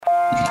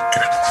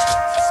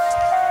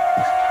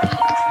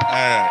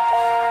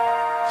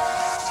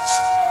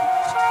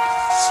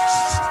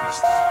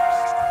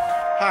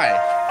Hi.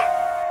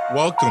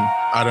 Welcome.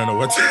 I don't know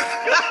what.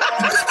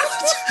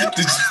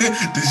 Did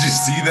you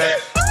see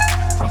that?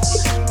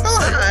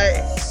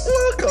 Hi.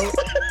 Welcome.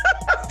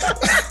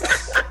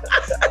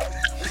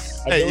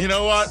 Hey, you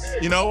know what?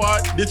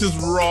 This is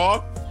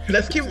raw.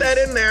 Let's keep that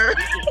in there.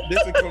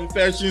 This is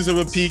Confessions of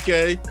a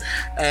PK,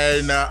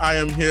 and I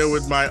am here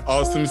with my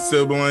awesome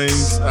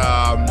siblings.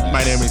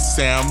 My name is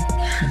Sam,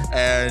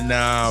 and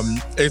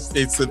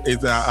it's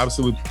an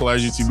absolute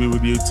pleasure to be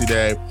with you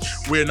today.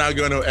 We're not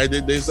going to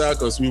edit this out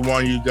because we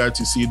want you guys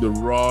to see the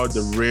raw,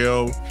 the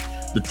real,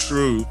 the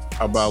truth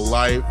about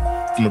life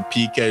from a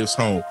PK's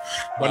home.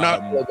 But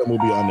not all of them will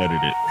be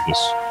unedited.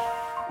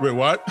 Wait,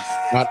 what?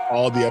 Not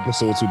all the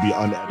episodes will be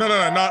unedited. No,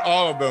 not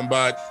all of them,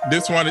 but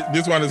this one is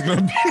going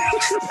to be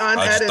Unedited.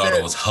 I just thought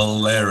it was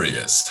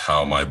hilarious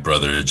how my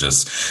brother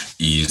just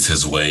eased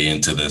his way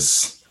into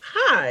this.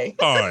 Hi.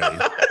 all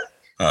right.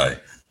 Hi.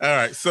 All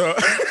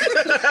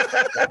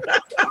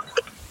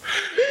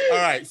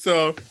right,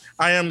 so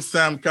I am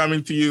Sam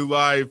coming to you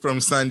live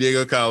from San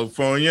Diego,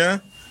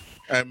 California.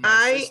 And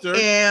I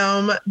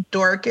am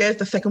Dorcas,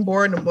 the second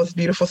born, the most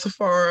beautiful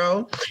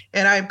Sephora,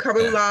 and I'm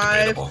coming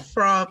live debatable.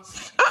 from.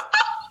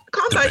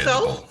 Calm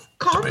thyself.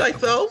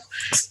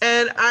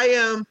 And I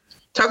am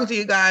talking to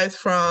you guys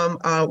from,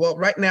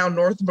 right now,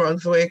 North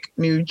Brunswick,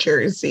 New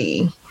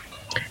Jersey.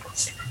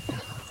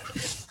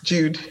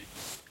 Jude.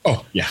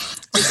 Oh, yeah.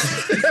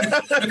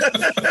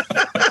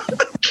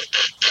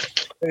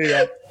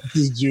 Hey, this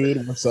is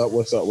Jude. What's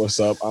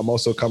up? I'm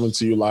also coming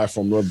to you live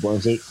from North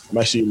Brunswick. I'm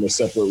actually in a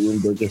separate room.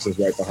 Burgess is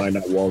right behind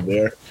that wall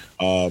there.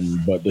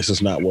 But this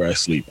is not where I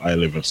sleep. I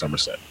live in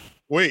Somerset.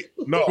 Wait.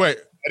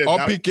 All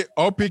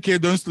PK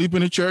don't sleep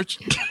in the church?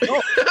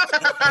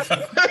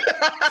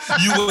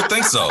 You would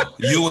think so.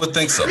 You would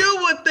think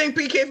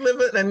PK's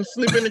living and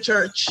sleep in the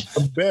church. A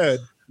bed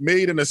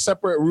made in a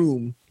separate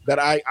room that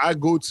I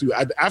go to.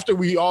 After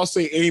we all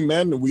say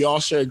amen and we all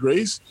share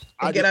grace.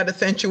 I get out of the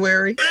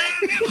sanctuary.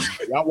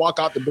 I walk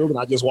out the building.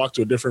 I just walk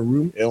to a different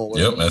room.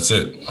 Yep, that's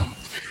it.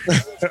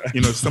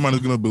 Someone is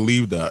going to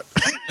believe that.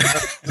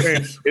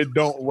 It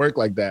don't work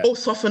like that. Oh,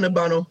 soften the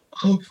bano.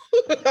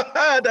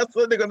 That's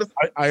what they're going to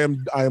say. I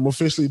am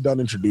officially done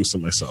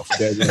introducing myself.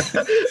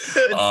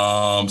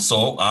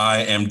 So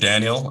I am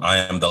Daniel. I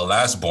am the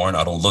last born.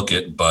 I don't look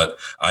it, but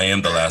I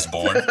am the last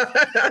born.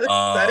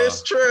 That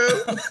is true.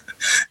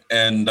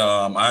 And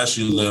I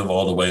actually live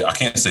all the way. I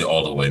can't say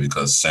all the way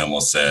because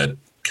Samuel said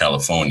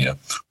California,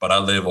 but I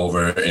live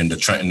over in the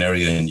Trenton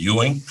area in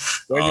Ewing.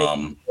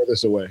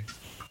 Furthest away.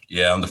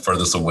 Yeah, I'm the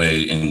furthest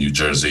away in New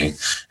Jersey,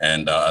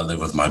 and I live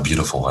with my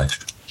beautiful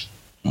wife,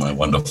 my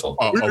wonderful.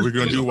 Are we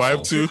going to do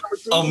wife too?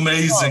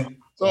 Amazing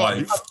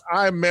wife.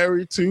 I'm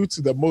married to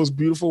the most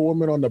beautiful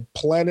woman on the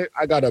planet.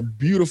 I got a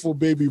beautiful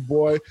baby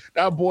boy.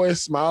 That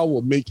boy's smile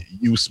will make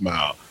you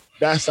smile.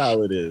 That's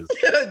how it is.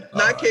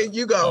 Kid,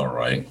 you go. All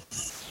right.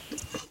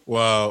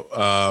 Well,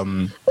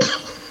 I'm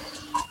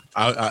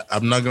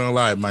not gonna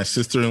lie. My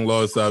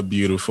sister-in-laws are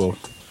beautiful.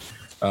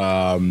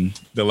 The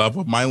love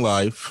of my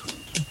life,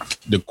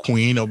 the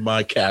queen of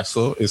my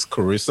castle, is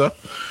Carissa,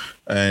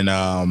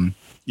 and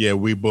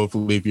we both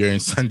live here in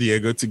San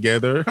Diego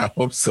together. I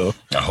hope so.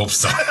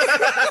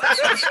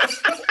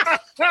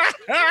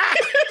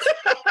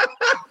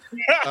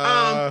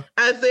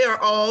 As they are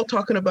all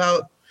talking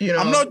about,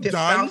 I'm not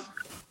done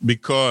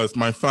because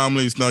my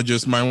family is not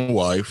just my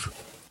wife.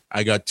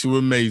 I got two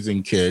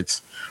amazing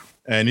kids.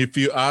 And if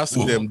you ask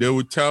them, they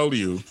will tell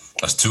you.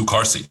 That's 2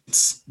 car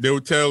seats. They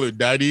will tell you,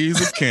 Daddy is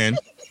a king,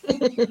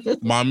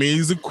 Mommy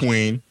is a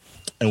queen,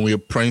 and we are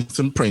prince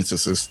and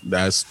princesses.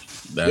 That's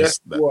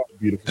beautiful.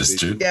 That's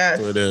true. Yes.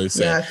 What it is.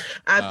 Yes.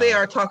 As they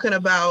are talking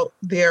about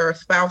their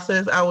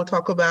spouses, I will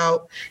talk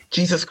about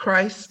Jesus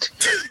Christ,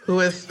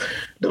 who is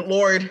the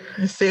Lord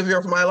and Savior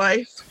of my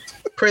life.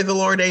 Praise the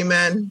Lord.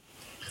 Amen.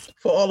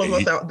 For all of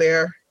us out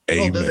there.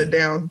 Holding it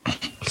down.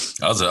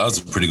 That was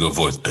a pretty good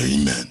voice.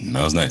 Amen.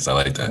 That was nice. I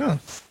like that. Yeah,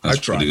 that's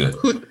pretty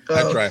good.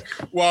 I tried.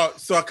 Well,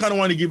 so I kind of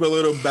want to give a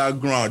little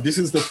background. This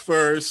is the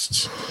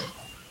first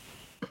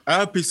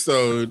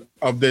episode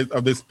of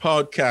this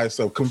podcast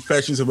of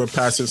Confessions of a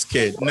Pastor's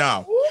Kid.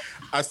 Now,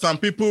 as some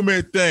people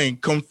may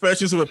think,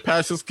 Confessions of a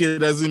Pastor's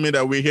Kid doesn't mean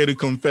that we're here to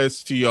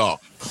confess to y'all.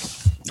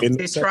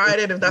 They tried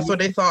it if that's what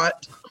they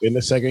thought. In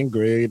the second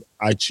grade,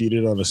 I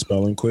cheated on a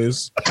spelling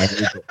quiz. I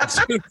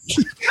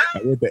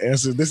wrote the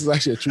answers. This is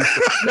actually a true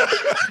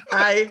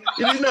story.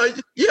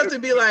 You have to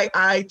be like,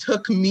 I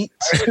took meat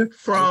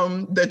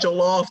from the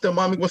jollof that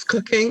mommy was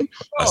cooking.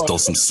 I stole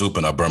some soup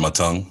and I burned my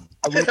tongue.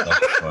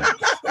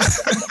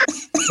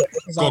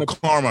 Go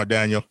karma,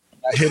 Daniel.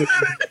 I hit it.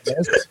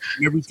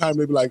 Every time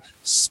they'd be like,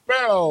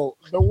 spell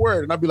the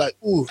word. And I'd be like,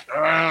 ooh.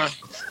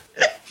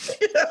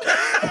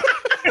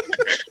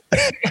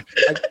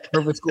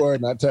 Perfect score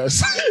in that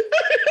test.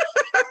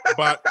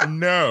 But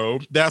no,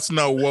 that's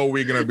not what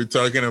we're going to be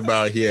talking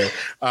about here.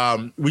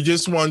 We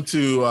just want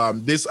to,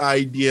 this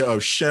idea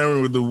of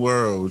sharing with the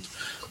world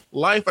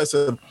life as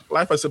a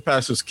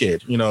pastor's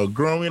kid. You know,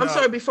 growing I'm up.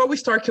 sorry. Before we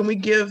start, can we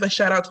give a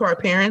shout out to our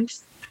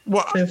parents?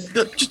 Well, Yes.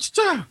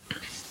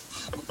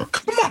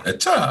 come on.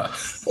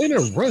 In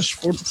a rush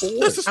for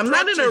what? I'm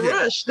not in a Here.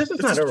 rush. This is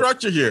It's not a a rush.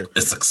 structure here.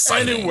 It's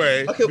exciting.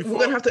 Anyway, Okay, we're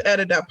gonna have to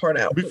edit that part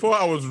out. before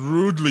I was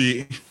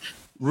rudely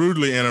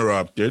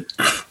interrupted,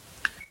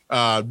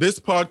 this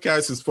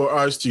podcast is for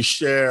us to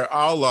share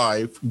our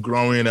life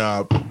growing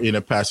up in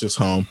a pastor's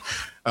home.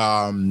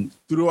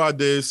 Throughout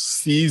this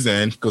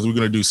season, because we're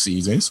gonna do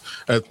seasons.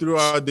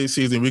 Throughout this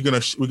season, we're gonna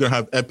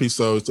have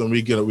episodes, and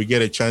we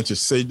get a chance to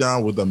sit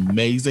down with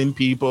amazing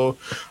people,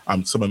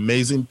 some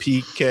amazing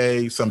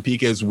PKs, some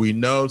PKs we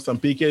know, some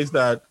PKs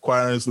that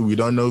quite honestly we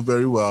don't know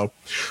very well,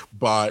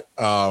 but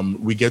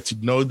we get to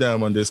know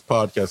them on this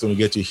podcast, and we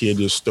get to hear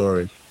their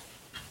story.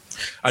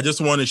 I just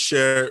want to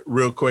share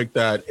real quick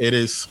that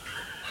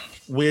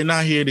we're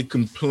not here to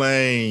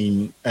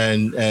complain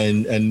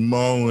and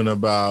moan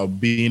about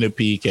being a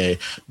PK.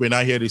 We're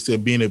not here to say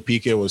being a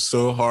PK was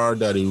so hard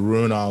that it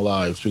ruined our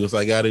lives, because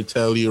I got to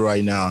tell you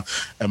right now,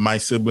 and my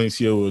siblings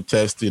here will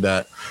attest to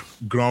that,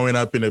 growing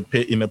up in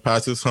a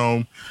pastor's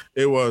home,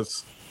 it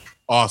was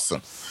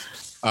awesome.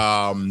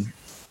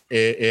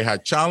 It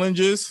had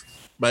challenges,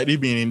 but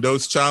even in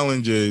those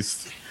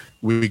challenges,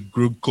 we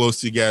grew close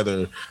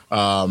together.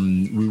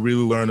 We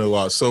really learned a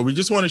lot. So we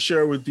just want to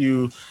share with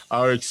you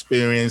our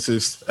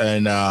experiences.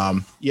 And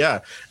and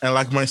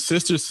like my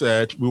sister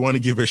said, we want to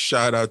give a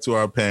shout out to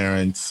our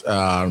parents.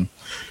 Some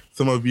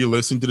of you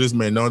listening to this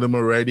may know them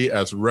already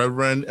as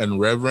Reverend and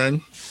Reverend.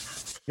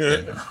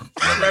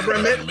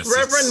 Reverend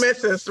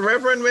Mrs.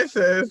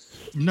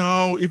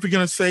 No, if you're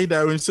going to say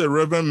that, we say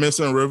Reverend Miss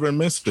and Reverend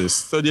Mistress.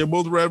 So they're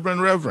both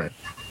Reverend.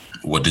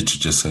 What did you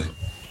just say?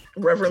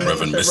 Reverend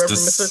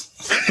Mrs.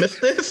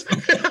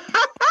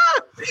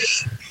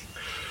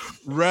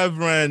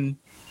 Reverend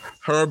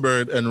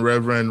Herbert and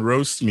Reverend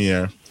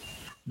Rosemere.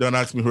 Don't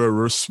ask me where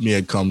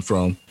Rosemere comes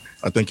from.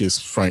 I think it's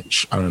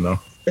French. I don't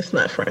know. It's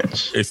not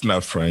French. It's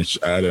not French.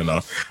 I don't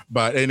know.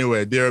 But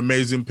anyway, they're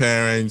amazing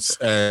parents.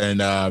 And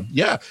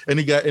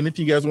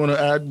anything you guys want to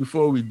add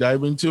before we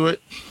dive into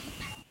it?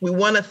 We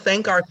want to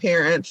thank our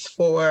parents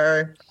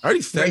for I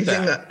already said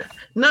raising that.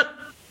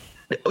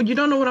 You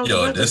don't know what I was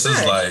about This to is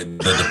say. like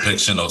the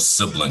depiction of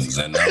siblings,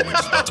 and now we're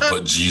just about to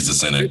put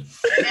Jesus in it.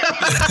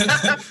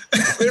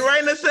 We're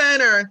right in the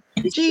center.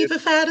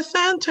 Jesus at the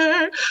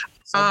center.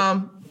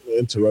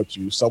 Interrupt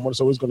you.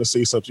 Someone's always going to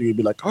say something. You'd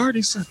be like, I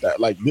already said that.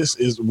 Like this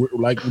is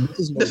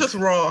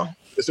Raw.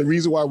 It's the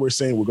reason why we're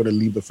saying we're going to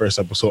leave the first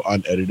episode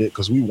unedited,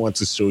 because we want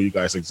to show you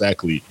guys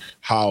exactly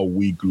how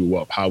we grew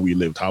up, how we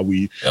lived, how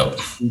we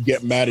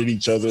get mad at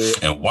each other,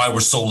 and why we're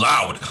so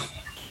loud.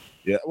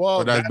 Yeah,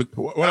 well, that's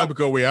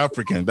because we're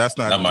African. That's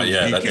not.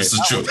 This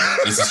is true.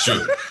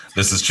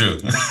 This is true.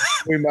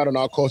 Blame that on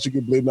our culture.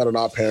 You can blame that on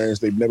our parents.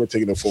 They've never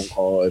taken a phone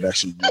call and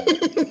actually.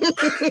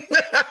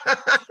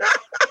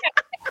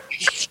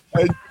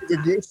 Hey,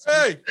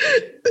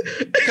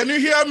 can you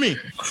hear me?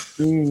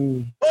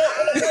 Mm.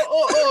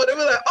 Oh. They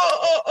were like,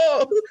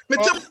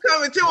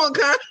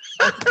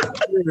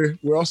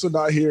 We're also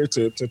not here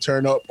to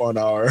turn up on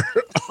our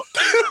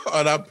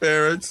on our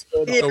parents.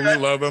 So we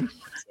love them.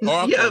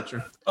 Our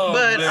culture.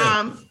 But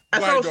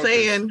as I was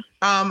saying,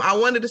 I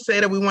wanted to say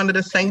that we wanted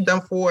to thank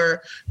them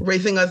for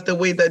raising us the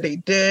way that they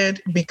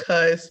did,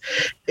 because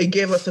it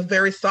gave us a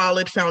very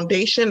solid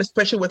foundation,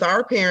 especially with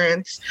our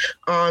parents.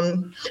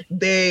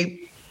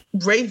 They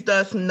raised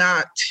us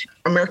not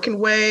American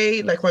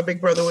way, like my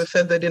big brother would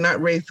say. They did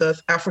not raise us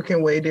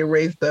African way. They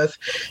raised us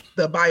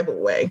the Bible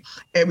way.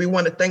 And we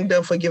want to thank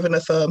them for giving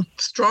us a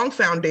strong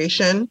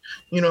foundation,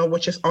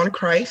 which is on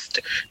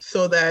Christ,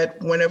 so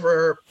that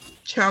whenever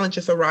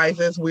challenges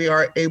arises, we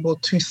are able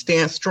to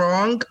stand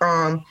strong.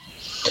 I'm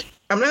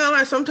not gonna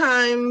lie,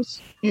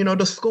 sometimes,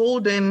 the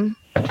scolding,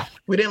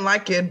 we didn't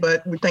like it,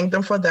 but we thank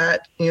them for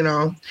that,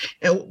 and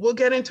we'll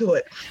get into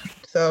it.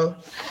 So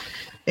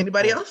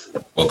anybody else?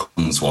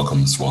 Welcomes.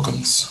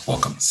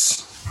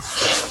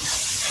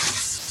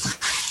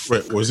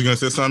 Wait, was you gonna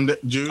say something,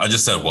 Jude? I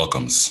just said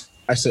welcomes.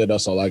 I said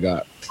that's all I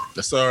got.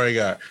 That's all I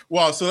got.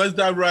 Well, so let's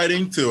dive right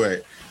into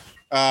it.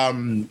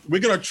 We're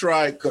gonna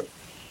try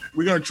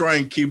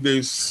and keep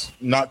this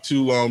not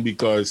too long,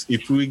 because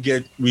if you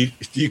get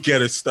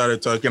it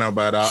started talking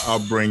about our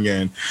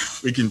bring-in,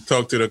 we can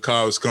talk to the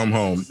cows come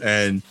home,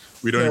 and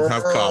we don't even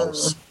have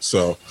cows.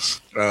 So,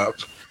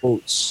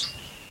 Oats.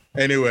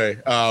 anyway,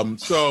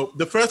 so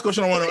the first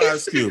question I want to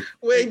ask you.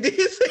 Wait, did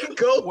you say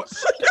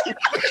goats?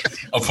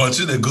 A punch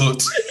in the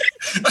goat.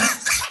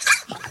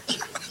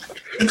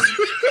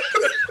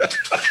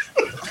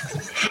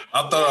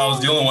 I thought I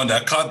was the only one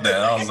that caught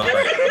that. I was like,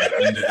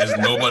 is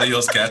nobody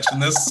else catching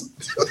this?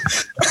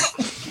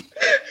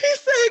 He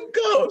said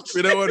goats.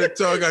 We don't want to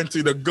talk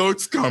until the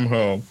goats come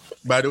home.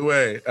 By the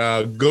way,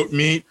 goat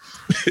meat.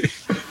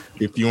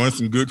 If you want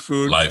some good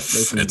food,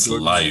 life. It's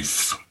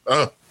life.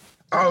 Oh,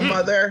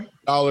 mother.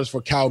 $1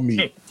 for cow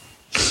meat.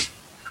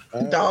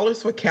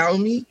 $1 for cow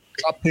meat?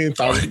 Stop paying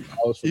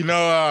 $1,000. You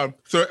know,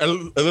 so a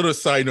little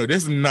side note.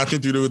 This has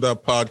nothing to do with our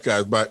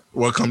podcast, but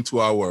welcome to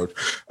our world.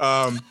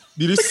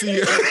 Did you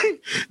see?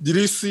 Did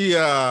you see?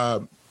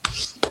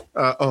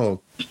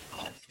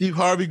 Steve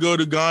Harvey go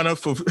to Ghana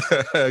for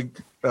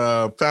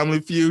Family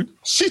Feud.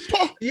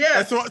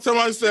 Yeah.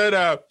 Someone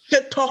said.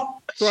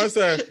 Someone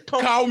said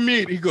cow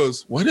meat. He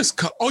goes, "What is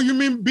cow? Oh, you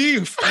mean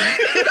beef?"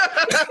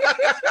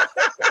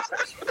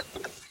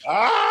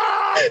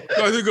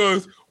 Because he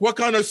goes, "What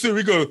kind of soup?"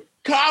 He goes,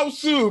 "Cow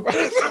soup."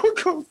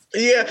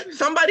 Yeah.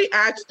 Somebody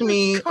asked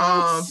me.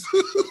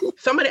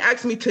 Somebody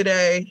asked me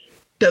today,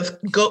 "Does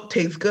goat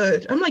taste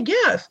good?" I'm like,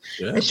 "Yes."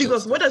 Yeah, and she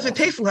goes, "What does it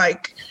taste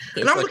like?"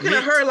 And I'm looking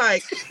at her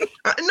like,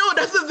 "No,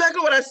 that's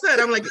exactly what I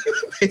said." I'm like,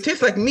 "It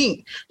tastes like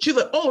meat." She's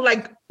like, "Oh,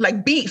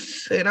 like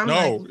beef." And I'm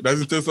like, it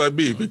doesn't taste like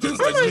beef. It tastes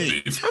like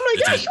meat. Beef. I'm like, it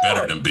yeah, tastes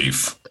better than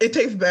beef. It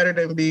tastes better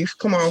than beef.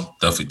 Come on.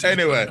 Definitely tastes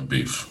better than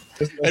beef.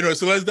 Anyway,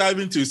 so let's dive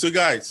into. So,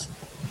 guys,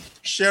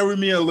 share with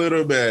me a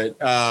little bit.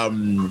 I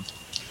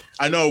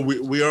know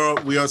we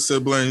are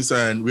siblings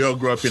and we all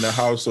grew up in a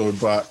household,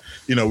 but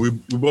you know we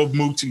both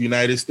moved to the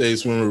United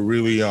States when we were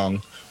really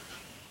young.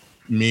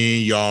 Me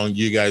young,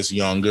 you guys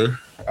younger.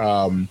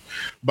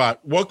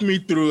 But walk me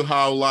through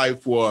how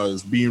life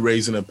was being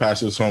raised in a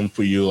pastor's home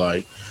for you,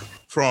 like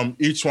from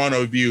each one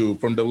of you,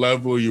 from the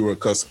level you were,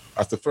 because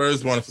as the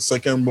firstborn, as the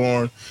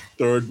second-born,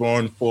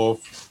 third-born,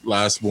 fourth,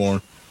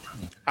 last-born.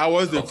 How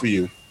was it for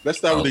you? Let's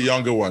start with the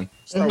younger one.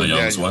 The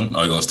youngest one.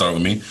 Are you gonna start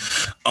with me?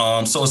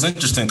 So it's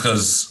interesting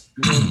because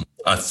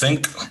I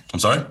think I'm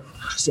sorry.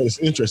 So it's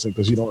interesting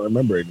because you don't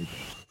remember anything.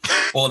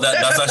 Well,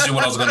 that's actually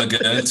what I was gonna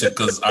get into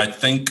because I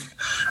think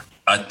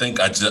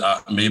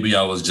maybe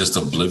I was just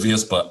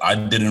oblivious, but I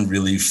didn't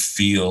really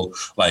feel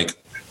like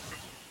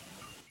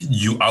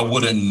I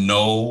wouldn't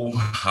know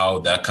how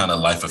that kind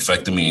of life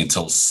affected me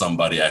until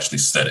somebody actually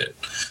said it.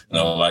 You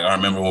know, like I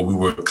remember when we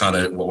were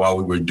while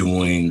we were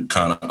doing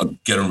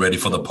getting ready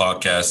for the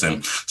podcast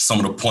and some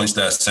of the points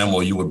that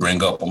Samuel you would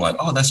bring up, I'm like,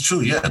 oh, that's true.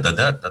 Yeah,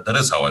 that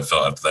is how I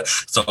felt after that.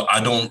 So I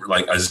don't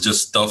it's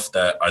just stuff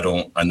that I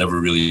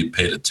never really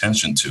paid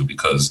attention to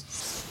because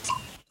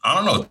I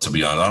don't know, to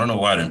be honest. I don't know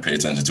why I didn't pay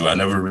attention to it. I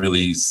never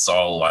really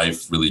saw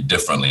life really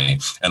differently.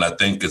 And I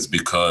think it's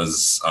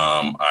because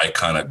I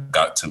kind of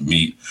got to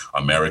meet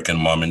American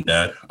mom and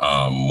dad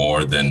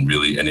more than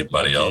really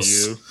anybody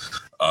else.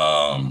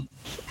 And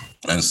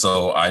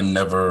so I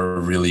never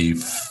really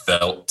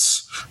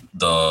felt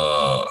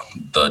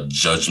the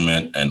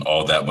judgment and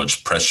all that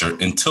much pressure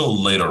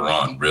until later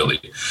on,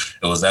 really.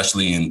 It was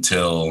actually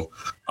until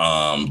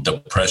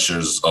the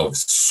pressures of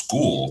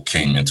school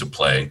came into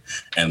play.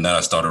 And then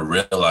I started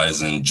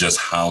realizing just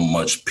how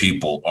much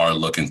people are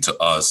looking to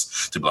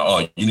us to be like,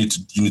 oh, you need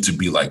to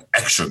be like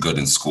extra good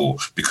in school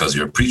because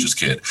you're a preacher's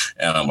kid.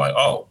 And I'm like,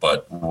 oh,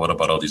 but what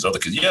about all these other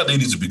kids? Yeah, they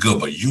need to be good,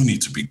 but you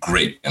need to be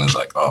great. And it's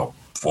like, oh,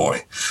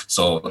 boy.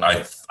 So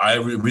I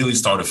really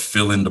started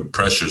feeling the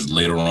pressures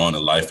later on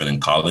in life and in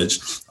college,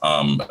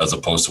 as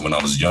opposed to when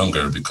I was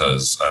younger,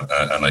 because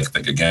and I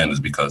think again is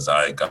because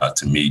I got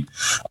to meet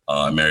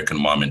American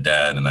mom and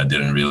dad, and I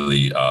didn't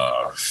really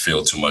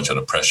feel too much of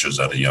the pressures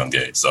at a young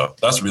age. So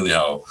that's really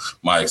how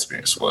my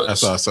experience was.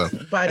 That's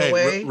awesome. By the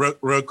way,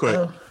 real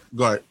quick,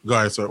 go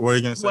ahead, sir. What are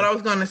you gonna say? What I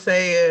was gonna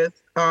say is,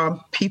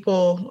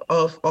 people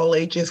of all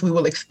ages, we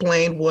will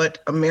explain what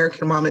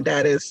American mom and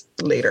dad is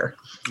later.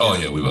 Oh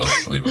yeah, we will.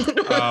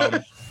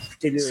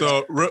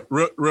 So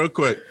real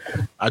quick,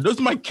 are those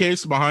my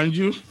kids behind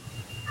you?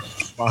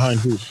 Behind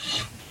who?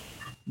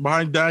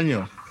 Behind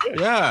Daniel.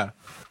 Yeah.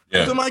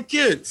 Those are my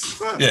kids.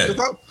 Yeah.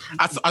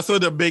 I saw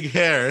the big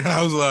hair and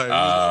I was like,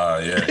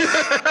 yeah.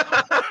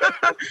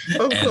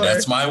 And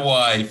that's my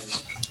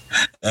wife.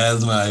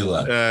 That's my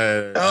wife.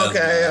 Okay.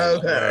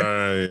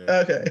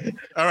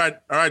 All right.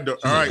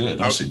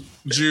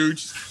 Jude.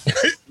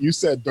 You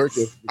said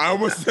Dorcas. I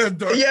almost said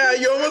Dorcas. Yeah,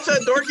 you almost said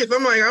Dorcas.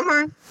 I'm like,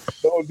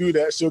 don't do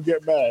that. She'll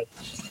get mad.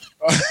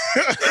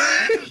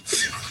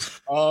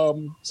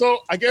 So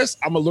I guess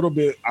I don't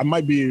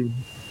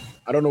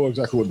know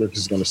exactly what Dorcas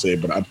is going to say,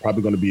 but I'm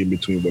probably going to be in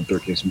between what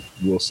Dorcas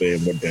will say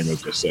and what Daniel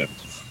just said.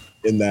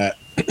 In that.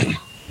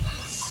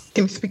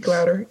 Can you speak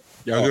louder?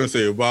 Yeah, I was going to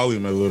say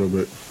volume a little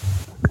bit.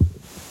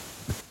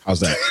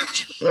 How's that?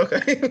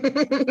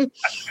 Okay.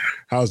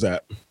 How's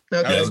that?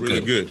 Okay. That's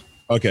really good.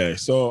 Okay,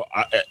 so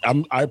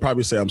I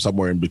probably say I'm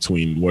somewhere in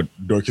between what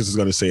Dorcas is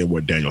going to say and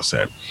what Daniel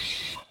said.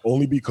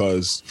 Only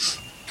because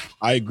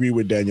I agree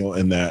with Daniel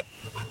in that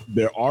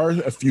there are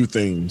a few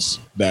things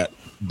that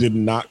did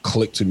not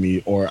click to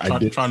me, or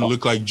trying to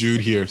look like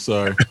Jude here.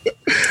 Sorry.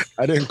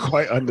 I didn't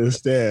quite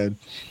understand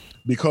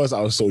because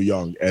I was so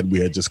young and we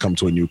had just come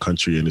to a new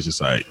country, and it's just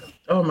like,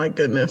 oh my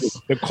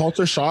goodness, the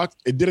culture shock.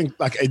 It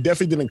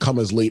definitely didn't come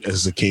as late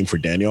as it came for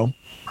Daniel.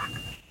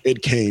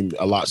 It came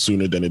a lot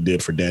sooner than it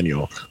did for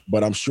Daniel.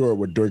 But I'm sure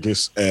with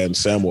Dorcas and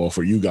Samuel,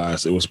 for you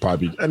guys, it was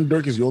probably, and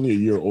Dorcas, you're only a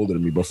year older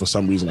than me, but for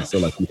some reason, I feel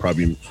like we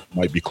probably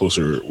might be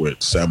closer with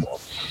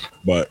Samuel.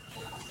 But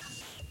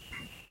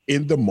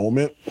in the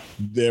moment,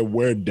 there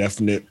were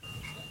definite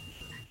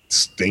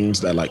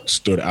things that like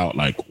stood out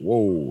like,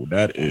 whoa,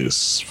 that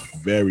is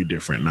very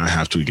different. And I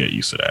have to get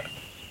used to that,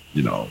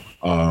 you know.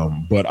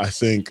 But I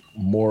think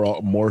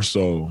more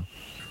so,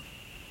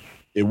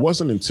 it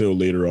wasn't until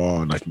later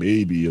on, like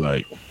maybe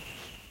like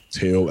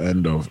tail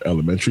end of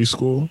elementary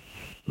school,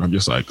 I'm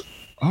just like,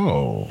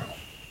 oh,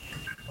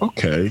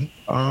 okay.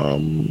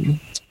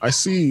 I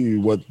see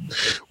what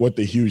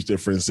the huge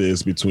difference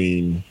is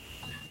between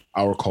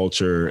our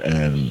culture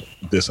and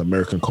this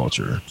American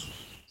culture.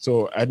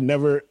 So I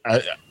feel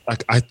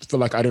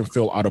like I didn't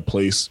feel out of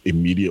place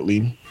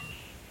immediately,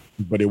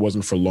 but it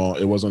wasn't for long.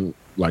 It wasn't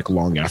like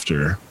long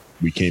after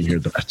we came here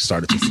that I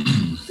started to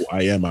feel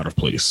I am out of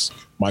place.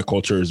 My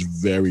culture is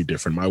very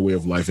different. My way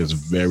of life is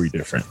very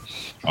different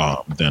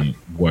than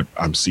what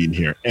I'm seeing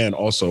here. And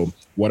also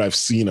what I've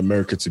seen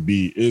America to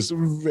be is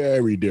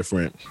very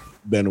different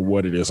than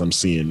what it is I'm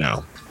seeing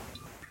now.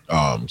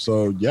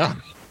 So yeah,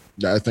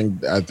 I think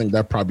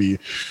that's probably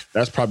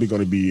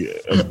going to be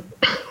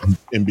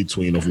in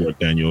between of what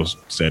Daniel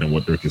said and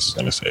what Dirk is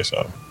going to say.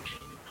 So,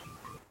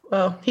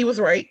 well, he was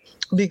right,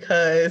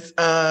 because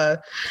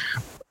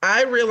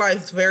I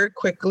realized very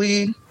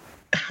quickly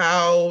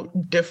how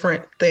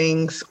different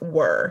things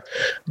were,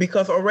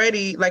 because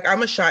already, like, I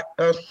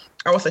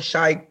was a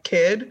shy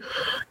kid,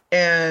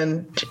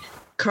 and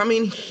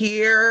coming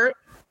here,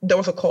 there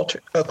was a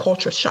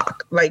culture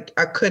shock. Like,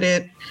 I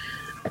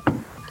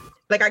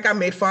got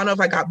made fun of,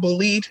 I got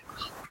bullied,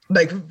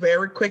 like,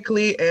 very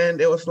quickly,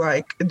 and it was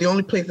like the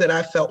only place that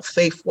I felt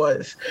safe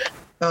was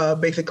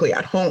basically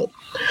at home.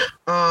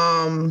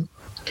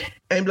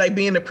 And like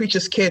being a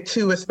preacher's kid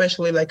too,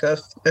 especially like a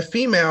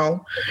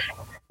female,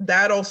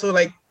 that also,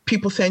 like,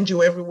 people send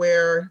you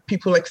everywhere.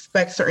 People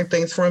expect certain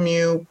things from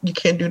you. You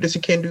can't do this,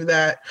 you can't do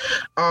that.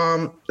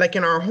 Like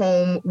in our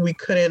home, we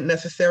couldn't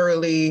have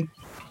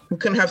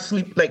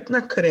sleep, like,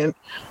 not couldn't.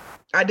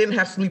 I didn't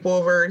have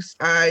sleepovers.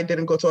 I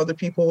didn't go to other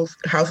people's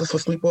houses for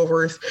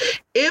sleepovers.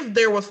 If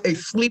there was a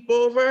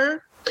sleepover,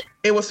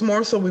 it was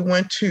more so we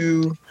went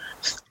to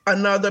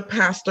another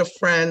pastor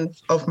friend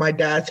of my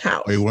dad's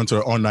house. We went to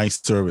an all-night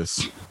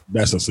service.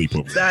 That's a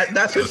sleepover.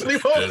 That's a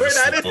sleepover.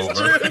 That is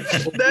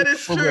true. That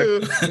is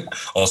true.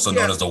 Also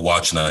known as the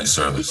watch night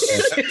service.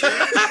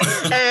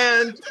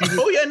 And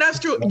and that's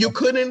true. You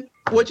couldn't.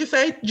 What'd you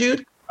say,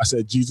 Jude? I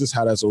said Jesus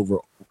had us over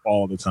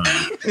all the time.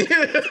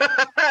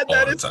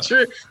 That is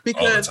true.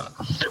 Because,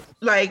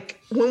 like,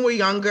 when we're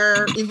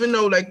younger, even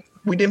though, like,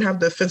 we didn't have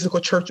the physical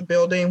church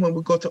building, when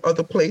we go to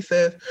other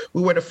places,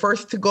 we were the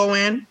first to go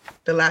in,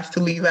 the last to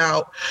leave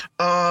out.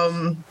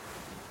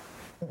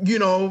 You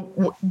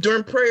know,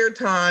 during prayer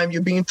time,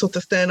 you're being told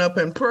to stand up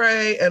and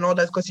pray and all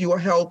that because you were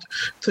held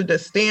to the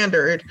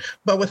standard.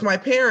 But with my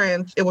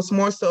parents, it was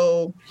more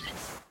so,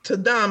 to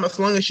them, as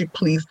long as you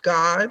pleased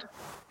God,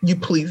 you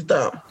pleased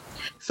them.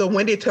 So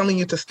when they're telling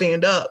you to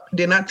stand up,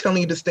 they're not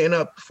telling you to stand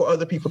up for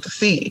other people to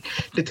see.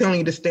 They're telling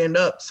you to stand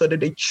up so that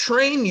they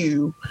train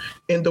you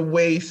in the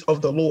ways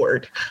of the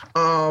Lord.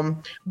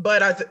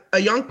 But as a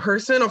young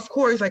person, of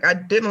course, like, I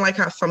didn't like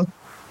how some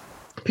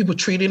people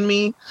treated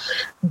me,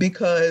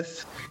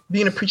 because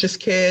being a preacher's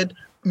kid,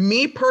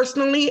 me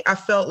personally, I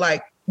felt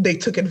like they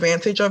took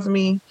advantage of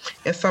me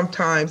and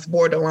sometimes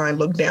borderline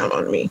looked down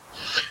on me,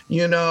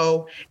 you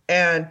know,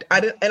 and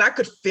I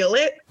could feel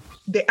it.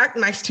 They act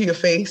nice to your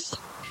face.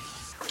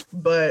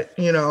 But,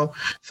 you know,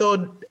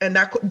 so, and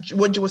that,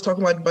 what you was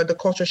talking about the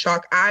culture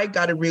shock, I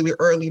got it really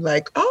early,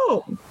 like,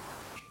 oh,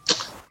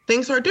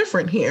 things are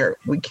different here.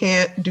 We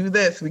can't do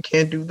this. We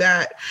can't do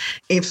that.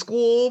 In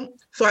school,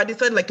 so I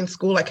decided, like, in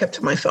school, I kept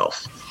to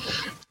myself.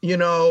 You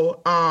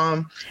know,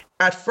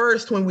 at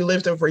first, when we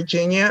lived in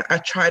Virginia, I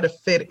tried to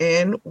fit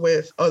in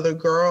with other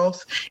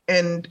girls.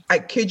 And I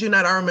kid you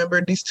not, I remember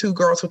these two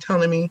girls were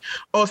telling me,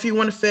 oh, if you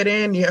want to fit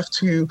in, you have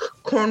to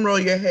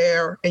cornrow your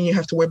hair and you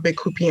have to wear big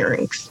hoop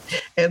earrings.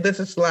 And this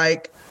is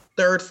like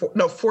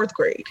fourth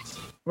grade,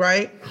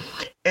 right?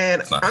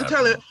 And I'm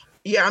telling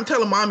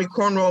mommy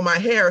cornrow my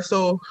hair.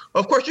 So,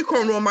 of course, you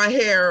cornrow my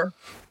hair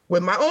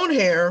with my own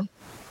hair.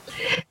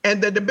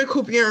 And the big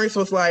hoop earrings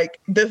was like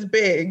this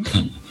big.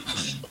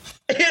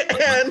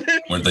 And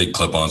weren't they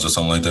clip-ons or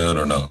something like that,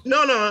 or no?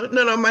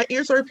 No. My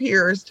ears are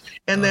pierced,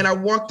 and then I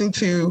walked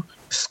into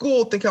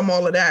school thinking I'm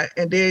all of that,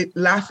 and they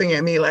laughing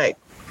at me like,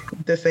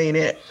 "This ain't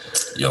it."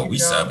 Yo, we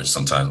savage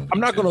sometimes. I'm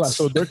not gonna lie.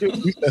 So Dirk,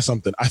 you said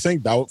something. I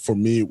think that for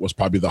me was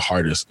probably the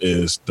hardest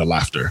is the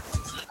laughter.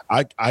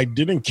 I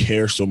didn't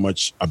care so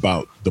much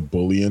about the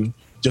bullying.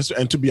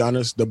 And to be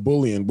honest,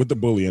 with the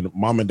bullying,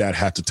 mom and dad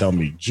had to tell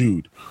me,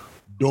 Jude,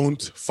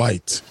 don't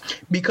fight.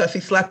 Because he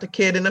slapped a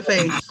kid in the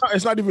face.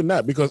 It's not even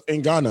that, because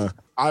in Ghana,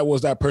 I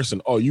was that person.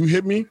 Oh, you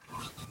hit me?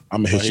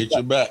 I'm going to hit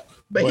you back.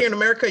 But here in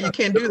America, you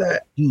can't do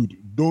that. Dude,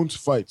 don't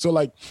fight. So,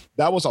 like,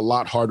 that was a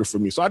lot harder for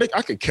me. So I think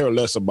I could care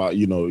less about,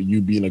 you know,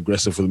 you being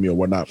aggressive with me or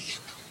whatnot.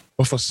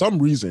 But for some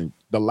reason,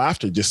 the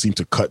laughter just seemed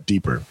to cut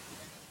deeper.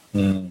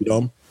 You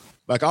know?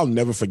 Like, I'll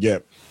never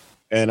forget.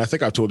 And I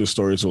think I've told this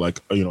story to,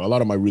 like, you know, a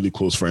lot of my really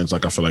close friends.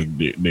 Like, I feel like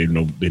they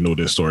know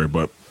this story.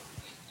 But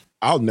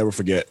I'll never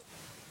forget.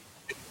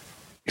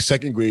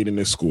 Second grade in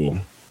this school,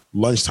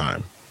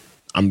 lunchtime,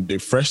 they're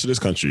fresh to this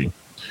country.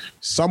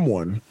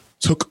 Someone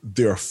took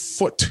their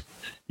foot.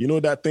 You know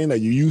that thing that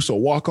you used to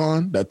walk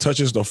on that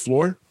touches the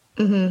floor?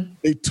 Mm-hmm.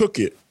 They took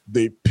it,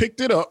 they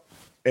picked it up,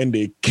 and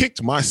they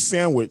kicked my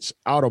sandwich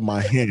out of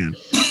my hand.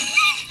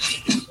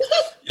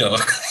 Yo,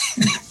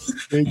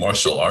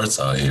 martial arts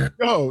out here.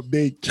 Yo,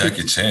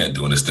 Jackie Chan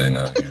doing this thing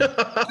out here.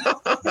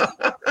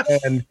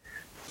 And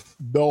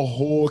the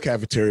whole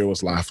cafeteria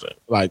was laughing.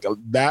 Like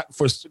that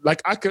for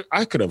like I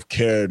could have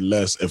cared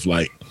less if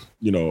like,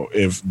 you know,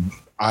 if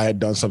I had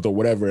done something,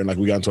 whatever, and like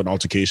we got into an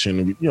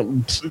altercation, you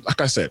know, like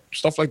I said,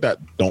 stuff like that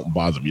don't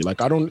bother me. Like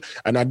I don't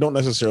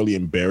necessarily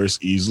embarrass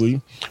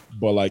easily,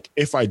 but like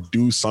if I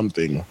do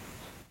something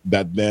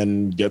that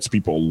then gets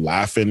people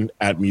laughing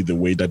at me the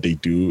way that they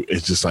do,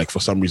 it's just like for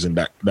some reason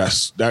that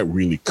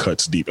really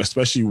cuts deep,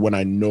 especially when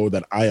I know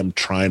that I am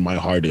trying my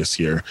hardest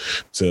here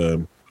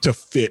to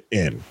fit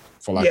in.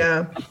 For like,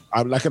 yeah,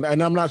 I'm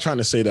not trying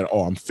to say that,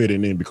 oh, I'm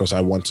fitting in because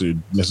I want to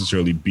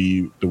necessarily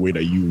be the way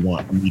that you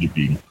want me to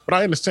be. But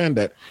I understand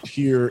that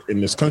here in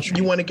this country,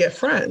 you want to get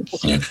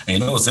friends. Yeah. And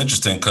you know, it's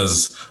interesting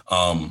because,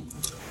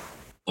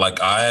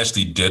 like I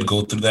actually did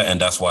go through that. And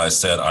that's why I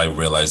said I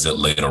realized it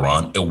later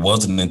on. It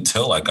wasn't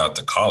until I got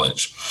to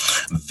college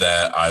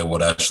that I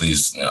would actually,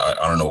 I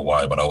don't know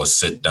why, but I would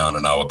sit down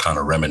and I would kind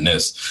of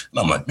reminisce. And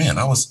I'm like, man,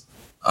 I was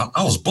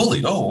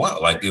bullied. Oh, wow.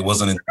 Like, it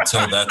wasn't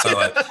until that time.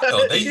 Like,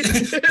 they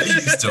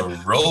used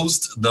to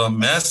roast the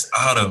mess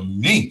out of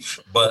me.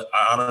 But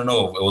I don't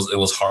know. It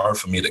was hard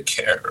for me to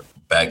care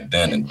back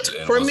then. And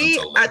for me,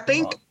 I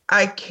think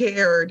I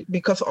cared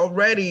because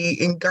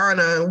already in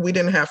Ghana, we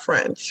didn't have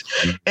friends.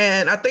 Mm-hmm.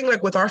 And I think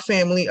like with our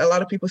family, a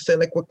lot of people say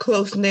like we're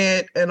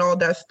close-knit and all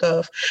that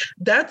stuff.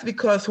 That's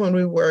because when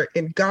we were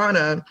in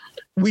Ghana,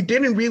 we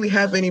didn't really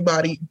have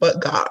anybody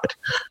but God,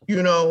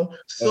 you know?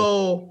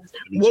 So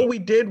what we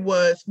did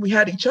was we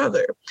had each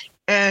other.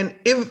 And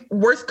if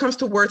worst comes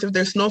to worst, if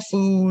there's no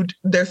food,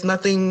 there's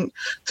nothing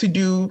to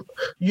do,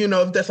 you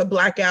know, if there's a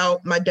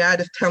blackout, my dad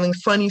is telling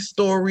funny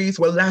stories,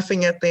 we're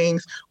laughing at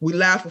things, we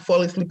laugh, we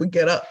fall asleep, we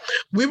get up.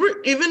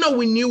 Even though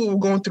we knew we were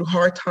going through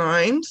hard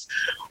times,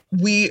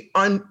 we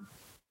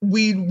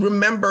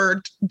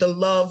remembered the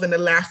love and the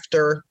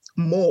laughter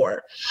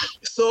more.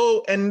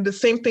 So, and the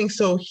same thing.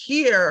 So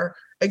here,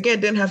 again,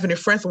 didn't have any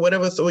friends or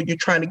whatever, so you're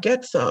trying to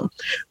get some.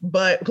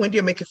 But when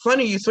they're making fun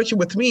of you, especially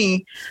with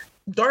me,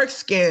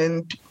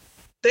 dark-skinned,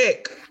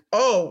 thick,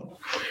 oh,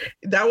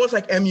 that was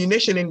like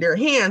ammunition in their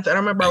hands. And I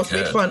remember I was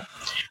made fun.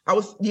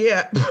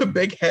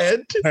 Big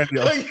head. Are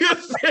you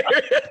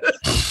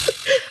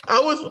serious? I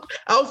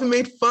was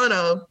made fun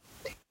of.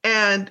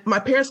 And my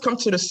parents come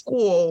to the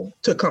school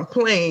to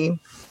complain,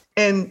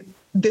 and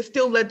they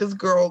still let this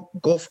girl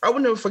go. I will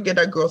never forget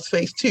that girl's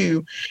face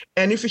too.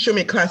 And if you show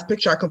me a class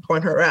picture, I can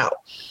point her out.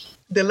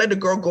 They let the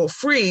girl go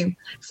free.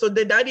 So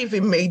that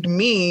even made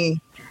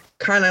me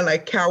kind of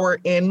like cower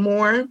in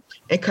more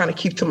and kind of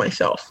keep to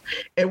myself.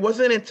 It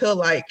wasn't until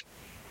like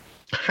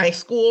high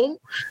school,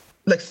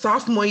 like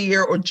sophomore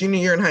year or junior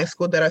year in high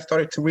school, that I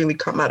started to really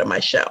come out of my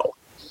shell,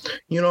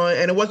 you know,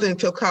 and it wasn't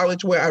until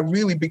college where I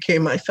really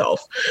became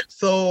myself.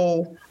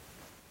 So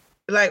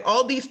like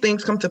all these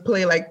things come to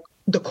play, like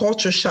the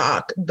culture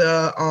shock,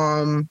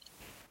 the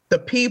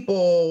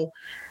people,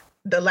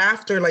 the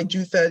laughter, like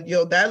you said,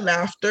 that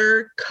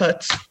laughter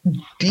cuts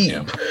deep.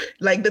 Yeah.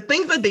 Like the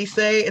things that they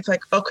say, it's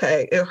like,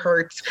 okay, it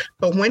hurts.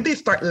 But when they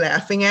start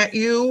laughing at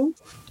you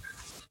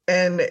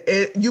and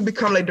you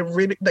become like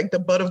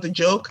the butt of the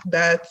joke,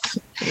 that's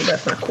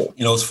not cool.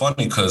 You know, it's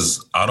funny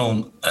because I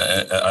don't,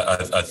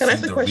 I Can I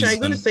ask a question? Are you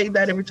going to say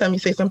that every time you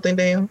say something,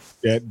 Dan?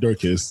 Yeah,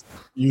 Dorcas,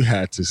 you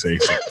had to say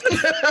something.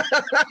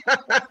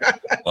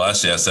 Well,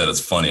 actually, I said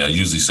it's funny. I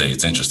usually say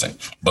it's interesting.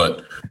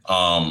 But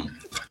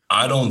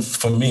I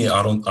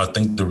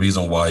think the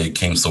reason why it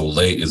came so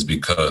late is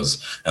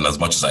because, and as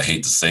much as I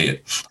hate to say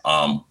it,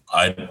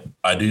 I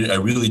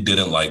really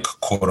didn't like,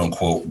 quote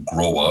unquote,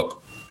 grow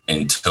up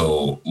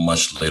until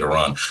much later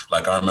on.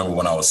 Like I remember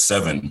when I was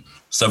seven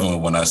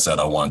when I said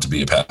I wanted to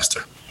be a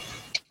pastor.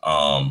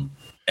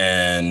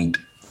 And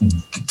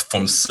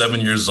from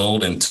 7 years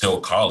old until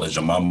college,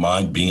 in my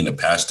mind, being a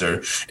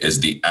pastor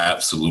is the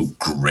absolute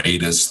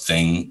greatest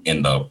thing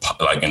in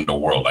the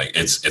world. Like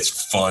it's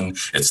fun.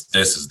 It's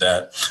this, is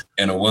that.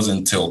 And it wasn't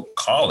until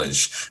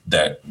college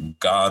that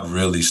God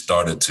really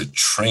started to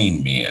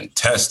train me and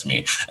test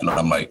me. And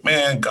I'm like,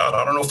 man, God,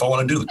 I don't know if I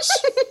want to do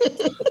this.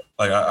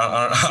 Like,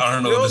 I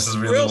don't know if this is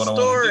really what I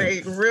want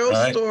to do. Real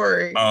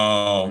story.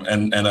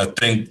 And I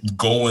think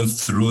going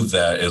through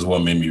that is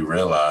what made me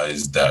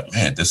realize that,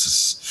 man, this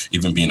is,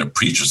 even being a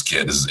preacher's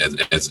kid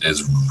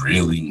is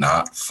really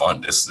not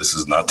fun. This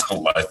is not the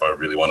life I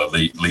really want to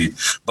lead.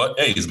 But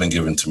hey, it's been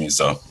given to me,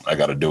 so I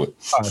got to do it.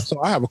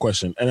 So I have a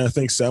question, and I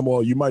think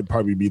Samuel, you might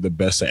probably be the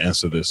best to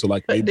answer this. So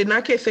like, did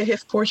not say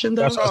his portion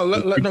though?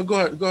 No, go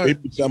ahead.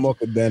 Maybe Samuel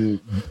could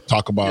then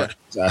talk about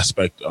the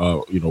aspect,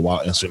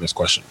 while answering this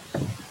question.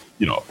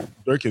 You know,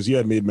 Dorcas, you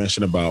had made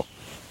mention about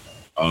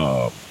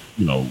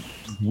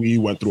we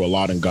went through a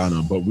lot in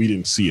Ghana, but we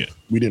didn't see it.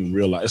 We didn't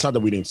realize. It's not that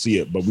we didn't see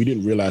it, but we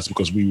didn't realize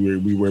because we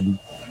were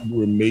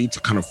made to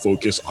kind of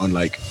focus on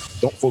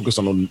don't focus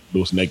on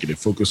those negative,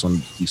 focus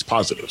on these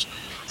positives.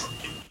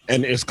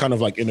 And it's kind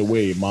of like, in a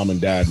way, mom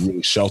and dad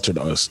really sheltered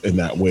us in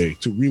that way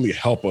to really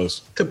help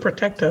us. To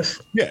protect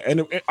us. Yeah.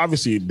 And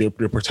obviously they're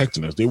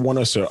protecting us. They want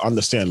us to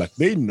understand, like,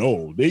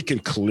 they can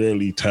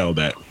clearly tell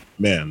that,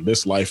 man,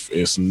 this life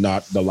is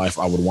not the life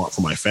I would want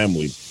for my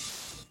family.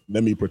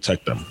 Let me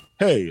protect them.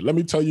 Hey, let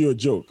me tell you a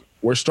joke.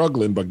 We're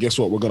struggling, but guess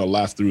what? We're going to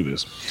laugh through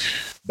this.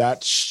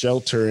 That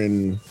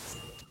sheltering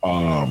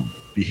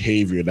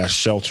behavior, that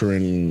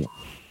sheltering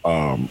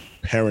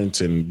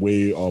parenting,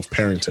 way of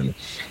parenting,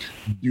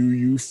 do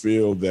you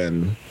feel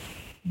then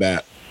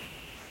that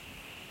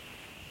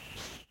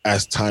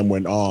as time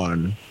went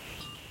on,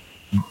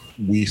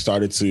 we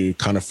started to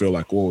kind of feel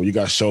like, oh, you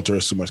guys shelter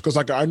us too much? Because,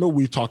 like, I know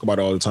we talk about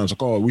it all the time. It's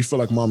like, oh, we feel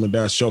like mom and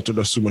dad sheltered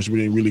us too much. We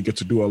didn't really get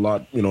to do a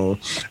lot, in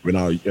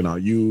our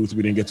youth.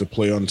 We didn't get to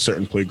play on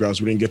certain playgrounds.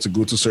 We didn't get to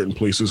go to certain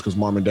places because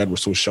mom and dad were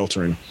so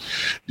sheltering.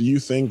 Do you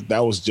think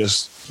that was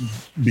just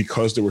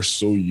because they were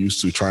so used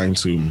to trying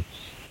to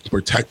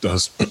protect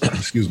us,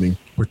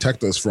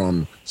 protect us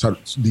from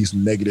these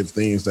negative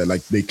things that,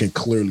 like, they can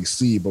clearly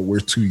see, but we're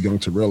too young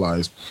to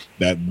realize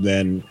that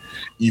then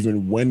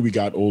even when we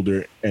got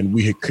older and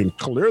we can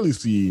clearly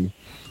see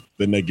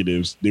the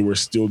negatives, they were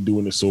still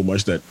doing it so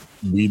much that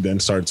we then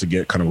started to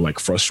get kind of like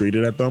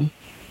frustrated at them?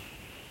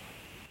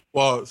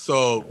 Well,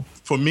 so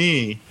for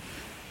me,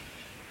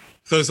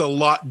 so it's a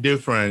lot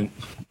different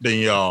than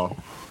y'all,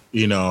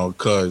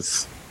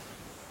 because,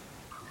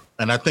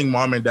 and I think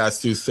mom and dad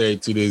still say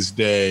to this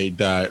day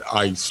that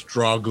I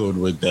struggled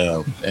with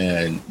them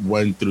and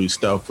went through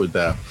stuff with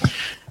them.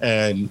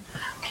 And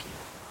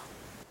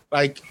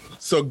like,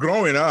 so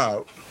growing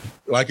up,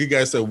 like you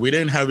guys said, we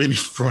didn't have any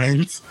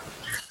friends.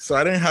 So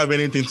I didn't have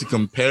anything to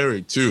compare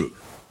it to.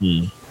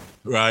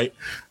 Right?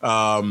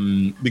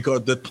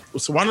 Because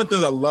so one of the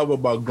things I love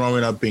about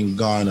growing up in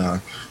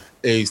Ghana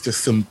is the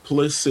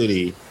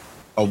simplicity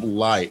of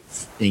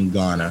life in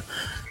Ghana,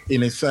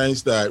 in a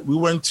sense that we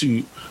went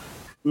to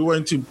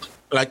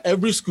like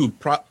every school,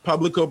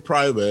 public or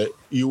private,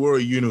 you wore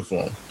a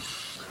uniform.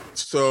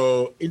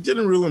 So it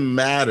didn't really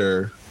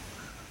matter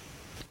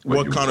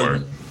what kind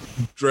of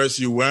dress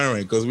you're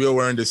wearing because we were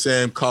wearing the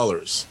same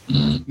colors.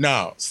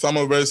 Now, some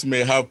of us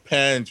may have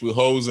pants with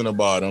holes in the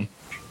bottom,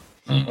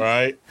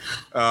 right?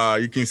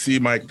 You can see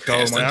my color.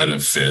 Pants that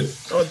didn't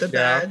fit. Or the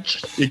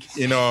badge.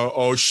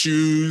 Or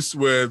shoes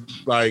with,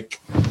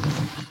 like,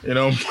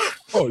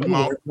 Oh, you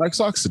wear black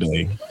socks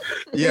today.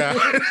 Yeah.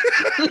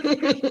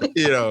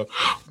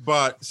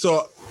 But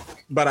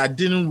I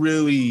didn't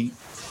really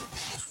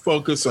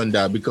focus on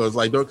that because,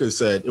 like Dorcas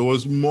said, it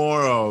was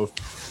more of,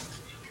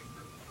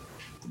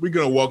 we're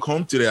going to walk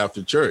home today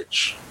after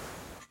church.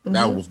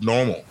 That was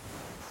normal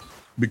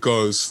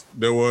because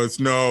there was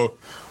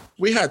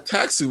we had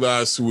taxi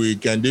last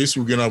week and this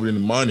week we're going to have any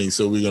money,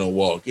 so we're going to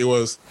walk. It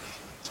was,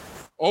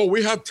 oh,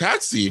 we have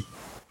taxi.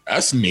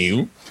 That's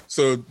new.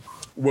 So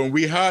when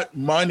we had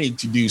money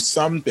to do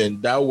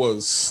something, that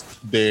was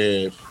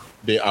the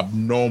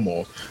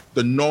abnormal.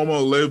 The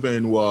normal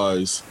living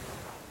was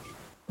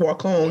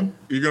walk home.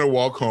 You're gonna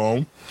walk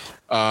home.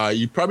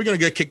 You're probably gonna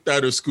get kicked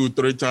out of school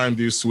 3 times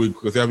this week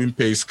because you haven't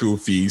paid school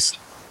fees.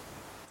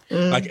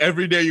 Like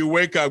every day you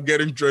wake up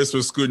getting dressed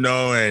for school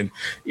now, and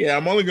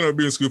I'm only gonna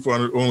be in school for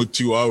only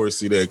 2 hours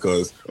today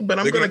because. But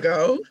I'm gonna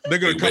go. They're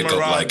gonna come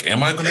around. Like,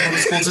 am I gonna go to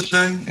school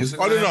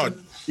today? No.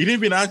 You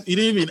didn't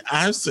even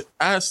ask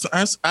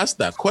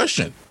that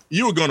question.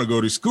 You were gonna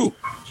go to school.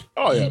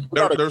 Oh yeah,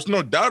 there's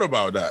no doubt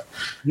about that.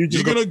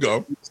 You're gonna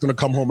go. It's gonna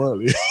come home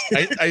early,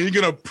 and you're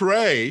gonna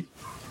pray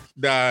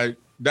that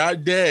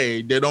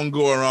day they don't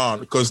go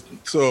around. Because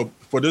so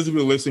for those of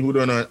you listening who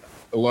don't know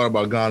a lot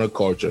about Ghana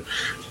culture,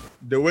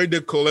 the way they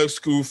collect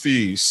school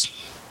fees,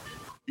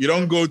 you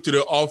don't go to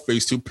the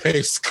office to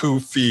pay school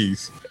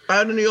fees.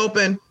 Out in the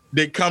open.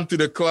 They come to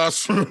the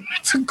classroom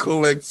to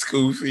collect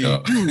school fees.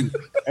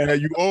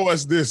 And you owe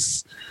us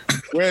this.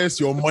 Where's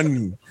your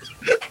money?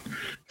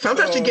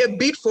 Sometimes you get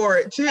beat for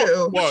it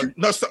too. What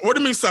do you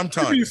mean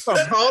sometimes?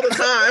 All the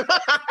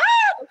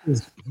time.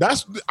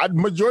 That's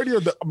majority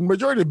of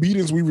the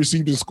beatings we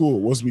received in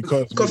school was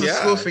because of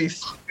school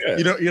fees. Yeah.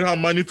 You don't have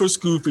money for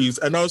school fees,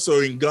 and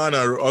also in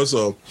Ghana,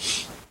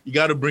 you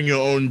got to bring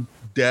your own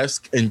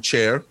desk and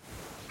chair.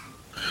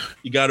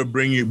 You got to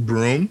bring your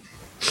broom.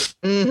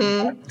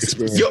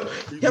 Mm-hmm.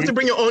 You have to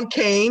bring your own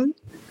cane.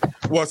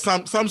 Well,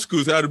 some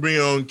schools have to bring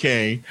your own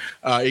cane.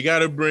 You got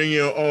to bring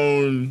your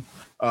own.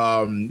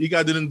 You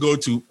guys didn't go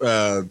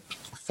to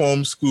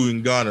form school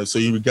in Ghana, so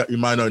you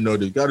might not know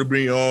this. You got to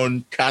bring your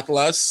own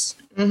cutlass.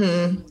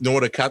 Mm-hmm. You know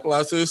what a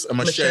cutlass is? A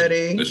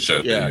machete.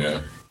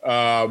 Yeah.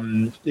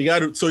 You got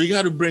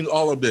to bring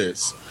all of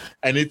this,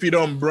 and if you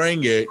don't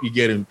bring it, you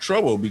get in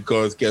trouble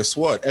because guess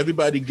what?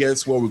 Everybody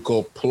gets what we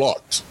call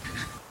plot.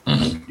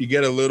 Mm-hmm. You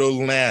get a little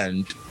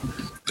land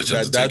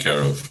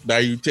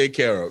that you take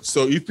care of.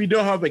 So if you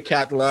don't have a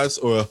cutlass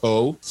or a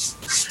hoe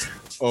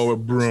or a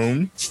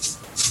broom,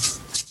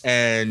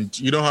 and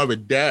you don't have a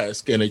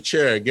desk and a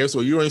chair, guess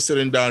what? You ain't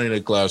sitting down in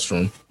a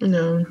classroom.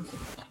 No.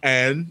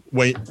 And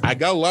when I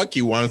got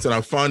lucky once and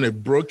I found a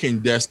broken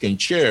desk and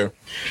chair,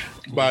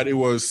 but it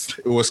was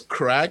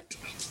cracked.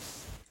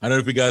 I don't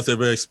know if you guys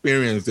ever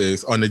experienced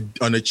this on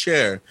a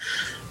chair,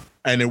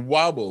 and it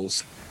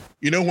wobbles.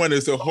 You know when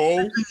there's a hole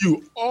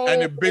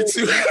and it bits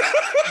you.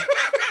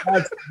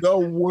 That's the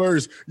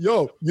worst.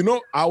 Yo,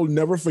 I'll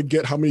never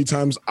forget how many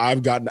times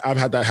I've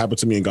had that happen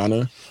to me in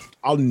Ghana.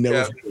 I'll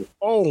never forget.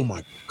 Oh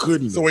my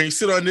goodness. So when you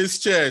sit on this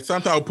chair,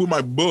 sometimes I'll put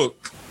my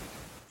book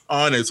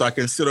on it so I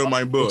can sit on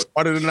my book.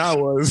 Smarter than I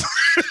was.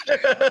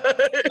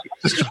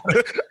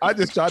 I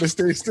just try to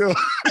stay still.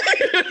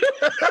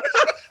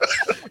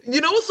 You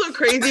know what's so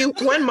crazy?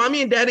 When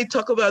mommy and daddy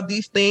talk about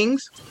these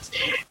things,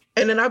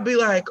 and then I'd be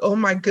like, oh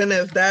my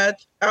goodness,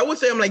 I would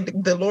say, I'm like,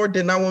 the Lord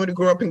did not want me to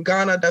grow up in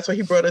Ghana. That's why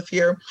he brought us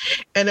here.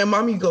 And then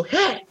mommy go,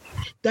 hey,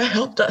 that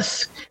helped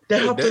us.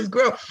 That helped us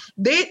grow.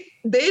 They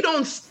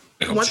don't,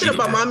 one thing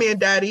about mommy and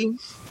daddy,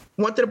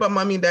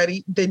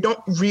 they don't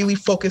really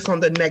focus on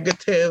the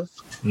negative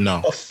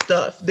of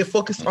stuff. They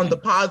focus on the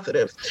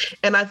positive.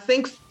 And I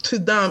think to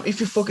them, if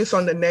you focus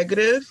on the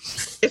negative,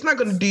 it's not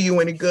going to do you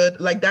any good.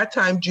 Like that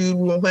time, Jude,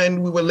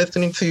 when we were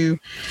listening to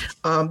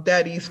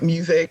daddy's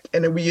music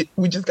and then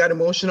we just got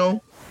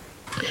emotional.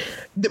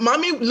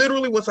 Mommy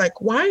literally was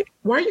like, why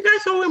are you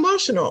guys so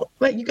emotional?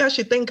 Like, you guys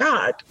should thank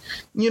God.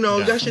 You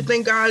guys should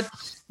thank God.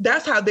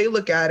 That's how they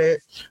look at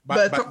it.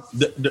 But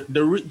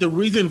the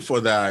reason for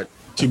that,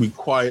 to be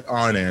quite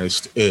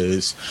honest,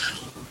 is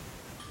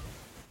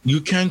you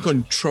can't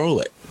control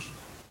it.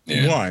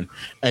 Yeah. One,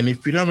 and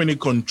if you don't have any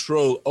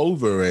control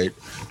over it,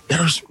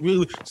 there's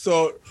really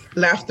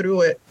laugh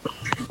through it.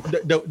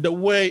 The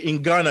way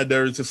in Ghana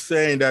there is a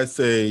saying that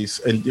says,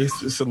 and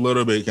this is a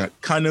little bit,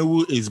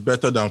 Kanewu is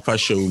better than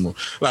Fasheumu.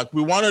 Like,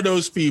 we're one of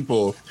those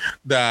people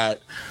that,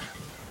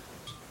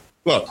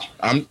 look,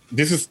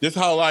 this is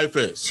how life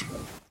is.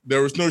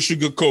 There is no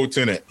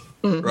sugarcoat in it,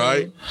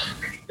 right?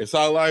 It's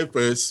how life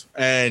is,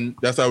 and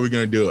that's how we're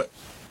gonna do it,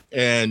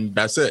 and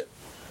that's it.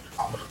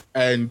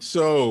 And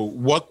so,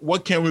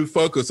 what can we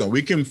focus on?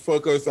 We can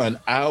focus on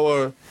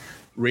our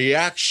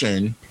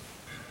reaction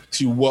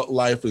to what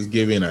life is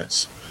giving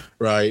us,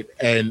 right?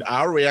 And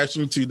our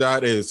reaction to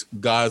that is,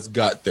 God's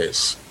got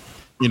this.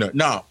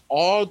 Now,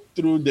 all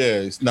through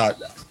this, now,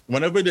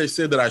 whenever they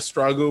say that I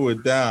struggle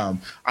with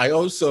them, I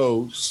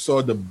also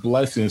saw the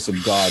blessings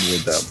of God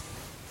with them,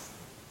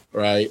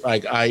 right?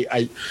 Like,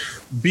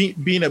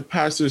 being a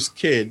pastor's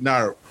kid,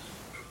 now,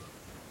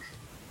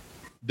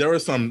 there are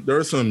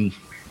some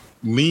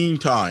lean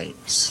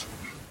times,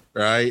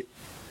 right?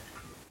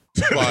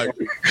 But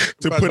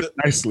to put it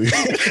nicely,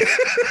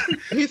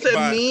 he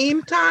said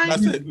mean times. I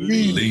said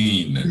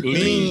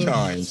lean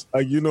times.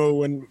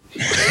 When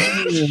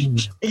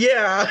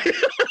yeah.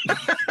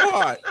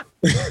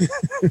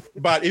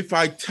 But if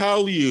I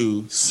tell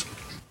you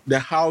the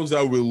house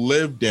that we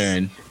lived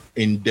in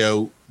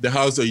the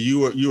house that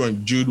you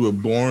and Jude were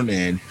born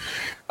in,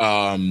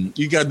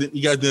 you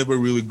guys never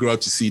really grew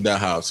up to see that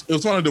house. It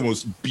was one of the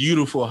most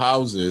beautiful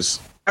houses.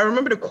 I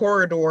remember the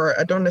corridor.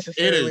 I don't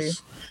necessarily. It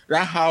is.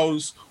 That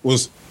house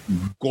was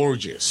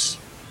gorgeous.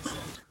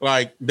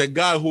 Like, the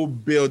guy who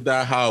built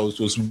that house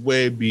was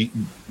way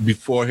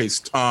before his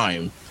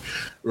time,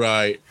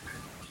 right?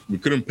 We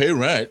couldn't pay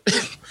rent,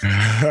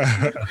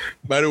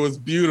 but it was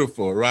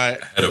beautiful,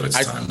 right? Ahead of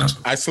its time.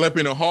 I slept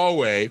in a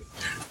hallway,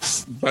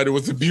 but it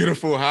was a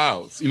beautiful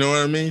house. You know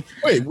what I mean?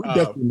 Wait, we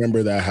definitely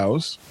remember that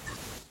house.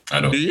 I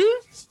know. Do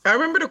you? I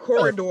remember the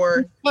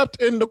corridor. We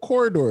slept in the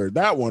corridor.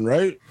 That one,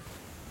 right?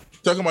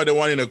 Talking about the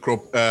one in a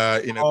crop.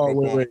 Wait.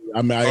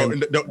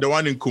 The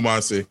one in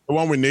Kumasi. The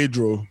one with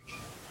Nedro.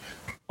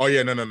 Oh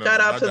yeah, no. Shout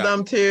out to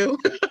them too.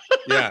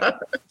 Yeah.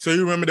 So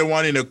you remember the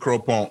one in the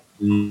Cropon?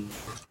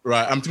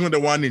 Right. I'm thinking the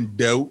one in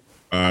Deu.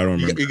 I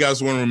don't remember. You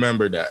guys won't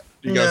remember that.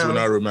 You guys will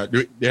not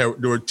remember. There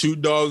were two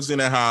dogs in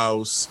the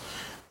house.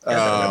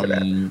 I remember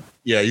that.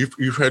 Yeah,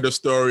 you've heard the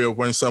story of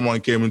when someone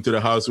came into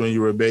the house when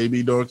you were a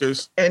baby,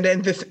 Dorcas? And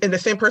then the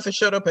same person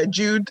showed up at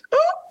Jude. Oh.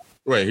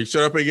 Wait, he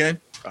showed up again?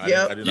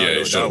 Yeah,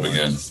 he showed up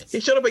again. He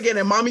showed up again,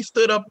 and mommy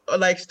stood on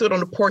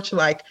the porch,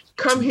 like,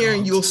 come here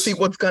and you'll see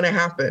what's gonna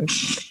happen.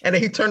 And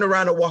then he turned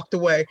around and walked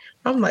away.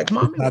 I'm like,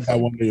 mommy. Not that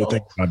one that you're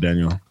thinking about,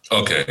 Daniel.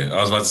 Okay, I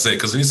was about to say,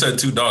 because when you said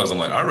two dogs, I'm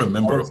like, I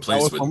remember a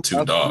place with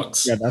two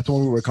dogs. Yeah, that's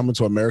when we were coming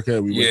to America.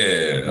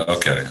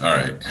 Okay, all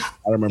right.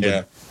 I remember.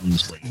 Yeah.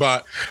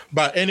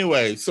 But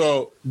anyway,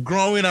 so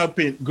growing up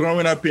in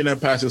a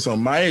pastor, so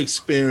my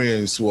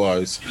experience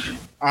was,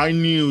 I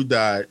knew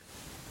that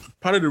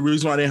part of the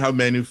reason why I didn't have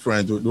many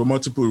friends, there were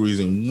multiple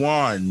reasons.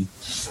 One,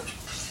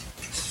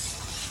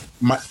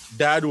 my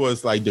dad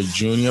was like the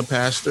junior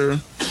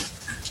pastor,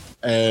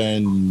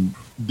 and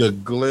the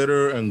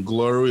glitter and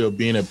glory of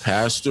being a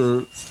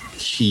pastor,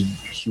 he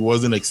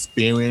wasn't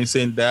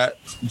experiencing that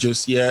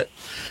just yet.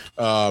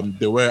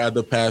 There were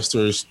other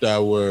pastors that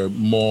were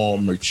more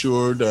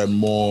matured and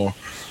more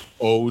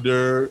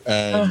older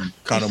and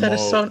kind of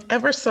more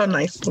ever so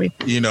nicely,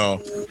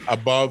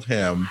 above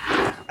him.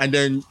 And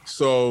then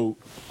so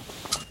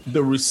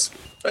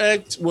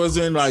respect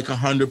wasn't like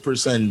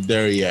 100%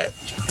 there yet.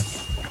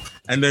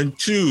 And then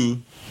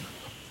 2,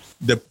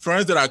 the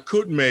friends that I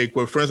could make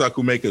were friends I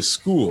could make at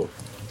school.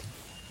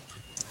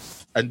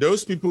 And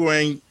those people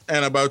ain't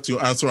about to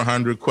answer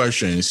 100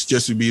 questions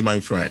just to be my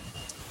friend.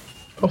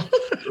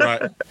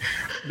 Right?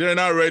 They're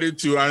not ready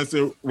to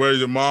answer, where's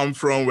your mom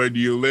from? Where do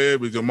you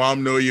live? Does your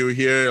mom know you're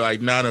here?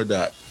 Like, none of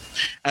that.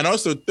 And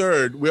also,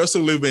 third, we also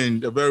live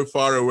in a very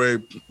far away.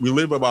 We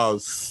live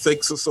about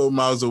 6 or so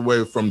miles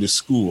away from the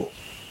school.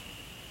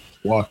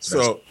 What?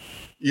 So,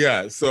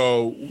 yeah.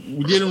 So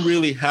we didn't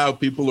really have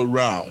people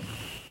around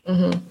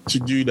to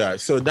do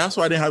that. So that's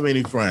why I didn't have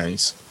any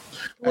friends.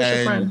 What's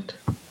your friend?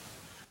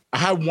 I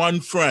had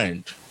one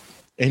friend,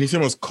 and his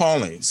name was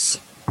Collins.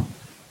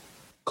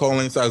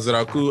 Collins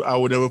Azaraku. I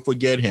would never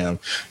forget him.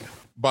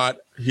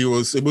 But he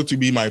was able to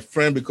be my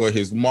friend because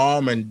his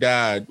mom and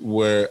dad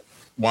were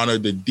one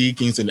of the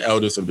deacons and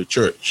elders of the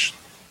church.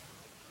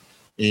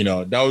 You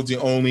know, that was the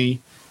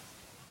only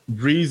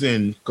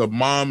reason, because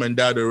mom and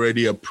dad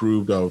already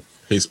approved of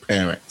his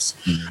parents.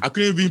 I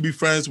couldn't even be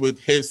friends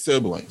with his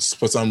siblings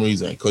for some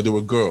reason because they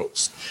were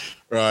girls,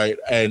 right?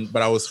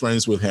 But I was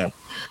friends with him.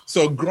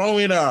 So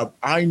growing up,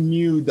 I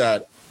knew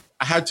that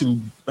I had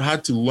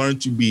to learn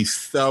to be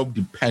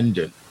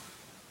self-dependent.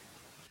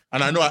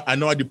 And I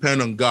know I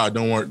depend on God,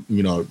 don't worry,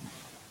 you know,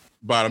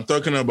 but I'm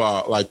talking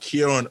about like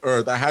here on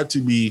earth, I had to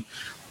be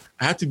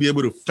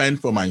able to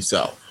fend for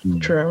myself.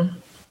 True.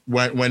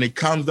 When it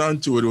comes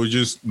down to it, it was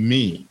just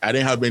me. I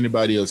didn't have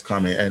anybody else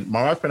coming. And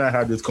my wife and I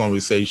had this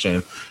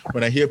conversation.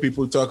 When I hear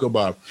people talk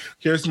about,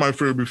 here's my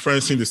friend, be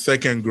friends in the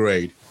 2nd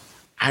grade.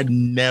 I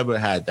never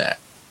had that.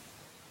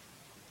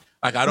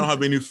 Like, I don't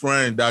have any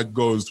friend that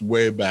goes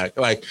way back.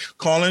 Like,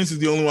 Collins is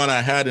the only one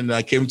I had, and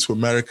I came to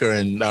America,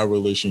 and our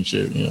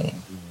relationship, you know,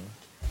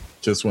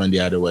 just went the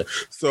other way.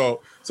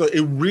 So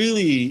it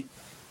really,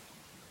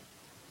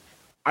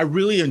 I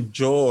really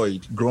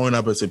enjoyed growing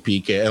up as a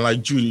PK. And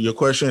like Judy, your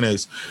question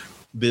is,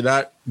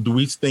 do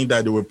we think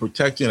that they were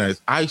protecting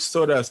us? I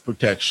saw that as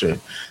protection.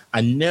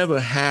 I never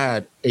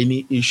had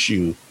any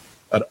issue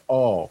at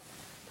all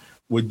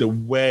with the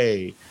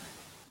way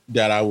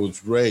that I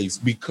was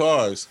raised,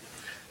 because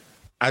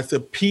as a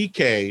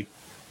PK,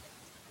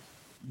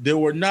 there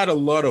were not a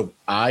lot of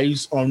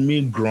eyes on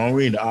me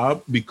growing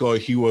up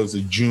because he was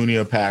a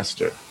junior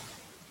pastor,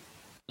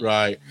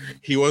 right?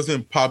 He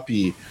wasn't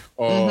Papi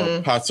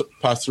or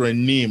Pastor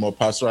Anim or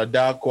Pastor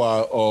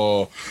Adakwa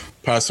or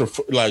Pastor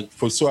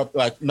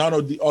none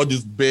of all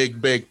these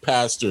big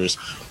pastors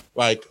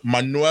like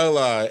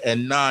Manuela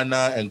and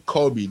Nana and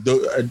Kobe.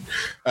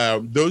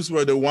 Those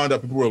were the ones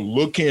that people were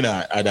looking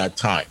at that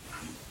time.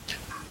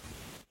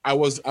 I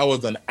was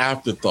an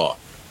afterthought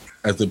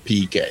as a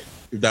PK,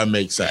 if that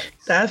makes sense.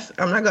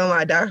 I'm not gonna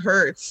lie, that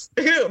hurts.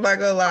 I'm not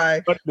gonna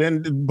lie. But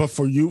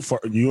for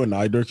you and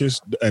I,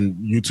 Dirkus, and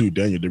you too,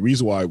 Daniel, the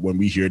reason why when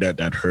we hear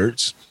that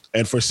hurts,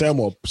 and for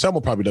Samuel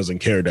probably doesn't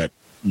care that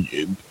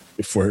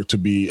for it to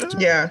be,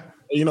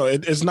 you know,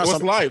 it's not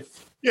something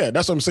life. Yeah,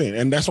 that's what I'm saying,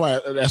 and that's why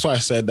I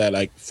said that,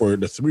 like, for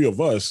the 3 of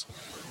us,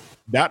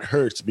 that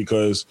hurts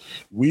because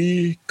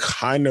we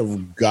kind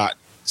of got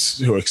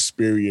to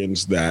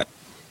experience that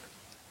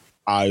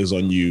eyes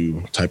on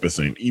you type of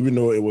thing. Even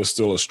though it was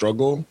still a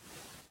struggle,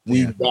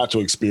 we got to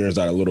experience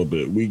that a little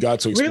bit. We got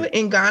to really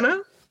in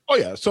Ghana. Oh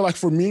yeah. So like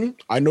for me,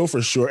 I know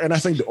for sure, and I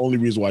think the only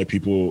reason why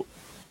people,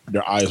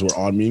 their eyes were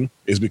on me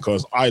is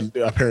because I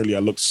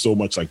looked so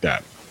much like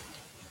that.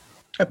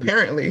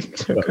 Apparently.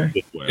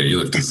 Okay. Yeah, you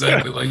looked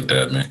exactly like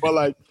that, man. But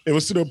like it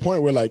was to the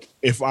point where like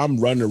if I'm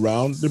running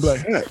around, they'd be like,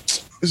 "Hey,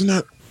 isn't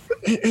that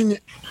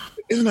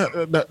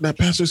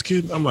pastor's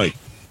kid?" I'm like,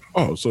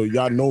 oh, so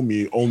y'all know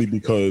me only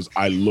because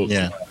I look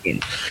like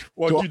him.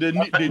 Well, they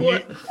knew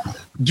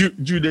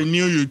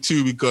you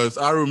too, because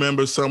I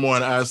remember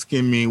someone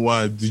asking me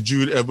once, did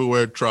Jude ever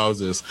wear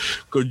trousers?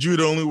 Because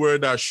Jude only wear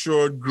that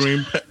short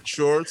green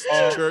shorts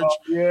to church.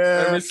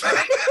 Yeah. With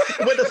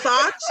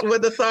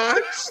the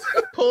socks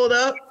pulled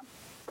up.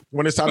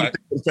 When it's time to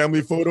take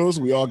family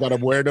photos, we all got to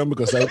wear them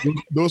because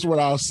those were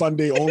our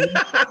Sunday only.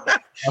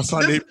 Our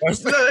Sunday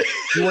best.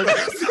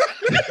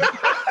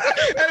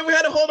 And we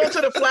had to hold on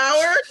to the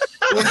flower.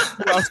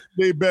 Our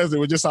Sunday best. It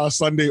was just our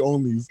Sunday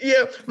onlys.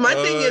 Yeah. My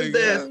thing is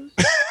this.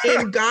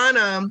 In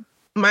Ghana,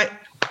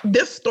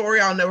 this story,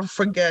 I'll never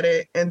forget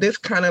it. And this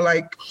kind of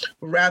like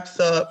wraps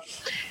up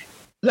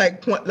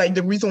like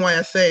the reason why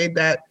I say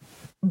that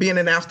being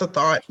an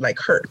afterthought like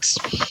hurts.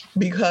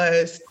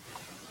 Because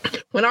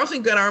when I was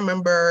in Ghana, I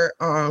remember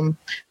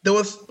there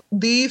was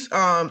these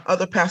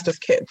other pastors'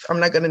 kids. I'm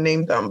not going to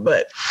name them,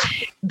 but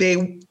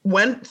they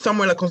went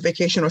somewhere like on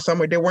vacation or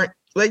somewhere. They weren't,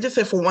 let's just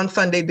say for one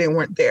Sunday, they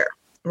weren't there,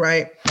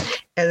 right?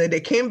 And then they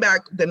came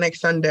back the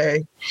next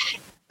Sunday,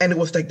 and it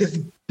was like this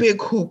big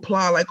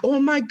hoopla, like, oh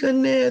my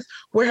goodness,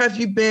 where have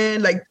you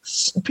been? Like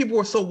people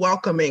were so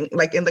welcoming,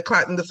 like in the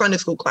class, in the Sunday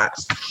school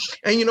class.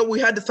 And, you know, we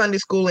had the Sunday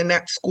school in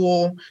that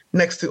school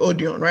next to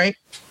Odeon, right?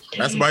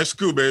 That's my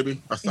school,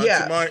 baby.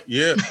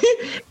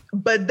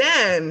 But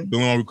then the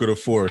one we could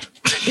afford.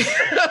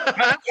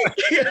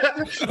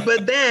 yeah,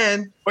 but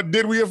then But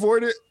did we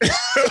afford it?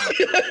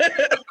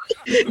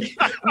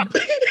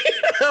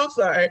 I'm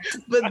sorry.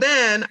 But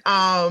then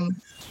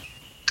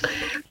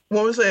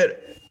what was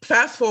it?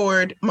 Fast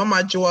forward,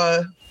 Mama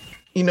Joy,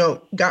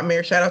 got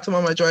married. Shout out to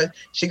Mama Joy.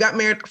 She got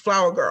married,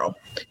 Flower Girl.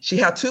 She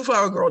had 2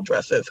 Flower Girl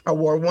dresses. I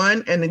wore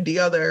one, and then the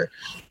other,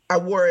 I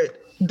wore it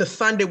the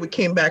Sunday we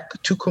came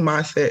back to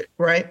Kumasi,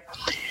 right?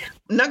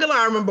 Not gonna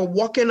lie, I remember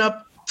walking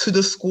up to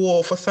the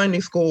school for Sunday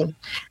school,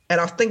 and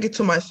I was thinking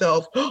to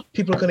myself, oh,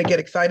 people are gonna get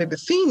excited to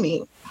see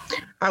me.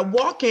 I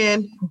walk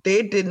in,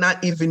 they did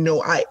not even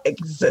know I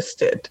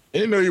existed. They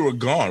didn't know you were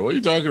gone. What are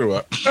you talking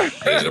about?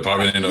 They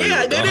probably didn't know you were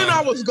Yeah, they gone. didn't know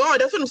I was gone.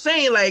 That's what I'm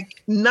saying.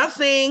 Like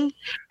nothing.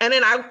 And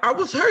then I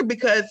was hurt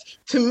because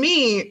to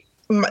me,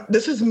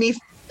 this is me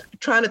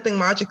trying to think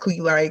logically.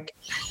 Like,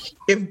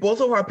 if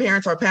both of our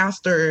parents are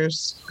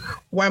pastors,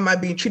 why am I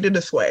being treated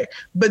this way?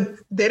 But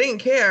they didn't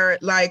care.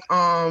 Like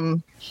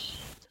I'm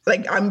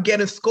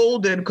getting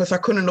scolded because I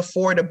couldn't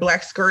afford a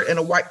black skirt and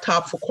a white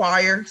top for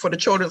the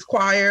children's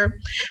choir.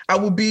 I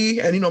would be,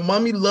 and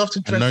mommy loved to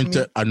dress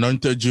me.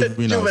 Anointed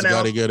juveniles,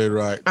 gotta get it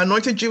right.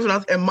 Anointed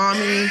juveniles, and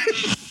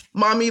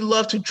mommy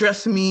loved to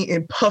dress me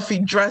in puffy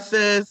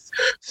dresses.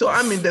 So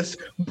I'm in this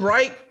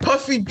bright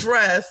puffy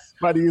dress.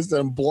 But he used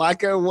them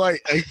black and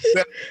white,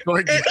 except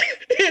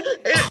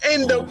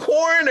in the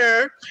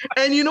corner.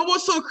 And you know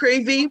what's so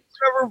crazy?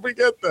 Never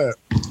forget that.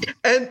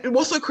 And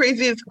what's so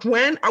crazy is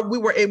when we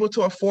were able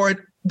to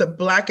afford the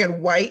black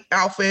and white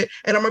outfit,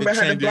 and I remember I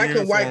had the black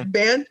and white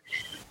band,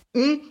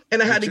 and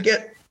I had to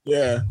get.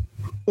 Yeah.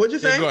 What'd you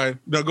say? Yeah, go ahead.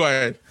 No, go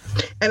ahead.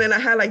 And then I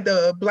had like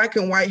the black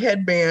and white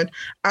headband.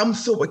 I'm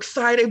so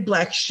excited.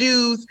 Black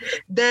shoes.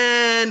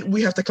 Then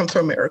we have to come to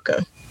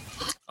America.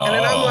 And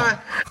then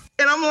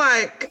I'm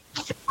like,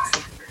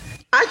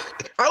 I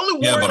only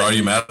wore. Yeah, but like, are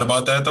you mad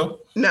about that though?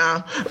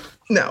 No.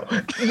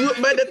 But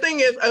the thing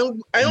is,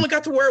 I only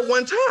got to wear it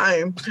one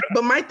time.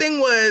 But my thing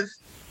was,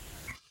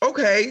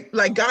 okay,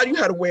 like, God, you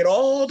had to wait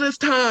all this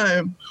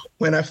time.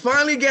 When I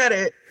finally get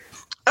it,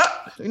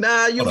 you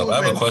Hold up,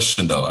 I have a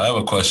question though. I have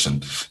a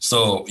question.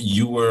 So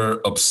you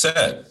were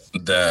upset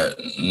that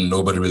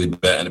nobody really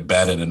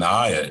batted an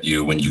eye at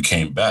you when you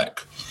came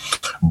back,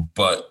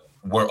 but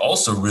we're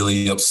also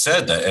really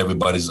upset that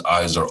everybody's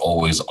eyes are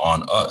always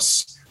on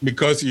us.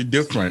 Because you're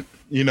different,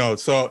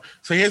 So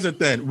here's the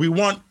thing.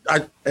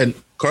 And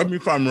correct me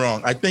if I'm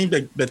wrong. I think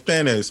that the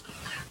thing is,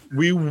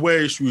 we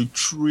wish we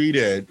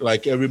treated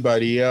like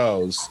everybody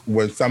else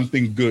when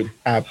something good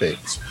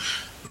happens.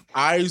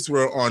 Eyes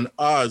were on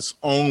us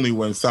only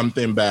when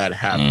something bad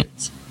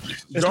happens.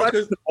 It's not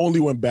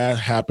only when bad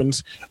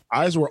happens.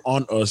 Eyes were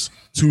on us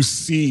to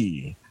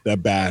see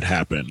that bad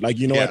happen. Like,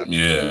 we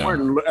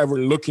weren't ever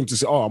looking to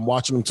say, oh, I'm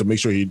watching him to make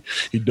sure he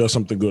does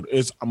something good.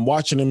 I'm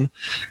watching him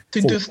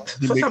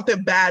for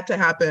something bad to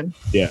happen.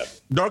 Yeah.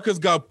 Dorcas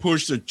got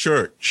pushed to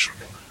church,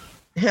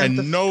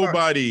 and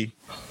nobody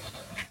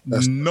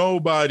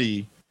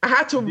I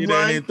had to did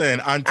run anything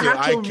until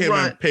I came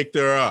and picked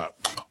her up.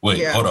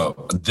 Wait, hold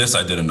up. This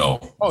I didn't know.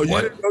 Oh, you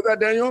didn't know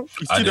that, Daniel?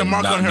 You see the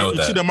mark on her?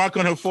 You see the mark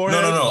on her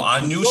forehead? No.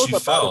 I knew she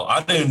fell.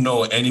 I didn't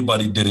know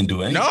anybody didn't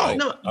do anything.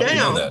 No, I didn't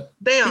know that.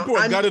 People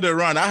got to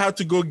run. I had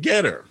to go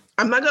get her.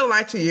 I'm not gonna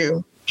lie to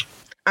you.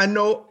 I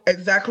know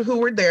exactly who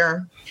were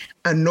there.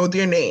 I know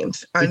their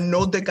names. I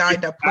know the guy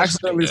that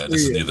pushed me. Yeah,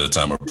 this is neither the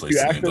time or place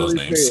to name those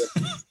names.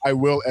 I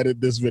will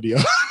edit this video.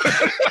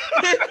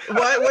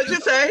 What'd you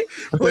say?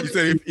 You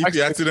said if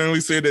you accidentally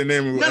say the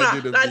name,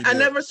 no. I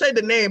never say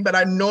the name, but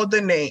I know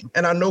the name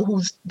and I know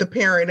who the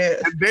parent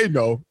is. And they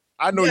know.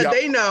 I know. Yeah, y'all.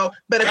 they know.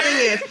 But the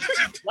thing is,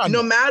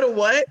 no matter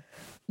what,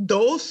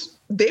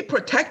 they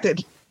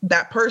protected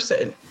that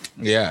person.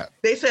 Yeah.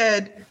 They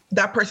said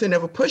that person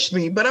never pushed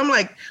me. But I'm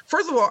like,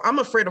 first of all, I'm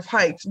afraid of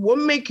heights. What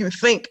make you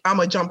think I'm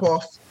gonna jump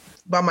off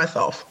by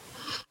myself?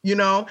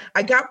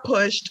 I got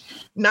pushed.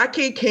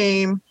 Nake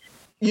came.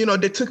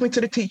 They took me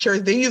to the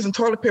teachers. They using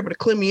toilet paper to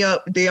clean me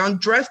up. They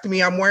undressed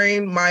me. I'm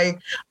wearing my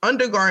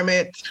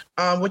undergarment.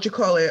 I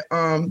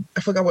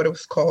forgot what it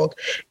was called.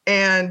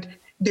 And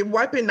they're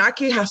wiping.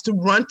 Nake has to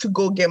run to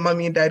go get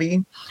mommy and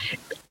daddy.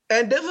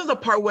 And this is a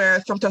part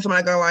where sometimes I'm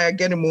not gonna lie, I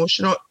get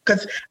emotional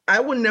because I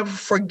will never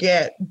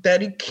forget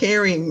daddy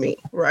carrying me,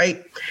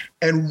 right?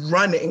 And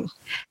running.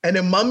 And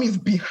then mommy's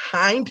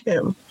behind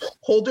him,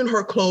 holding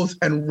her clothes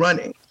and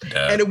running.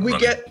 Yeah, and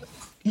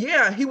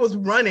then he was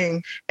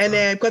running. And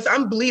then because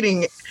I'm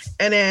bleeding,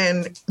 and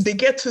then they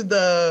get to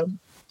the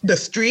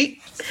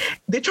street,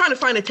 they're trying to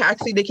find a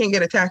taxi, they can't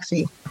get a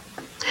taxi.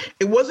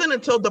 It wasn't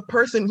until the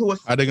person who was...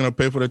 Are they going to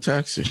pay for the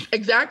taxi?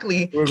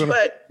 Exactly.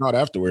 But not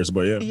afterwards,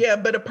 but yeah. Yeah,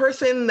 but a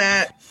person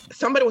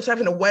somebody was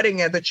having a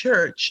wedding at the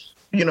church,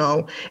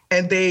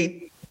 and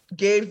they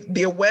gave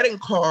their wedding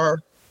car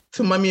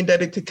to mommy and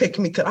daddy to take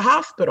me to the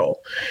hospital.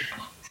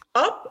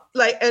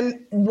 And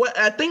what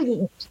I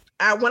think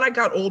when I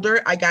got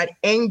older, I got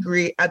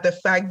angry at the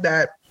fact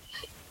that,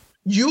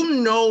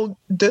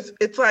 this,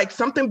 it's like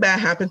something bad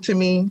happened to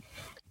me.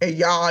 and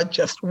y'all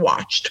just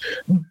watched.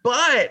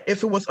 But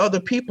if it was other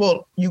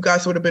people, you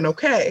guys would have been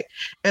okay.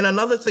 And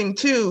another thing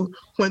too,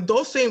 when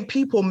those same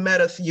people met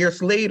us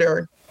years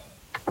later,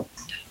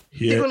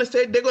 they're gonna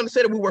say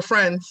that we were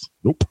friends.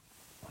 Nope.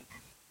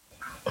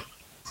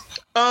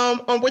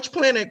 On which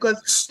planet?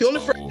 Because the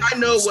only friend I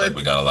know was like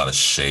we got a lot of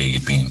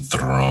shade being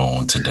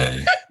thrown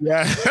today.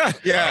 Yeah.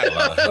 Yeah.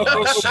 A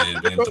lot of shade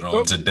being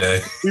thrown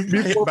today.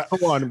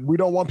 Come on, we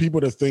don't want people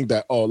to think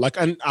that.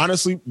 And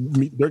honestly,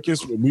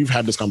 Dirkus, we've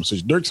had this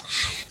conversation. Dirks,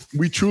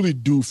 we truly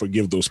do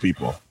forgive those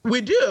people. We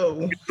do.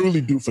 We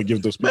truly do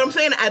forgive those people. But I'm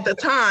saying at the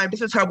time,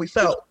 this is how we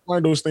felt. One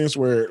of those things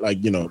where,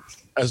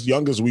 as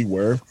young as we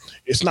were,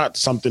 it's not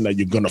something that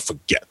you're gonna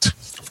forget.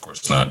 Of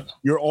course not.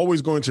 You're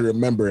always going to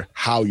remember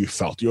how you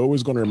felt. You're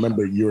always going to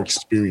remember your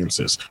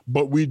experiences.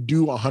 But we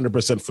do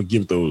 100%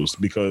 forgive those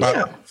because.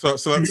 So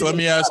let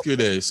me ask you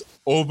this: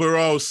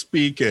 overall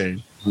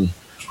speaking,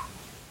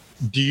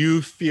 do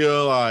you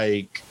feel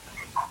like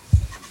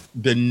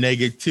the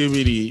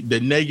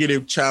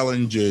negative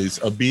challenges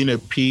of being a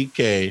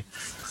PK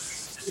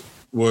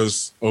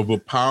was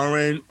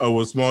overpowering, or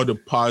was more the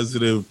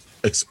positive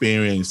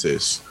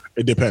experiences?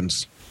 It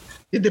depends.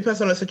 It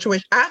depends on the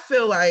situation. I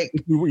feel like.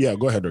 Yeah,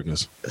 go ahead,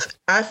 Dirkus.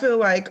 I feel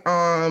like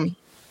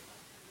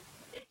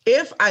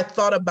if I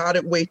thought about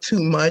it way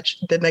too much,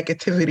 the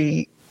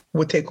negativity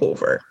would take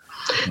over.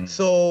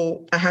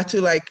 So I had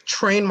to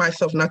train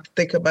myself not to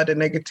think about the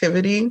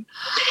negativity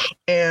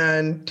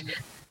and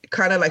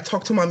kind of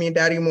talk to mommy and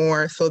daddy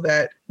more so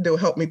that they'll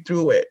help me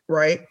through it,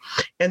 right?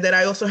 And then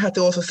I also had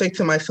to say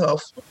to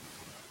myself,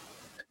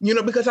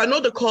 because I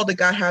know the call that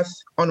God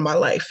has on my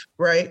life,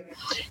 right?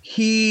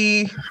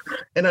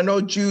 And I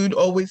know Jude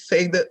always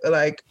say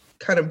that,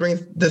 kind of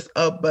brings this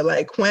up, but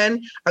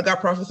when I got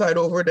prophesied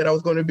over that I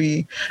was going to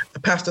be a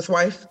pastor's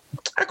wife,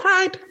 I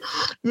cried,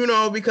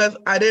 because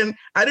I didn't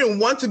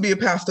want to be a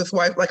pastor's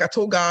wife. I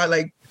told God,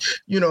 I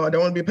don't want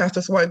to be a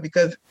pastor's wife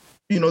because,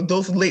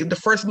 the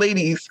first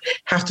ladies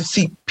have to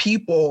see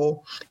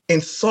people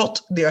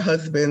insult their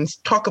husbands,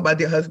 talk about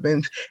their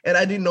husbands. And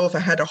I didn't know if I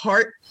had the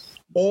heart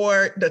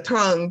or the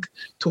tongue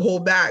to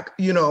hold back,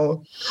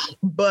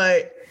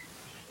 but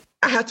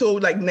I had to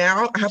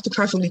now I have to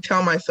constantly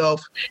tell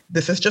myself,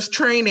 this is just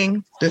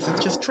training. This is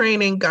just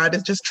training. God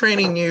is just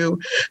training you.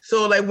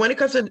 So when it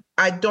comes to,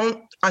 I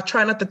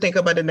try not to think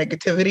about the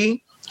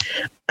negativity.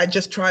 I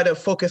just try to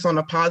focus on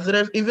the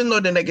positive, even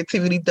though the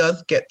negativity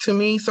does get to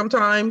me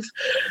sometimes,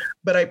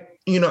 but I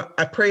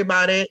pray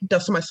about it,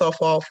 dust myself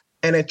off,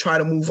 and then try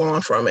to move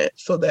on from it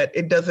so that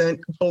it doesn't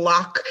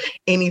block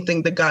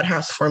anything that God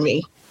has for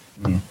me.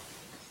 And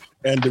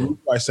the reason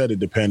I said it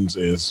depends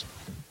is,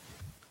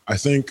 I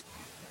think,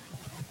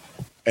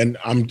 and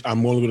I'm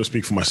only going to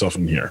speak for myself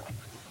in here.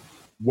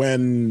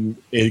 When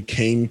it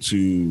came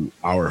to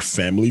our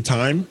family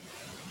time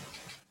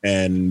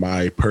and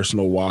my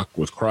personal walk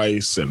with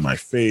Christ and my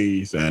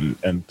faith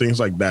and things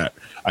like that,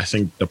 I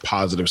think the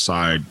positive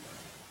side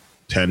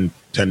tended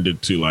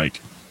to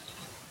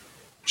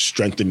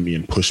strengthen me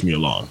and push me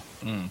along.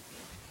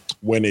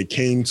 When it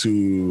came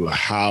to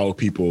how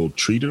people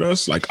treated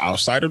us,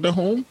 outside of the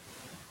home,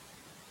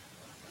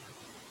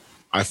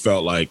 I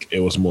felt like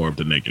it was more of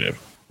the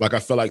negative. I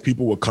felt like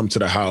people would come to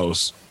the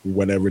house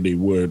whenever they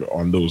would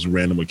on those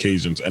random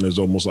occasions. And it's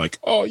almost like,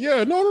 oh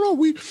yeah, no,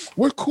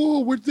 we're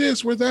cool. We're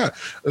this, we're that.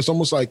 It's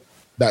almost like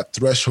that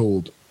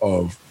threshold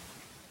of,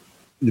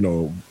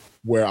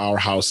 where our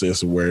house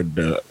is, where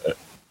the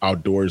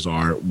outdoors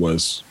are,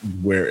 was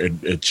where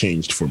it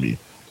changed for me.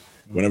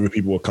 Whenever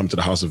people would come to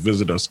the house and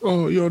visit us,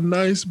 oh, you're a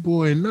nice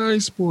boy.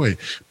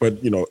 But,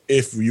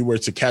 if you were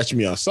to catch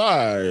me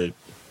outside,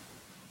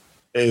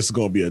 it's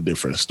going to be a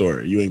different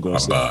story. You ain't going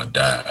to say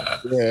that.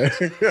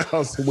 Yeah. I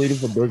was waiting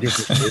for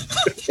Dirkus to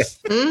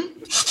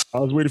say. I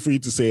was waiting for you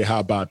to say,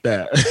 how about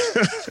that?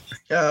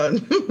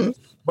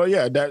 But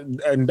yeah,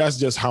 that's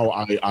just how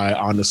I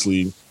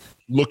honestly,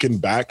 looking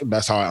back,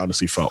 that's how I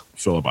honestly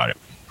feel about it.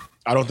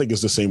 I don't think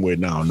it's the same way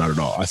now, not at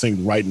all. I think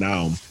right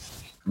now,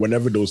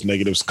 whenever those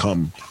negatives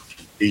come,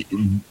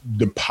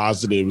 the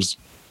positives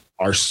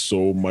are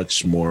so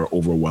much more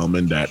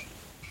overwhelming that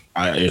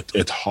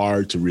it's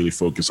hard to really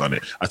focus on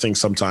it. I think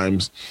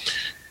sometimes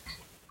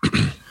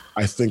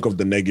I think of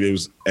the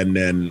negatives and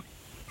then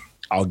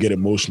I'll get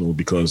emotional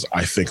because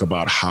I think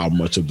about how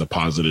much of the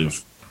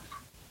positive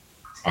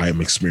I am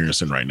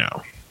experiencing right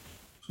now.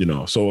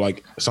 So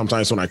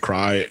sometimes when I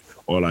cry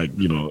or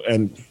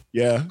and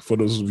yeah, for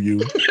those of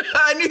you.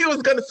 I knew he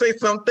was going to say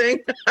something.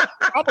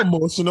 I'm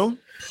emotional.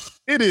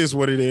 It is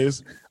what it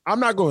is. I'm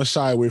not going to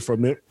shy away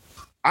from it.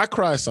 I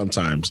cry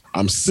sometimes.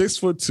 I'm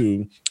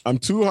 6'2". I'm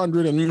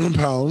 200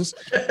 pounds.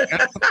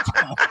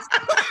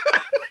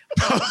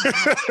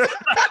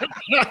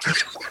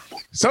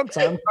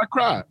 Sometimes I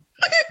cry.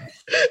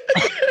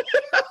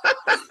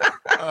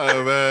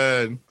 Oh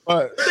man!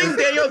 But I think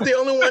Daniel's the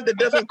only one that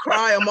doesn't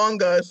cry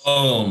among us.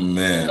 Oh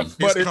man,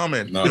 he's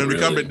coming. When we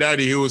become a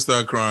daddy, he will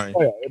start crying.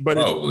 Yeah, but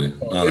probably.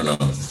 I don't know.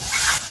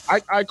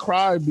 I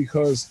cry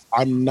because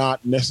I'm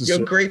not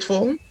necessarily. You're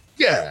grateful.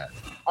 Yeah,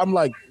 I'm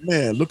like,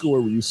 man, look at where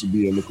we used to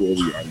be and look at where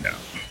we are now.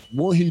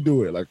 won't he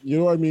do it? Like, you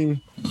know what I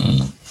mean?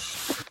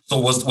 So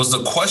was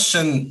the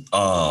question,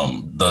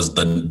 does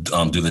do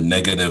the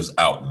negatives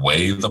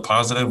outweigh the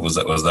positive? Was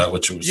that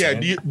what you were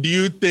saying? Yeah. Do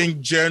you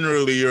think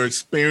generally your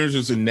experience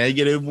was a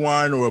negative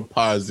one or a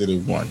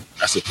positive one?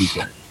 That's a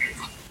PK.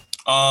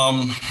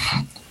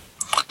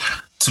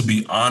 To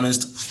be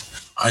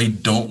honest, I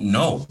don't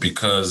know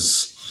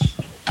because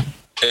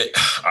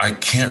I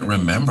can't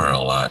remember a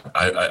lot.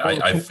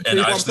 I'm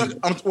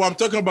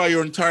talking about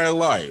your entire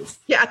life.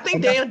 Yeah, I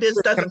think Daniel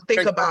just doesn't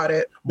think about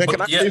it. But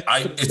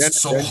it's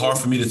so hard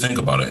for me to think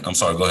about it. I'm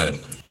sorry. Go ahead.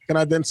 Can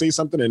I then say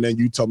something and then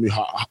you tell me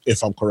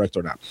if I'm correct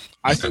or not?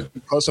 I think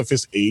because of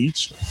his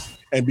age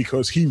and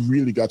because he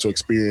really got to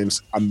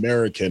experience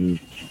American,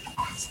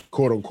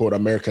 quote unquote,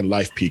 American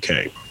life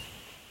PK.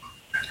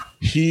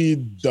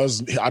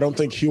 I don't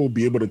think he will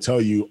be able to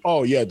tell you,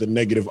 oh yeah, the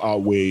negative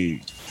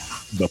outweigh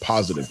the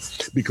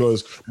positive,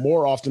 because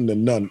more often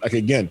than none, like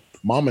again,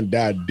 mom and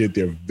dad did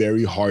their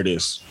very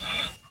hardest,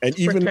 and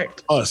even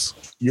us,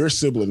 your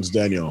siblings,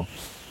 Daniel,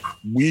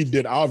 we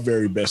did our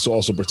very best to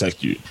also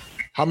protect you.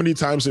 How many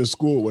times in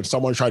school when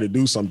someone tried to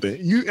do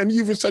something, you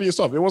even said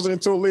yourself, it wasn't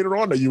until later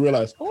on that you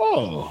realized,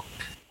 oh,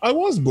 I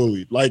was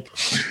bullied. Like,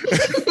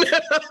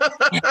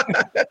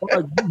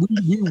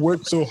 we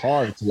worked so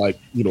hard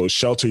to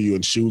shelter you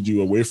and shield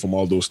you away from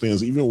all those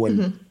things. Even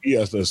when we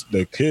as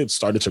the kids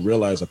started to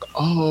realize like,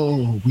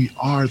 oh, we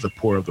are the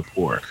poor of the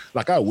poor.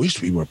 Like, I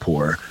wish we were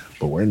poor,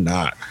 but we're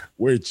not.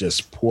 We're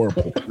just poor.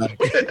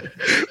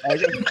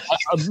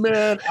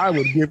 Man, I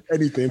would give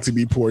anything to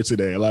be poor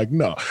today. Like,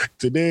 no,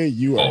 today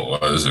you are.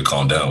 Oh, just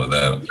calm down with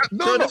that.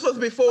 No, this was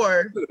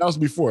before. That was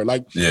before.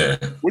 Like, yeah.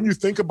 When you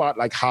think about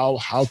like how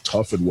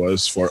tough it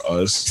was for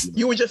us,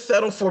 you would just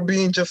settle for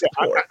being just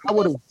poor. I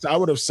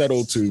would have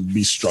settled to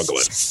be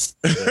struggling.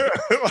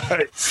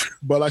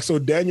 So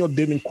Daniel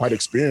didn't quite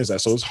experience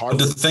that, so it's hard.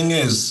 But the thing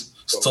is,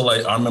 so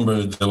like I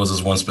remember there was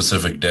this one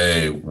specific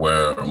day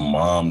where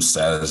mom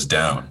sat us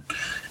down.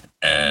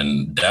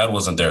 And dad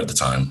wasn't there at the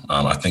time.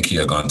 I think he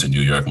had gone to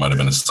New York, might have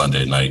been a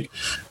Sunday night.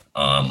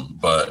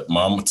 But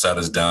mom sat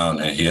us down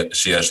and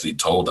she actually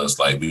told us,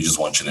 like, we just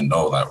want you to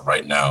know that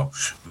right now,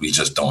 we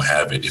just don't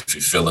have it. If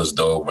you feel as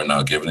though we're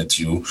not giving it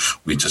to you,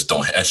 we just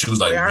don't. And she was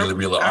like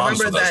really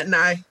honest with us.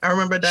 I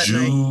remember that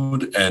night.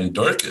 Jude and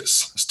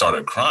Dorcas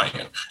started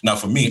crying. Now,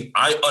 for me,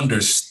 I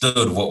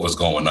understood what was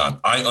going on.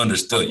 I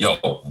understood,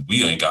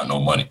 we ain't got no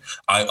money.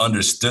 I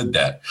understood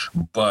that.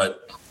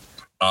 But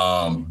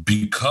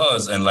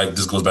because, and like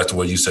this goes back to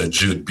what you said,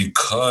 Jude,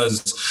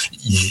 because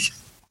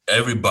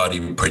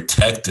everybody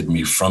protected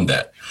me from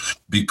that.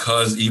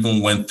 Because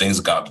even when things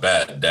got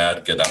bad,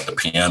 dad get out the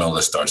piano,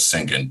 let's start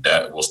singing.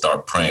 Dad, we'll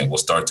start praying. We'll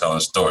start telling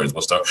stories.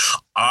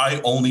 I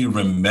only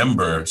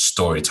remember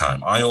story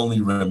time. I only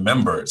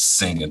remember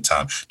singing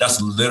time. That's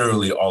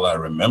literally all I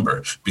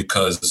remember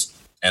because,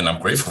 and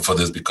I'm grateful for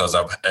this because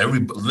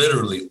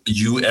everybody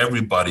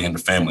in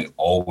the family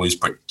always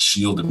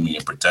shielded me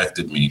and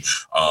protected me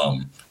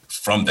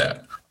from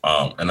that.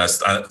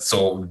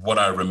 So what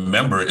I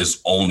remember is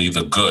only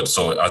the good.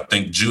 So I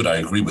think, Jude, I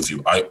agree with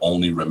you. I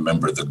only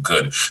remember the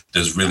good.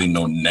 There's really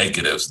no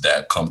negatives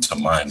that come to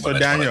mind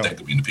when I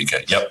think of being the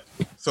PK. Yep.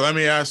 So let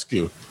me ask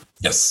you.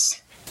 Yes.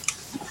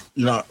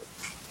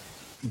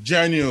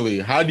 Genuinely,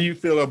 how do you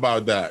feel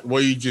about that?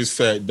 What you just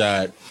said,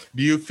 that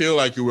do you feel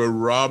like you were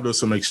robbed of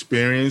some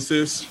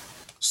experiences?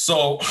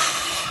 So,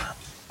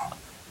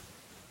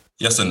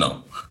 yes and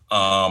no.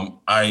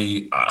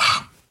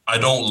 I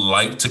don't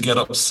like to get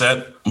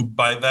upset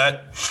by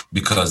that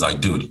because I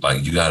do.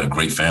 Like, you got a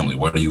great family.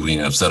 What are you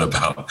being upset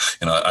about?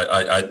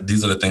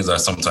 These are the things I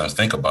sometimes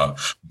think about.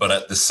 But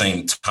at the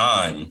same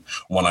time,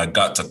 when I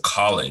got to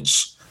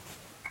college,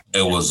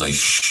 it was a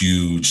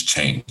huge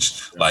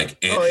change. Like,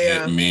 it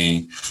hit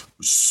me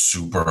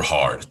super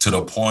hard to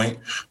the point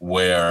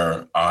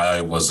where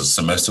I was a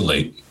semester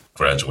late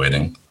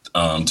graduating.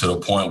 To the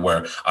point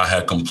where I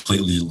had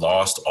completely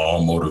lost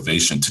all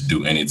motivation to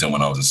do anything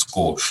when I was in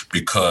school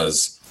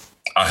because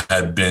I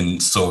had been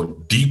so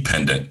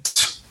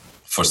dependent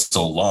for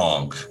so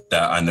long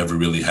that I never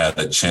really had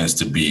a chance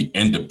to be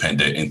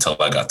independent until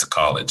I got to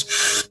college.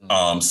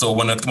 So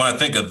when I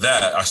think of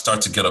that, I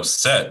start to get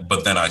upset,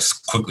 but then I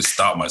quickly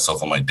stop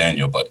myself. I'm like,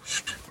 Daniel, but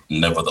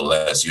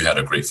nevertheless, you had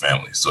a great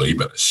family. So you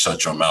better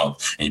shut your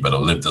mouth and you better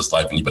live this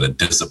life and you better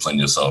discipline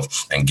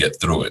yourself and get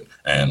through it.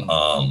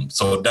 And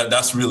so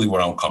that's really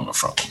where I'm coming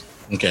from.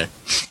 Okay.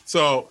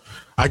 So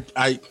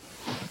I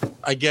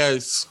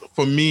guess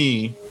for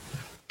me,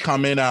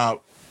 coming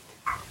out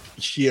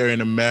here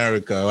in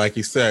America, like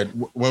you said,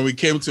 when we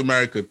came to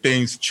America,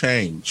 things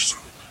changed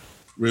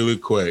really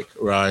quick,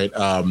 right?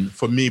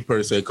 For me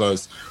per se,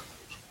 because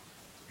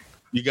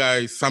you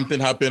guys, something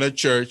happened at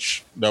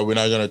church that we're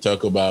not going to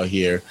talk about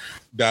here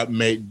that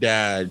made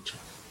dad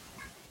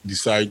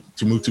decide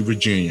to move to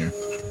Virginia,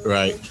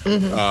 right?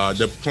 Mm-hmm.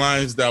 The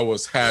plans that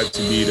had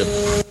to be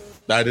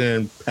that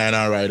didn't pan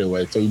out right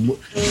away. So you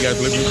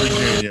guys live in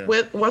Virginia.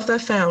 What's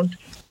that sound?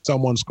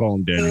 Someone's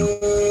calling Daniel.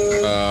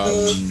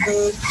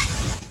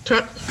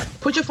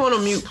 Put your phone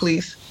on mute,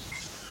 please.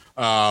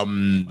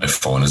 My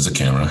phone is the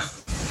camera.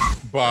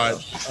 but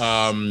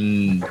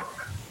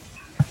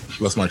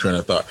lost my train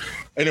of thought.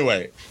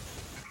 Anyway,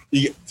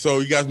 so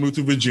you guys moved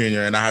to Virginia,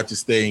 and I had to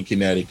stay in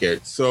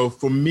Connecticut. So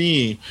for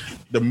me,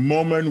 the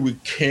moment we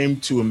came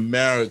to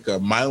America,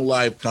 my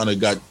life kind of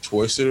got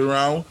twisted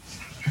around,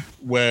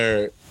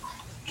 where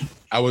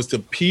I was the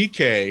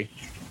PK,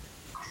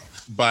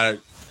 but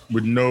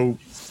with no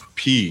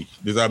P.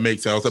 Does that make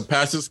sense? I was a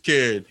pastor's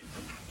kid.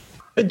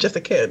 Just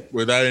a kid.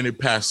 Without any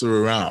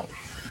pastor around,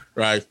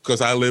 right? Because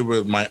I lived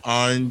with my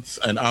aunts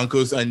and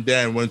uncles, and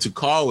then went to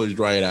college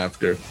right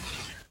after.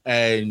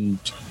 And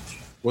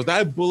was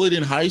I bullied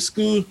in high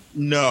school?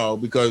 No,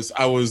 because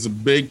I was a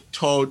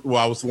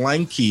I was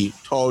lanky,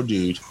 tall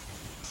dude,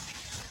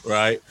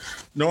 right?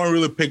 No one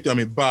really picked on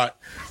me, but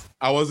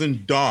I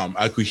wasn't dumb.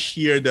 I could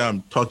hear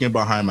them talking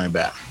behind my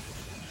back.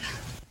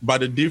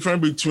 But the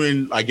difference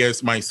between, I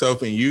guess,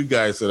 myself and you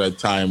guys at that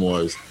time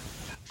was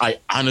I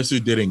honestly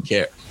didn't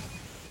care.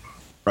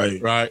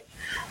 Right.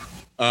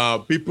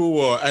 People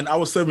were, and I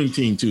was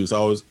 17 too,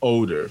 so I was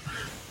older.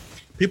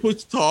 People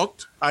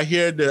talked. I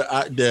hear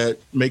that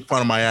make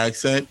fun of my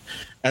accent,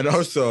 and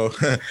also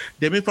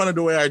they make fun of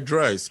the way I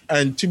dress.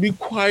 And to be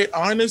quite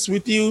honest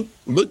with you,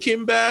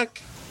 looking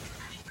back,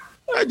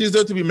 I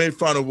deserve to be made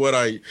fun of what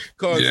I.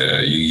 Yeah,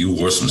 you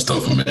wore some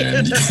stuff,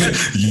 man.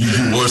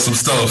 you wore some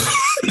stuff.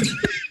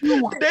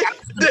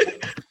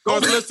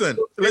 Because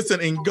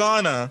listen, in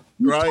Ghana,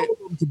 right?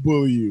 To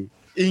bully you.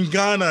 In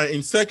Ghana,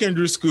 in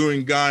secondary school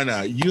in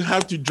Ghana, you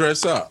have to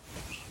dress up.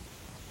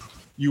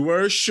 You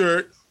wear a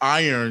shirt,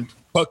 ironed,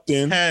 tucked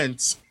in,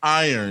 pants,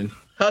 ironed,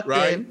 tucked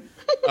right?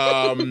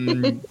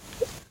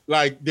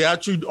 Like they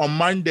actually on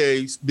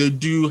Mondays they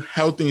do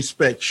health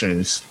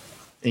inspections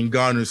in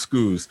Ghana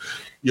schools.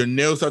 Your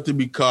nails have to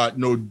be cut,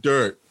 no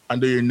dirt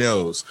under your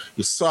nails.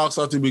 Your socks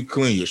have to be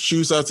clean. Your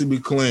shoes have to be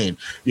clean.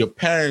 Your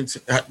parents,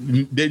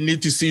 they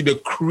need to see the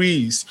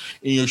crease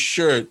in your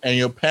shirt and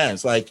your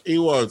pants. Like it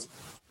was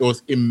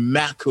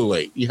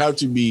immaculate. You have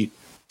to be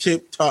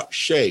tip-top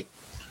shape.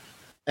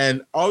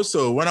 And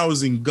also, when I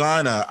was in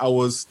Ghana, I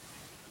was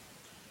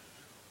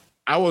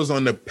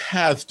on the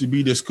path to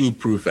be the school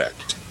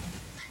prefect,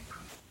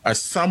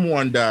 as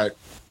someone that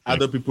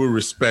other people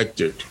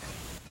respected.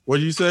 What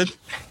you said?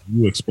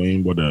 You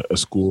explained what a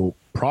school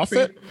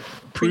prophet?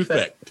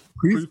 Prefect.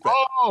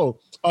 Oh,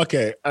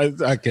 okay.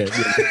 Okay.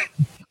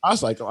 I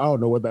was like, I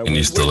don't know what that was. Can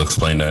you still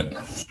explain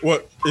that?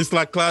 What? It's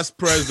like class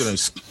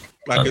presidents,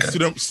 like a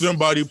student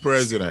body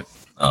president.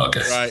 Oh,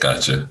 okay, right?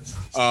 Gotcha.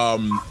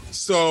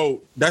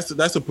 So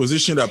that's a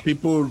position that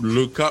people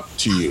look up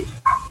to you,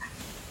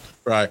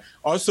 right?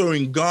 Also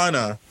in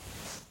Ghana,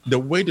 the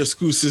way the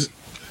school system,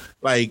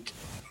 like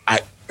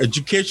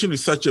education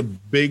is such a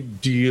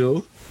big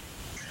deal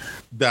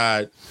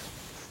that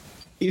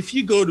if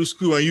you go to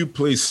school and you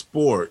play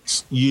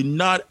sports, you're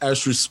not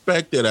as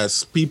respected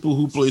as people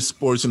who play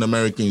sports in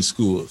American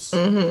schools.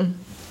 Mm-hmm.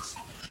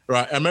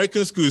 Right?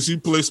 American schools, you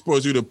play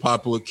sports, you're the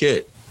popular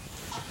kid.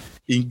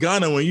 In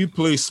Ghana, when you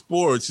play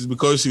sports, it's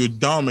because you're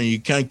dumb and you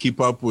can't keep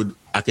up with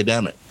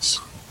academics.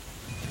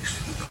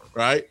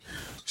 Right?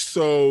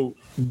 So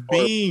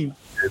being...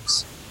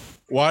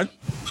 What?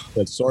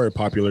 Sorry,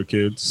 popular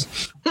kids.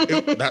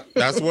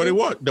 That's what it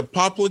was. The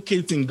popular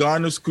kids in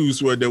Ghana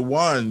schools were the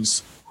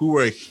ones who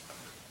were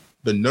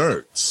the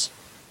nerds,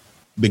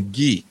 the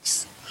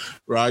geeks,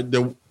 right?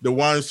 The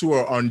ones who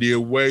are on their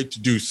way to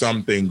do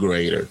something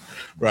greater,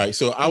 right?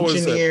 So I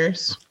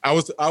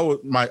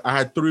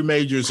had 3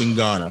 majors in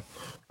Ghana,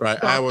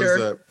 right?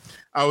 Doctor.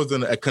 I was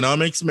an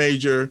economics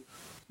major,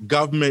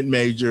 government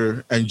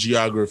major, and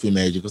geography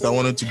major because I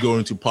wanted to go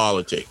into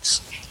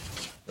politics,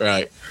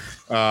 right?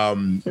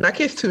 That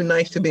kid's too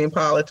nice to be in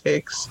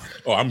politics.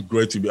 Oh, I'm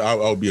great to be.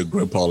 I'll be a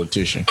great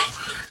politician.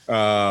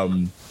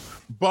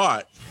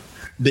 But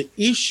the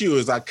issue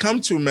is I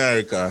come to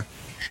America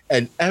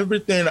and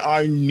everything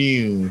I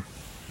knew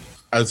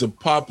as a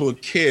popular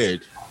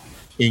kid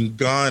in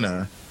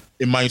Ghana,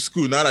 in my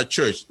school, not at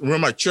church.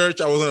 Remember, at church,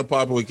 I wasn't a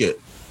popular kid.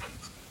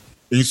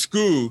 In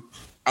school,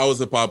 I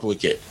was a popular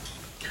kid.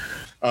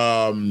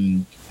 But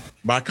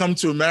I come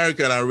to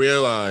America and I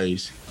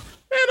realize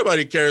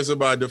nobody cares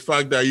about the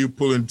fact that you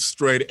pulling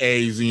straight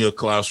A's in your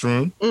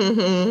classroom.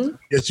 Mm-hmm.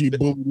 Yes, you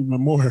bully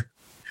even more.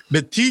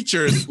 The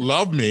teachers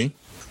love me.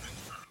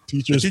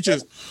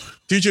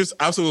 Teachers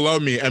absolutely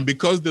love me. And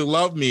because they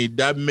love me,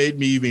 that made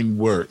me even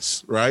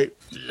worse, right?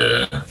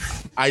 Yeah.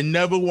 I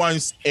never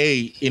once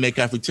ate in a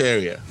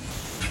cafeteria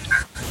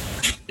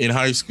in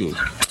high school.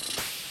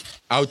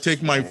 I'll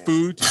take my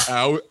food.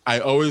 I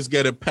always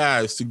get a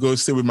pass to go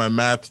sit with my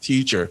math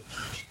teacher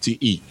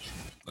to eat.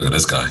 Look at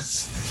this guy.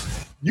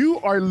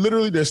 You are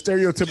literally the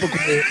stereotypical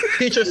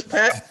teacher's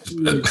pet.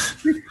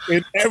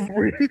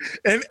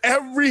 in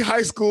every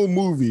high school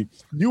movie.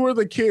 You were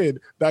the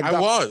kid that I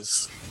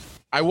was.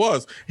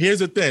 Here's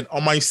the thing.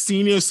 On my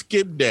senior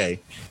skip day,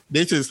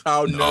 this is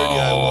how nerdy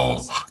I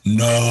was.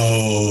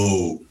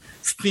 No.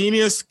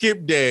 Senior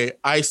skip day,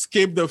 I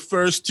skipped the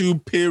first 2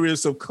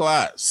 periods of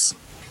class.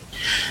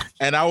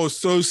 And I was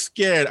so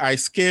scared. I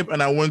skipped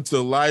and I went to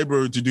the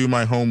library to do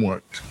my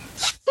homework.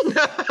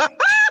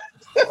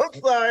 I'm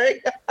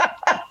sorry.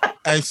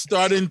 And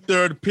starting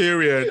third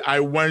period, I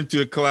went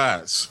to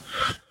class.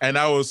 And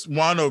I was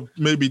one of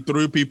maybe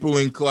 3 people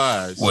in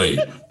class. Wait,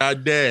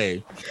 that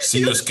day.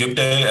 senior skip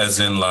day, as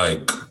in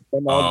like,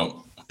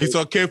 It's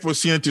okay for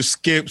seniors to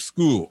skip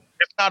school.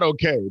 It's not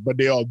okay, but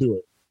they all do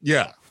it.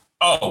 Yeah.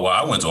 oh, well,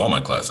 I went to all my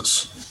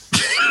classes.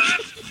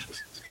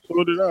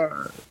 So did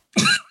I.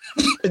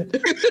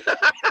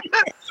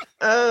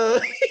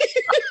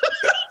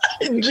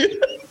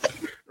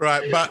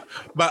 Right. But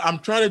I'm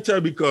trying to tell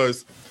you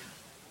because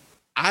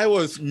I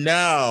was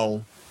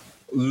now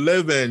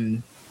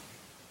living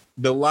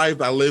the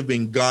life I live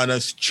in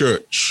Ghana's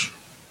church.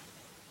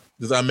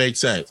 Does that make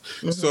sense?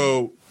 Mm-hmm.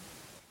 So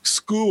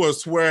school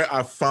was where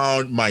I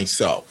found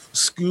myself.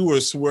 School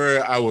was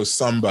where I was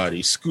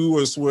somebody. School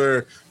was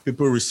where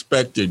people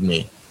respected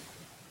me.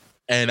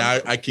 And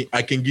I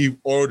can give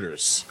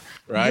orders.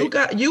 Right?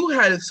 You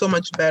had it so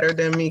much better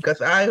than me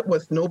because I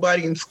was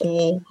nobody in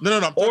school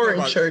or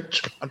in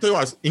church. I'm talking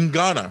about in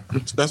Ghana.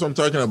 That's what I'm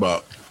talking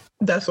about.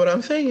 That's what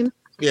I'm saying.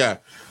 Yeah.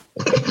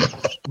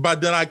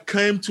 But then I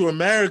came to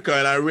America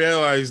and I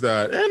realized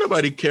that ain't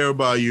nobody care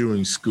about you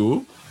in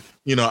school.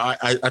 You know,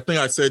 I think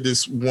I said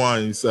this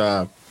once.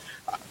 So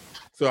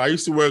I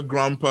used to wear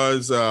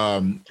grandpa's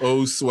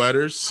old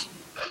sweaters.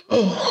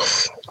 Oh,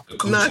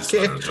 not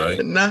sweaters,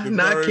 right? Not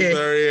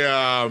very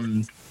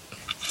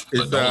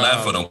but don't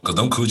laugh at them because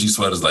them Coogi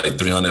sweaters like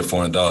 $300,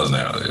 $400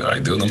 now.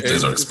 Like, dude, them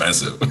things are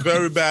expensive.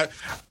 Very bad.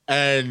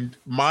 And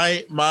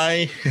my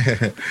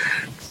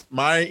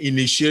my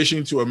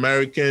initiation to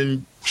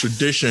American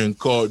tradition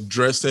called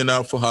dressing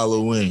up for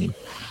Halloween.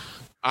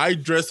 I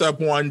dressed up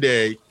one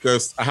day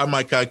because I had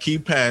my khaki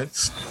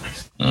pants,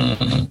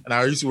 and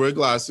I used to wear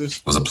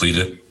glasses. Was it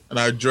pleated? And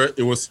I dressed.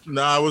 It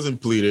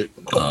wasn't pleated.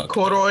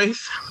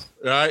 Corduroys,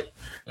 right?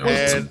 It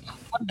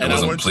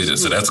wasn't pleated,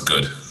 so that's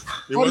good.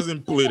 It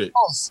wasn't pleated.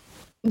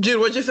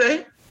 Jude, what'd you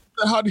say?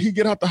 How did he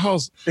get out the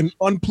house in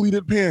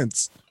unpleated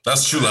pants?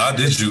 That's true. How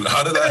did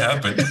that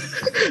happen?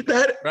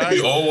 Right?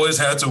 You always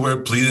had to wear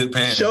pleated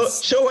pants.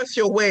 Show us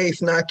your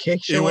waist, Naki.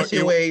 Show us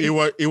your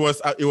waist.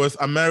 It was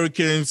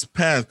Americans'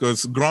 pants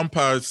because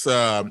grandpa's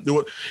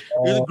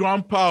his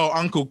grandpa or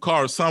Uncle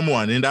Carl,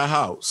 someone in that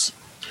house.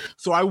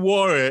 So I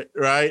wore it,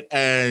 right?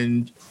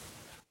 And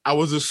I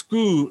was at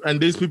school, and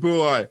these people were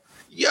like,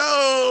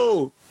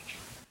 "Yo,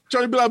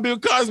 trying to be like Bill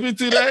Cosby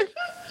today?"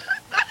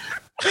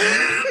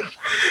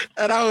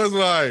 And I was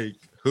like,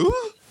 "Who?"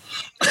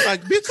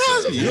 Like Bill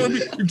Cosby. You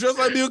want to be dressed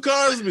like Bill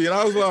Cosby? And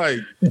I was like,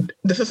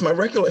 "This is my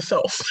regular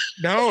self."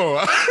 No.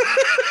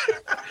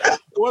 It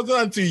wasn't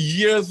until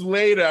years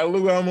later I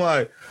look, I'm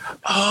like,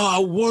 "Oh, I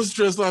was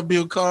dressed like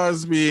Bill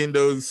Cosby in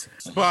those."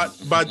 But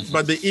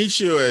the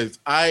issue is,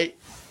 I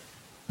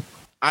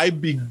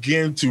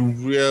begin to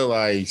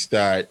realize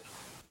that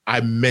I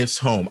miss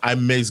home. I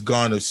miss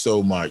Ghana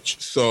so much.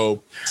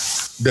 So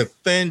the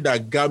thing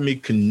that got me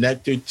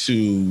connected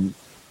to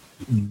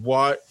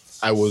what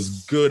I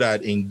was good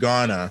at in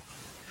Ghana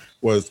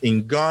was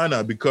in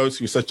Ghana, because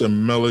we're such a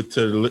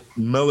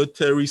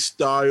military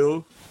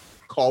style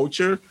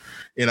culture.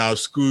 In our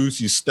schools,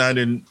 you stand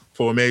in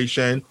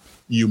formation,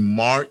 you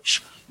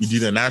march, you do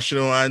the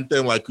national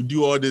anthem, like you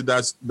do all this.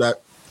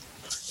 That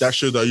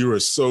shows that you're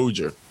a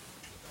soldier.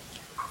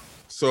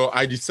 So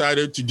I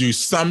decided to do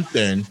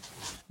something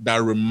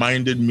that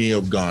reminded me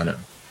of Ghana,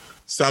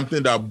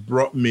 something that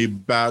brought me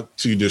back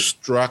to the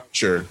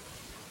structure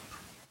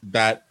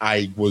that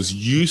I was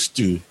used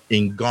to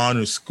in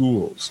Ghana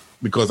schools,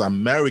 because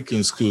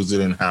American schools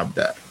didn't have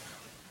that.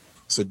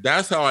 So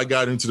that's how I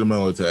got into the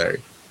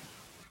military.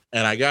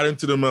 And I got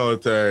into the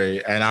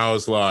military and I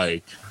was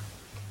like,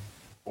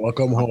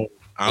 welcome home.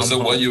 Was it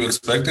what you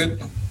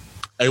expected?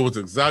 It was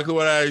exactly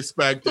what I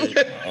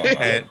expected.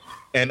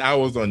 And I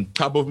was on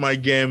top of my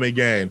game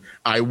again.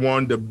 I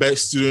won the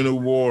best student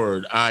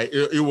award.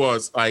 It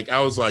was like,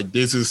 I was like,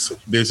 this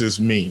is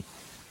me.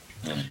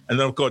 And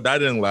then of course that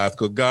didn't last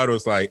because God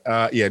was like,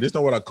 yeah, this is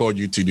not what I called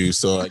you to do.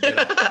 So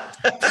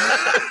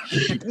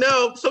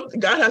no,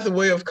 God has a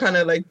way of kind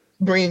of like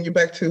bringing you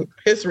back to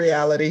his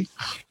reality.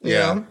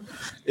 Yeah.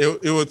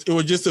 It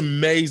was just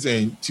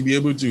amazing to be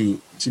able to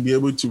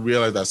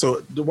realize that.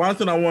 So the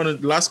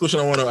last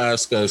question I want to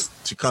ask us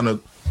to kind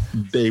of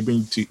dig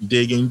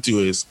into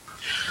is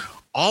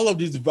all of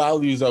these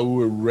values that we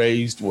were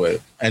raised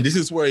with, and this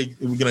is where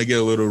we're gonna get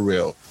a little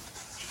real.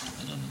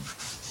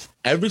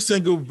 Every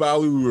single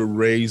value we were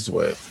raised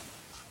with,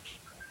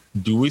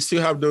 do we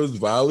still have those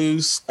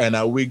values? And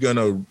are we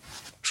gonna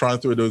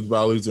transfer those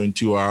values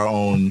into our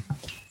own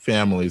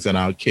families and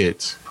our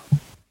kids?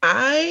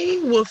 I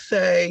will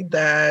say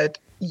that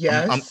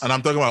yes.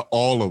 I'm talking about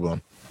all of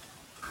them.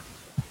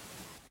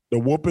 The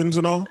whoopings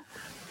and all?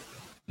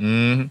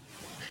 Mm-hmm.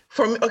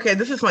 Okay,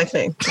 this is my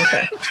thing.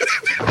 Okay.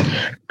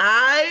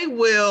 I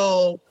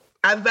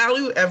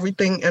value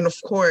everything. And of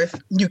course,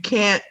 you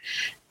can't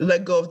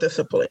let go of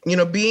discipline. You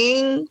know,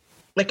 being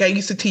like I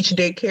used to teach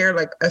daycare,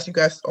 like as you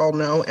guys all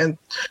know, and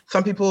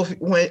some people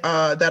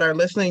that are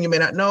listening, you may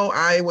not know,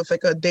 I was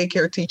like a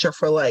daycare teacher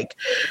for like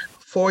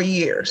 4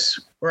 years,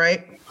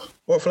 right?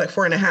 Or for like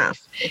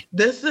 4.5.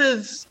 This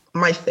is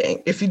my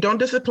thing. If you don't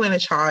discipline a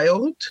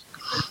child,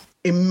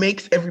 it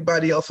makes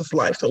everybody else's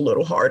life a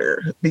little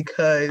harder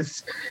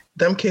because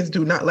them kids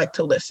do not like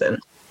to listen.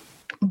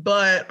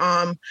 But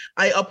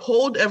I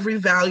uphold every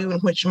value in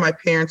which my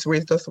parents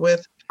raised us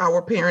with.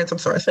 Our parents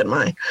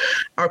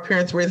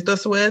raised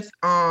us with.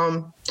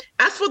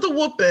 As for the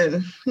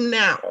whooping,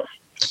 now,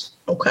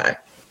 okay,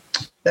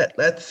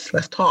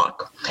 let's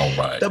talk. All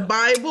right. The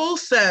Bible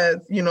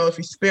says, if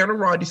you spare the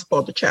rod, you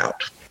spoil the child,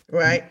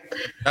 right?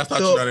 That's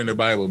not in the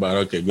Bible, but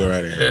okay, go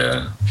right ahead.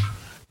 Yeah.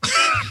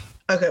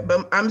 Okay,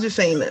 but I'm just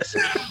saying this.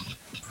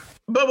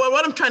 But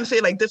what I'm trying to say,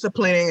 like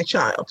disciplining a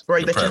child,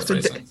 right?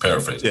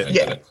 Paraphrasing.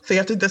 Yeah. So you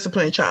have to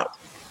discipline a child.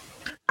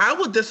 I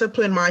will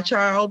discipline my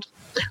child,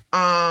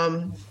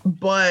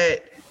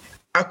 but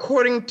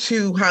according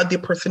to how their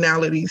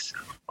personalities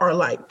are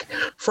like.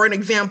 For an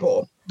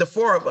example, the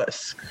four of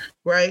us,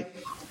 right?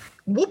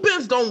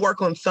 Whoopings don't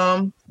work on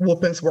some,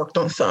 whoopings worked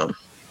on some.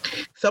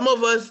 Some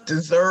of us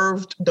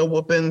deserved the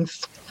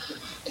whoopings.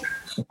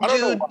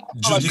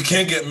 Dude, you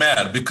can't get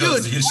mad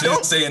because you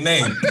shouldn't say a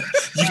name.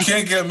 You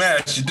can't get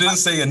mad. She didn't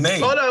say a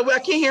name. Hold on, I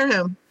can't hear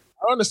him.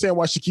 I don't understand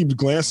why she keeps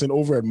glancing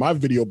over at my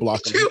video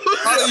block.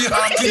 How can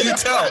you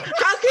tell?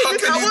 How can you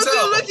tell? I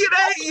wasn't looking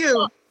at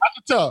you. I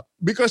can tell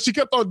because she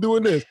kept on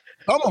doing this.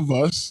 Some of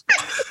us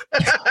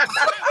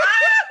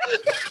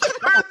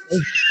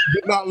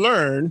did not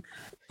learn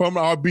from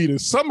our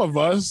beatings. Some of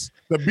us,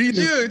 the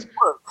beatings.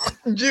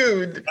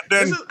 Jude.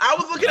 I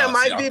was looking at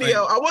my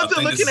video. I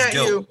wasn't looking at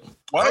you.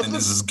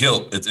 This is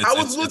guilt. I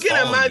was looking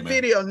at my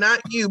video, not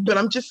you, but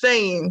I'm just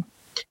saying,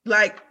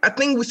 like, I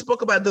think we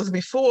spoke about this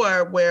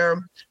before where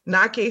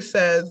Nake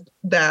says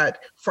that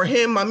for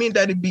him, mommy and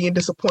daddy being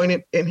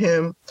disappointed in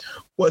him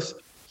was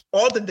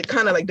all the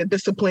kind of like the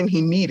discipline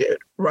he needed,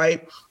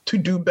 right, to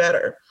do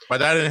better. But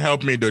that didn't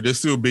help me, though. They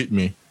still beat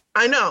me.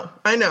 I know.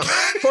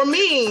 For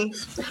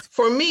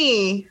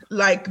me,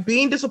 like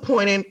being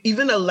disappointed,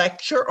 even a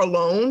lecture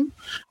alone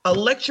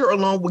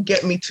would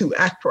get me to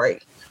act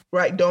right.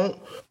 Right. Don't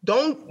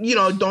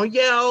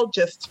yell,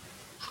 just,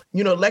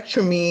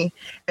 lecture me.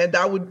 And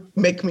that would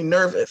make me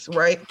nervous.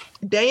 Right.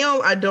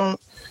 Daniel, I don't.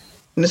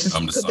 I'm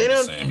just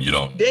saying, you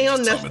don't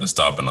tell me to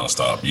stop and I'll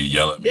stop. You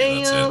yell at me.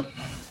 Daniel, that's it.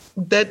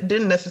 That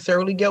didn't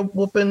necessarily get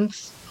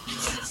whoopings.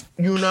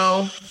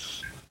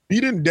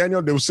 Beating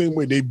Daniel the same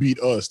way they beat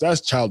us. That's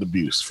child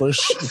abuse.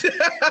 First.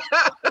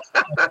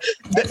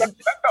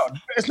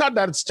 It's not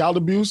that it's child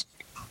abuse.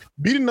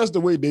 Beating us the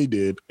way they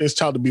did is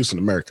child abuse in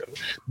America.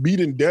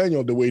 Beating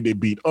Daniel the way they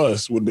beat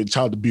us would be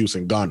child abuse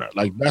in Ghana.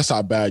 Like, that's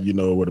how bad,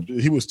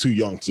 he was too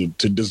young to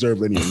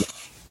deserve any of that.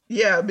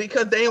 Yeah,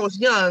 because Daniel was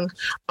young.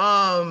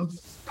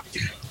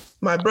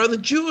 My brother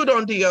Jude,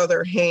 on the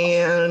other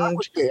hand.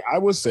 I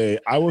would say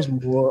I was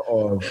more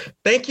of...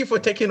 Thank you for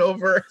taking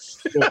over.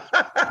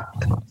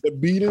 The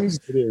beatings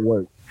didn't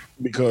work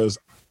because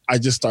I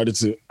just started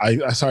to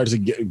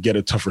get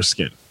a tougher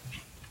skin.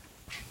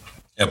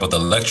 Yeah, but the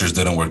lectures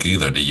didn't work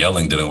either. The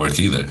yelling didn't work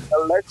either.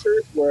 The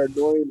lectures were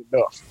annoying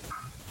enough.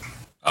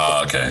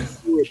 Okay.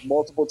 Do it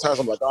multiple times.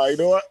 I'm like, oh, you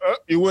know what?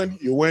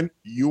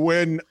 You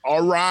win.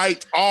 All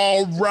right.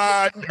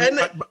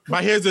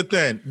 But here's the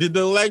thing. Did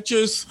the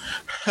lectures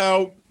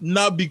help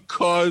not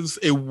because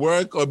it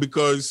worked or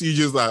because you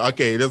just like,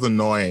 okay, that's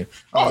annoying.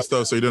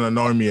 Stuff, so you don't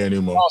annoy me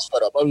anymore. I was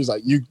fed up. I was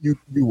like, you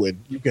win.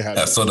 You can have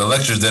it. So the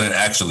lectures didn't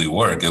actually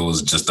work. It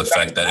was just the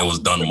fact that it was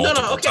done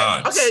multiple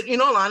times. Okay,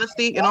 in all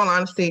honesty. Did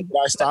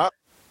I stop?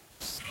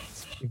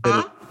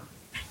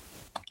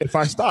 If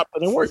I stopped,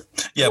 it didn't work.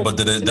 Yeah, but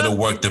did it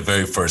work the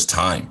very first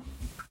time?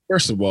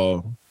 First of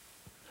all,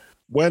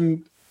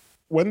 when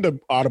the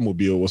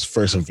automobile was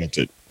first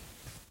invented,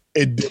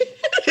 it did.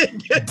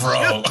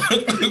 Bro.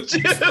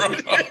 Jude.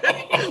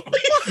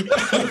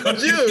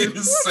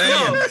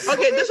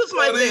 Okay, this is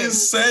my thing. What are you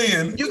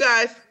saying? You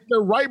guys. The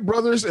Wright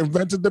brothers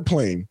invented the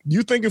plane.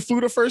 You think it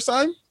flew the first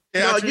time?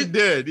 Yeah, you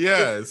did.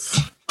 Yes.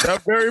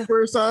 That very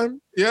first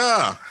time?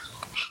 Yeah.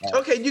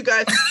 Okay, you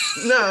guys.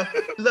 No,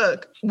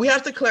 look, we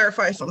have to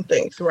clarify some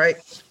things, right?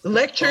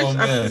 Lectures,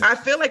 I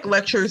feel like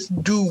lectures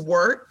do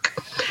work.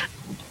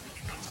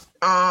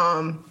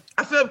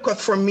 I feel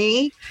because for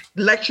me,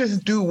 lectures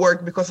do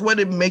work because what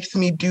it makes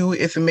me do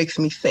is it makes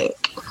me think,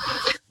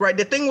 right?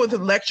 The thing with the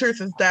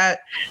lectures is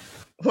that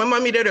when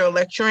mommy and daddy are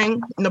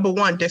lecturing, number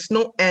one, there's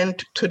no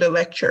end to the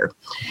lecture.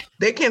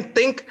 They can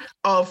think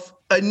of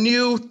a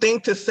new thing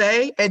to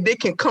say and they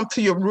can come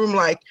to your room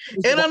like,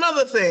 and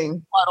another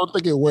thing. I don't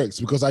think it works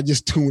because I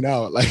just tune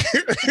out. Like,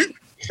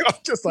 I'm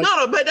just like,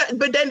 no,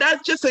 but then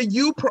that's just a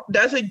you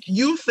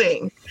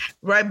thing,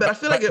 right? But I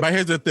feel like but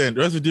here's the thing: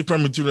 there's a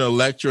difference between a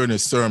lecture and a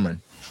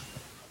sermon.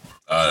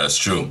 That's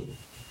true.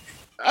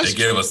 They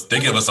gave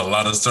us a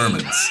lot of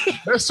sermons.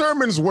 Their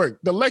sermons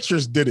worked. The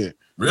lectures didn't.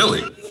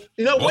 Really?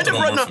 When they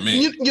brought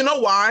you know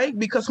why?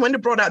 Because when they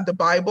brought out the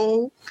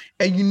Bible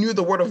and you knew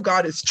the word of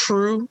God is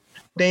true,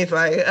 then it's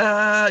like,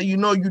 you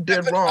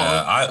did wrong.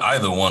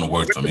 Either one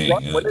worked for me.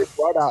 When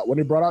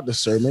they brought out the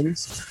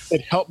sermons,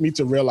 it helped me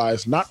to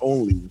realize not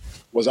only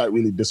was I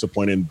really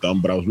disappointed in them,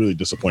 but I was really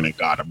disappointed in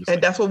God.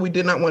 And that's what we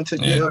did not want to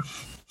do.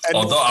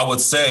 Although I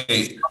would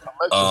say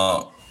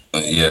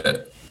Yeah.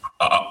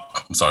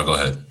 I'm sorry. Go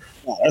ahead.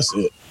 No, that's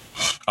it.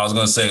 I was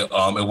going to say,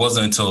 it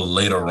wasn't until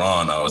later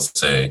on, I would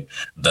say,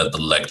 that the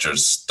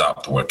lectures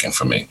stopped working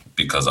for me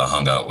because I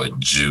hung out with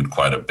Jude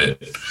quite a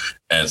bit.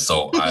 And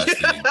so I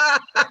actually,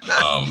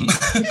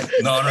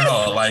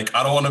 no. Like,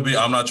 I don't want to be,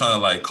 I'm not trying to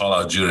like call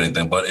out Jude or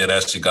anything, but it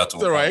actually got to a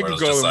point where it was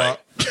just like,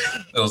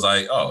 it was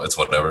like, oh, it's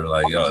whatever.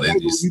 Like, they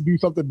just... you do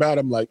something bad,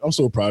 I'm like, I'm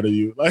so proud of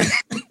you. Like,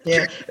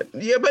 yeah.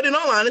 But in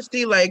all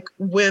honesty, like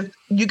with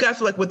you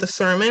guys, like with the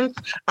sermons,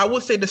 I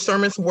would say the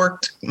sermons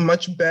worked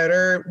much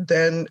better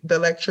than the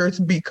lectures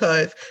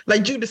because,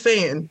 like Jude is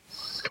saying,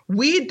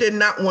 we did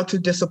not want to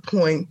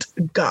disappoint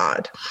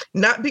God,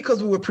 not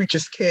because we were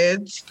preachers'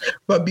 kids,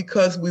 but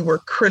because we were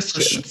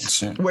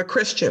Christians. Yeah. We're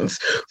Christians.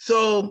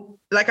 So,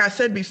 like I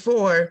said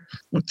before,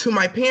 to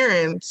my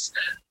parents,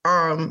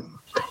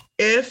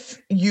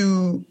 if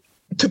you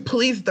to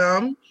please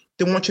them,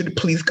 they want you to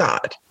please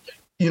God.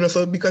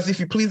 So because if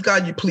you please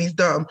God, you please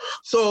them.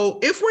 So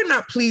if we're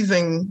not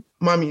pleasing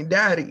mommy and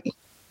daddy,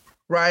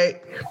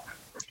 right?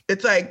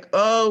 It's like,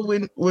 oh,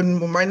 we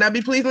might not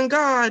be pleasing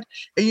God.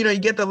 And, you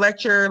get the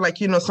lecture, like,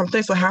 some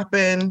things will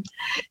happen.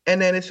 And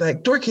then it's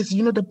like, Dorcas,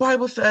 the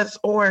Bible says,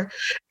 and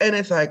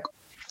it's like,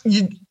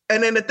 and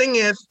then the thing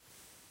is,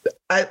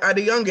 at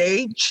a young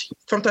age,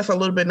 sometimes a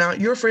little bit now,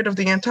 you're afraid of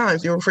the end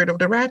times. You're afraid of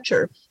the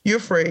rapture. You're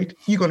afraid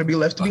you're going to be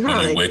left behind.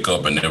 When you wake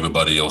up and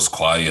everybody else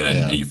quiet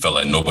and you felt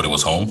like nobody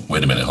was home.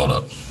 Wait a minute. Hold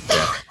up.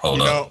 Hold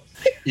up.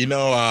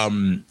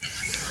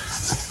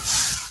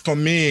 For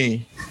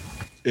me,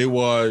 it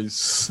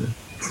was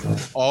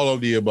all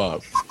of the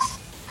above.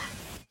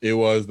 It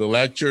was the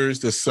lectures,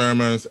 the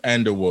sermons,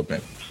 and the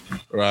whooping,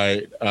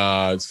 right?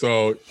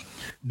 So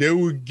they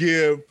would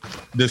give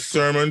the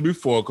sermon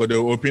before because they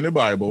would open the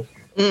Bible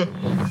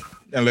and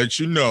let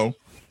you know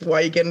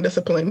why you're getting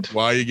disciplined.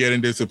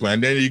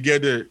 Then you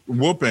get the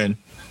whooping.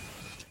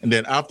 And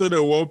then after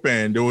the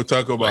whooping, they will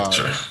talk about,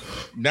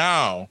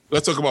 now,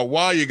 let's talk about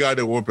why you got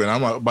the whooping.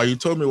 I'm like, but you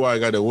told me why I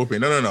got the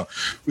whooping. No.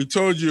 We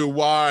told you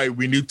why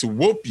we need to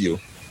whoop you.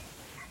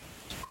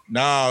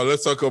 Now,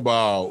 let's talk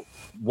about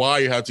why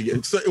you have to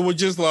get. So it was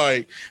just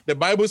like, the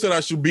Bible said I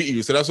should beat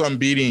you, so that's why I'm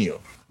beating you.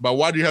 But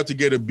why do you have to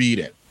get a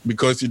beating?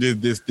 Because you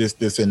did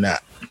this, and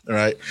that,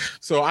 right?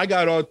 So I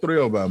got all three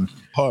of them.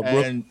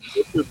 And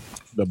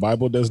the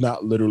Bible does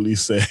not literally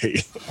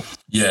say.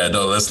 Yeah,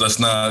 no, let's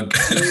not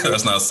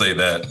let's not say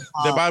that.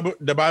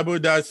 The Bible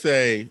does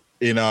say,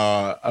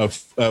 a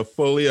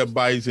fully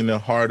abides in the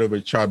heart of a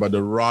child by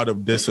the rod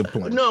of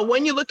discipline. No,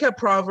 when you look at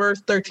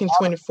Proverbs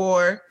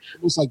 13:24,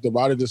 it's like the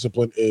rod of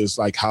discipline is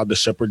like how the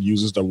shepherd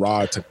uses the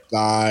rod to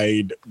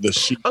guide the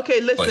sheep. Okay,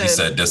 listen. But he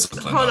said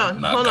discipline. Hold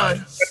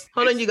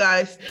on, you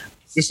guys.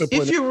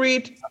 Discipline.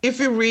 If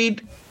you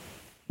read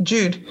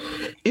Jude,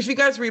 if you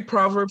guys read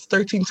Proverbs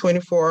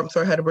 13:24, I'm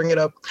sorry I had to bring it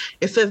up.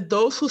 It says,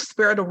 those who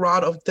spare the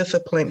rod of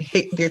discipline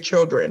hate their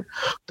children.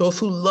 Those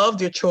who love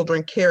their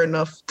children care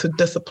enough to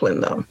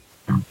discipline them.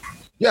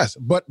 Yes,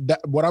 but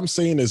what I'm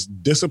saying is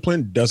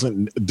discipline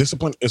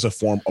is a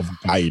form of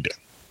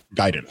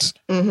guidance.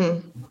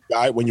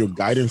 Mm-hmm. When you're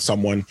guiding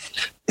someone,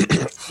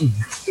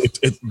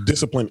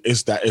 discipline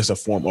is a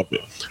form of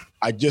it.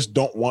 I just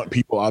don't want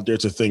people out there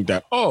to think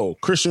that,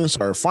 Christians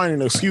are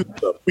finding an excuse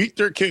to beat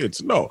their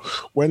kids. No,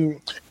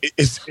 when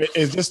it's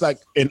just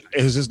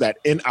that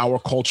in our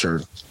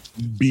culture,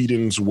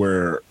 beatings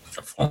were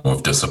a form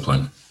of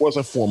discipline. Was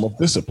a form of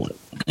discipline.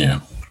 Yeah.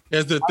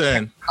 Here's the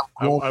thing.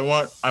 I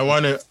want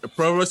to.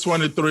 Proverbs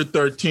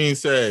 23:13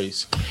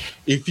 says,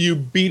 "If you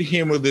beat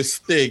him with a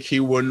stick, he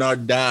will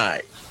not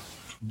die.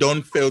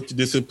 Don't fail to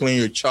discipline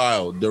your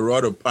child. The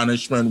rod of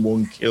punishment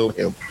won't kill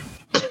him."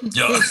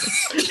 Yeah.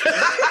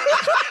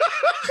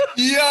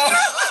 Yeah.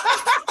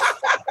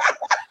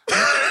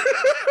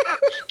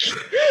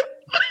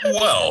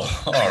 Well,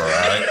 all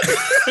right.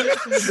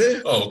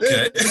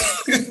 Okay.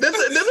 This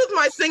is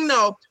my thing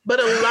though, but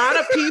a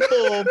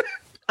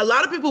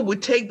lot of people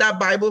would take that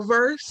Bible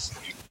verse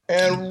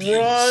and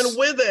run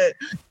with it.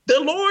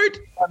 The Lord.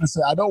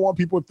 I don't want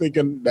people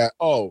thinking that,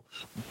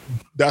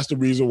 that's the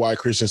reason why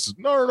Christians.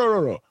 No.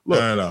 Look,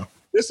 No.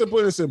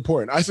 Discipline is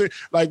important. I say,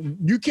 like,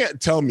 you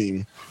can't tell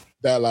me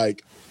that,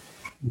 like,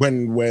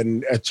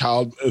 when a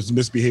child is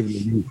misbehaving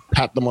and you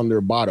pat them on their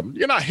bottom,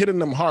 you're not hitting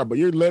them hard, but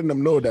you're letting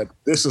them know that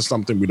this is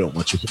something we don't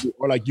want you to do.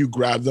 Or like you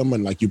grab them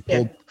and like you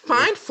pull. Yeah.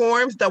 Find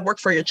forms that work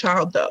for your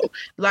child though.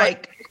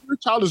 Like your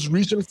child is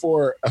reaching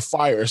for a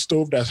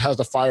stove that has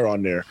a fire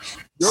on there.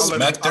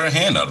 Smack their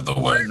hand out of the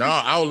way. No,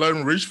 I'll let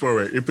them reach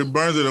for it. If it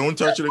burns it, I won't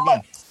touch it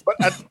again. But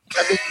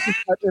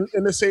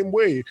in the same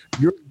way,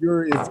 if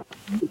you're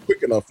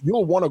quick enough,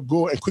 you'll want to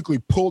go and quickly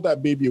pull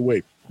that baby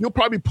away. You'll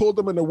probably pull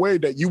them in a way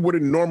that you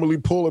wouldn't normally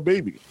pull a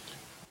baby.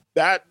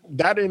 That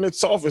in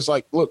itself is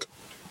like, look,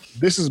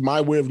 this is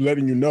my way of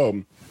letting you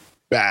know,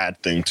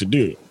 bad thing to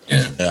do.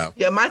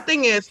 Yeah. My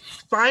thing is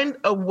find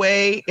a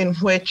way in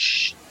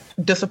which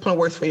discipline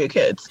works for your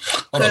kids.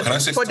 Hold on, can I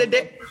say for the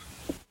day?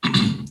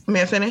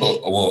 May I finish?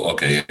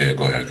 Okay, yeah,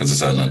 go ahead, because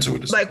it's not nothing to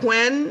this. Like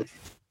when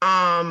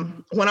I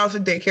was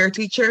a daycare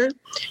teacher,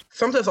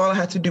 sometimes all I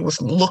had to do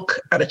was look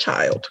at a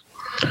child.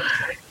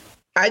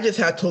 I just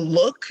had to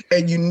look,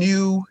 and you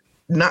knew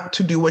not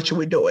to do what you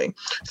were doing.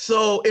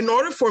 So in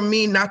order for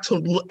me not to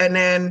look, and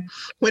then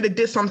when it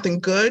did something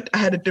good, I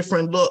had a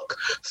different look.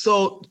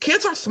 So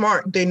kids are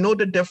smart. They know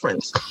the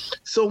difference.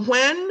 So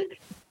when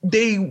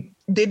they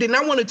did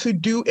not want to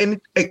do any,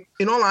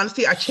 in all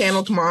honesty, I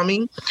channeled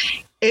mommy.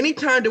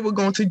 Anytime they were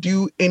going to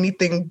do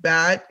anything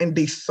bad and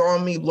they saw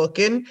me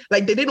looking,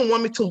 like they didn't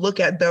want me to look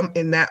at them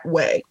in that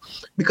way,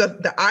 because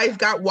the eyes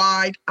got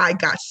wide, I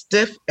got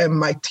stiff, and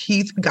my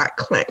teeth got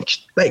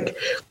clenched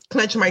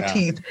my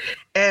teeth,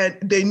 and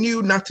they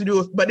knew not to do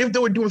it. But if they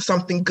were doing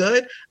something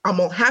good, I'm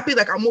all happy,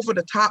 like I'm over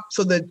the top,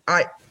 so that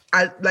I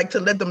like to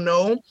let them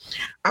know,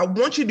 I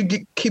want you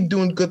to keep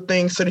doing good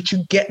things so that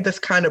you get this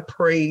kind of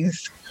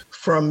praise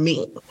from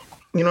me.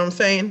 You know what I'm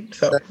saying?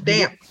 So,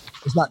 damn.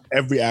 It's not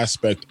every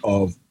aspect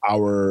of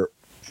our,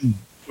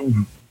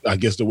 I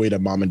guess, the way that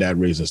mom and dad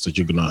raise us that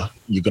you're gonna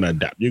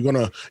adapt. You're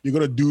gonna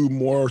do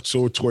more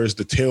so towards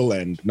the tail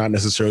end, not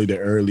necessarily the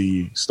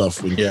early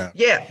stuff. Yeah.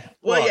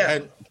 Well,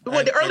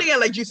 the early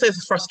end, like you said,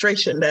 is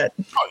frustration. That.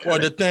 Well,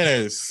 the thing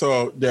is,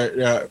 so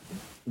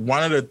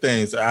one of the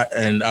things,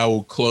 I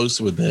will close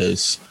with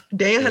this.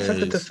 Dan has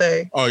something to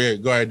say. Oh yeah,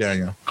 go ahead,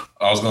 Daniel.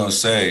 I was going to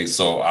say,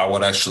 so I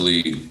would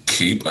actually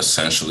keep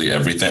essentially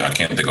everything. I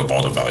can't think of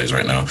all the values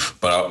right now,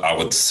 but I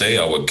would say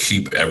I would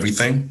keep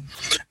everything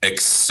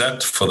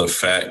except for the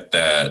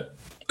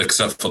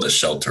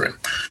sheltering.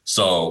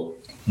 So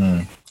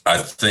I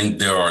think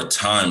there are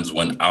times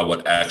when I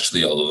would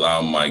actually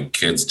allow my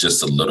kids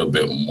just a little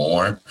bit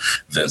more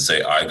than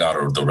say I got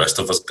or the rest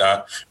of us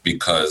got,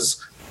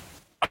 because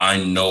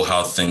I know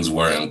how things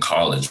were in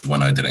college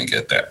when I didn't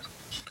get that.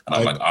 And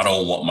I'm like, I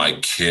don't want my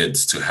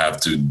kids to have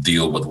to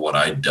deal with what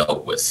I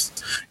dealt with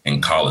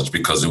in college,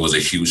 because it was a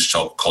huge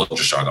culture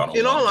shock. I don't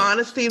in all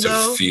honesty,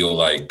 to feel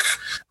like,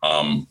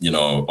 now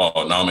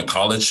I'm in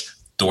college,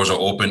 doors are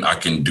open, I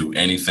can do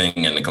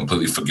anything and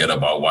completely forget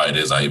about why it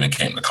is I even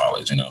came to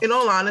college, In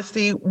all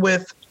honesty,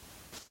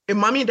 in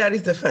mommy and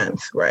daddy's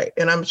defense, right?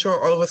 And I'm sure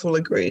all of us will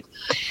agree,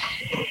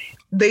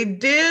 they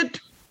did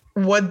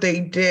what they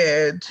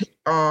did,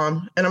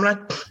 and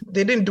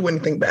they didn't do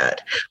anything bad,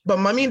 but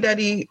mommy and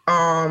daddy,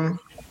 the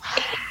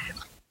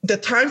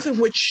times in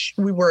which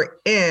we were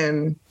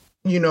in,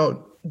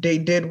 they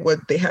did what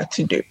they had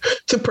to do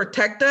to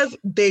protect us.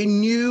 They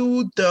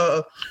knew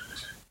the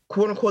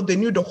quote unquote, they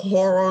knew the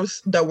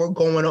horrors that were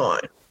going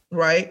on,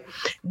 right?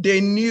 They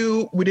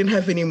knew we didn't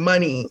have any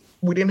money.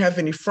 We didn't have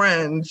any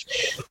friends,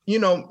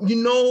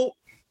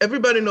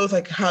 everybody knows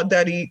like how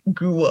daddy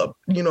grew up.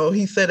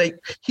 He said like,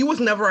 he was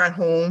never at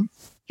home.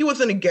 He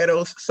was in the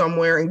ghettos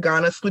somewhere in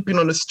Ghana, sleeping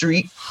on the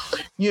street.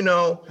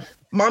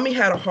 Mommy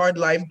had a hard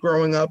life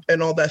growing up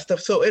and all that stuff.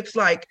 So it's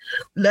like,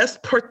 let's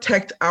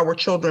protect our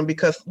children,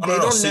 because they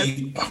don't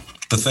see.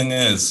 The thing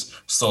is,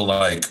 so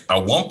like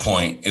at one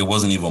point, it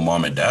wasn't even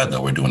mom and dad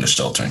that were doing the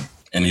sheltering.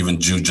 And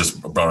even Ju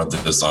just brought up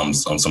this some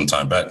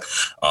time back.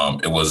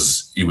 It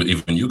was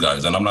even you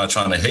guys, and I'm not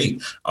trying to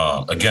hate.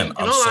 Again,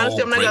 I'm not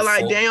gonna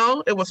lie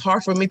down. It was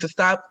hard for me to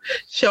stop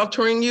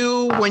sheltering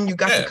you when you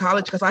got to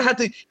college, because I had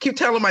to keep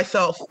telling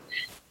myself,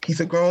 he's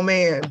a grown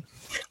man.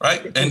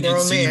 Right. And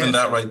it's even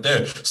that right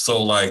there.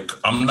 So like,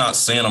 I'm not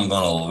saying I'm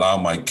going to allow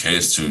my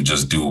kids to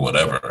just do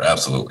whatever.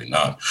 Absolutely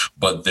not.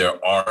 But there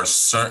are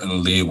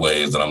certain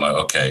leeways that I'm like,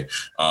 okay,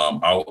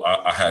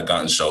 I had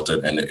gotten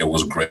sheltered and it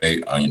was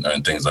great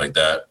and things like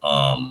that.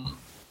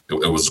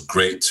 It was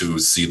great to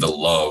see the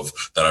love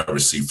that I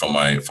received from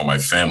my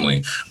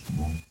family.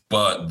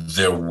 But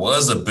there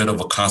was a bit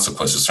of a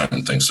consequence to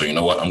certain things. So you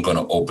know what? I'm going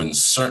to open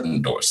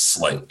certain doors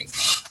slightly.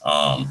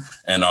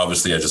 And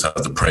obviously, I just have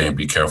to pray and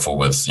be careful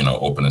with,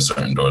 opening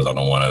certain doors. I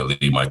don't want to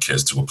lead my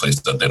kids to a place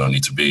that they don't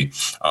need to be.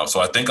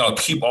 So I think I'll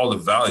keep all the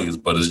values,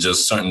 but it's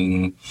just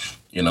certain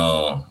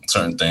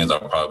things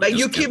I'll probably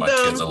just give my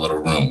kids a little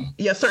room.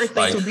 Yeah, certain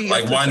things will be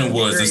like Wine and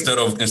Woods. Instead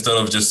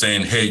of just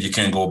saying, hey, you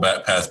can't go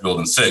back past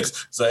building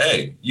 6, say,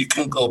 hey, you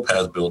can go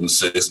past building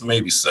 6,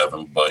 maybe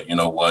 7, but you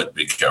know what?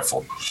 Be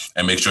careful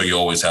and make sure you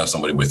always have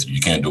somebody with you.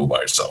 You can't do it by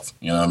yourself.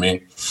 You know what I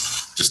mean?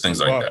 Just things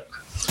like that.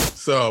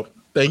 So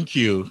thank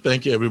you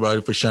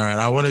everybody for sharing.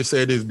 I want to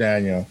say this,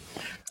 Daniel.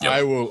 Yep.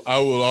 I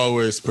will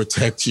always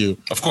protect you.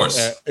 Of course.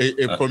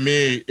 For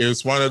me,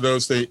 it's one of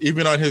those things,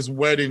 even on his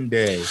wedding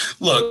day.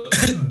 Look,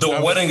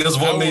 wedding is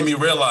what made me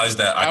realize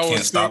that I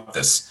can't stop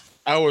this.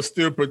 I was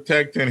still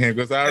protecting him,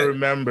 because I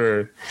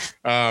remember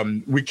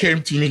we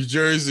came to New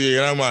Jersey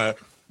and I'm like,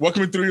 walk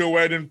me through your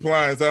wedding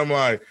plans. I'm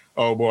like,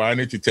 oh boy, I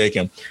need to take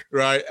him.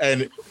 Right.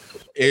 And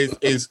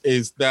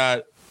is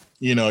that,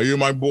 you're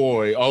my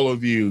boy, all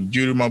of you,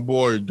 Judy, my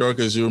boy,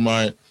 Dorcas, you're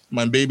my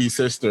baby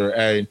sister.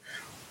 And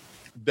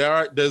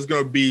there's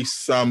going to be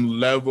some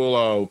level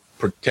of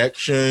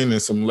protection and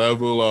some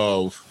level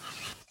of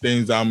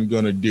things I'm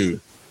going to do.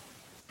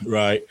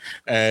 Right.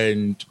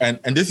 And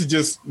this is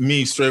just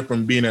me straight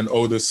from being an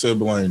older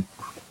sibling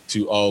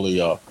to all of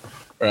y'all.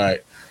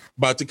 Right.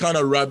 But to kind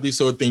of wrap this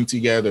whole thing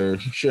together,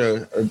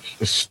 share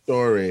a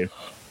story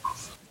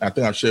I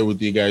think I've shared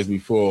with you guys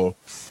before.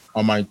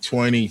 On my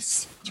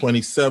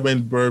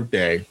 27th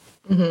birthday,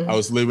 I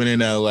was living in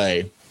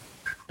LA,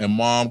 and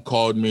mom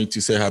called me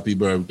to say happy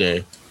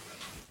birthday.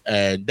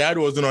 And dad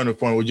wasn't on the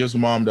phone. It was just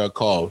mom that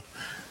called.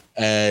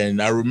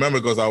 And I remember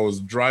because I was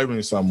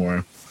driving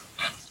somewhere,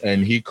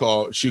 and she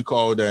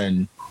called,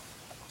 and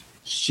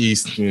she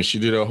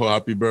did a whole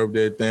happy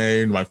birthday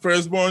thing. My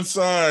firstborn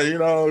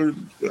son,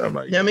 I'm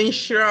like,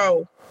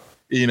 show.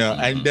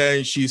 And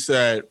then she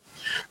said,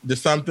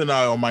 there's something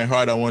on my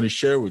heart I want to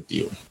share with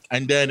you.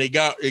 And then it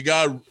got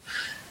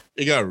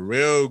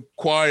real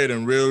quiet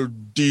and real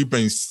deep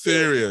and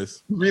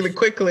serious really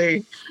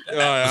quickly.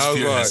 The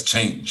atmosphere has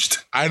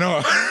changed. I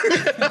know.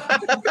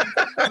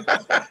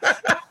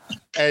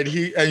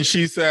 and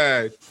she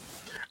said,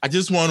 I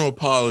just want to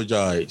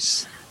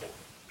apologize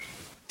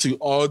to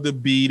all the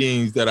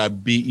beatings that I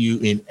beat you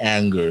in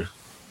anger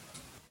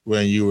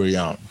when you were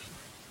young.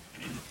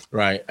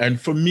 Right. And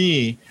for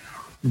me,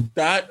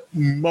 that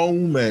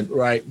moment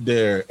right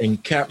there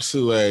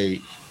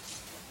encapsulates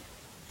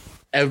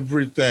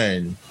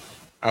everything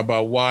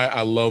about why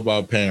I love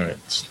our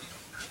parents.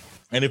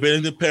 And if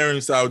any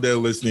parents out there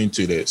listening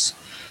to this,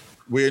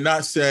 we're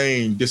not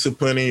saying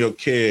disciplining your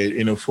kid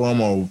in a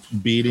form of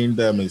beating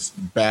them is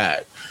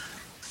bad,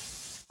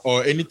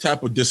 or any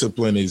type of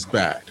discipline is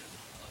bad.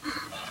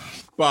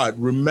 But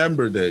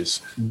remember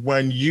this,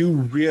 when you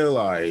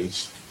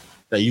realize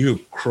that you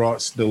have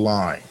crossed the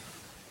line,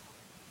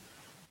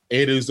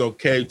 it is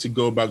okay to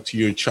go back to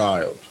your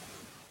child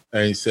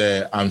and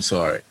say, I'm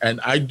sorry. And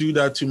I do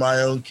that to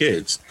my own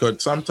kids,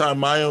 because sometimes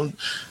my own,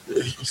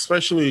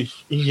 especially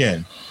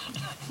Ian.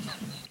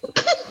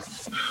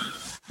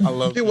 I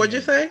love Dude, what'd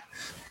you say?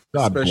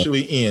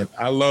 Especially Ian.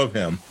 I love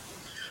him.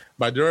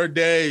 But there are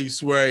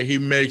days where he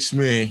makes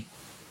me,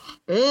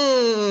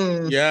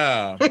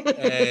 yeah.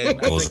 And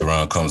Goes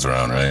around, comes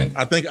around, right?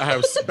 I think I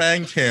have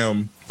spanked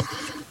him.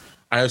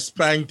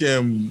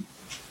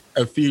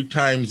 A few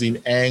times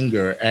in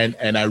anger,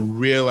 and I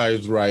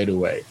realized right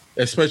away,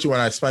 especially when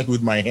I spank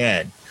with my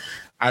hand,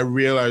 I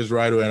realized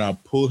right away, and I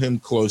pull him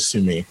close to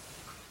me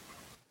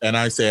and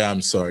I say,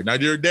 I'm sorry. Now,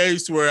 there are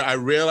days where I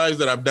realize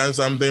that I've done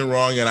something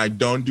wrong and I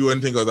don't do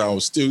anything because I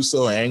was still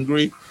so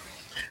angry.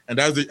 And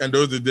those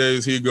are the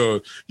days he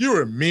goes,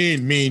 you're a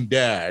mean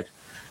dad.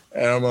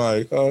 And I'm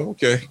like, oh,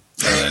 okay.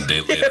 And then a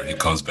day later, he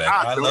comes back,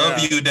 I love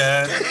you,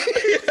 Dad.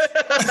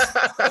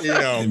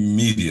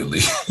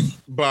 Immediately.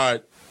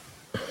 But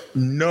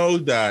know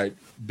that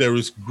there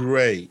is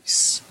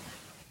grace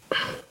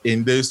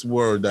in this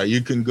world, that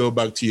you can go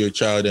back to your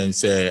child and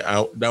say,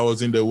 that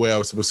wasn't the way I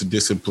was supposed to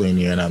discipline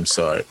you, and I'm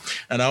sorry.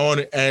 And I want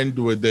to end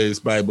with this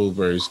Bible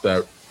verse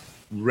that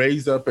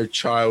raise up a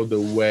child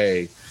the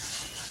way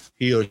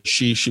he or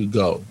she should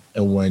go.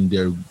 And when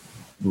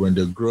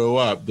they grow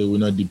up, they will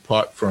not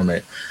depart from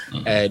it.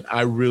 Mm-hmm. And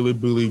I really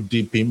believe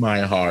deep in my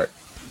heart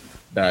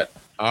that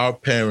our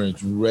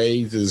parents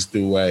raise us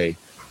the way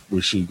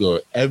we should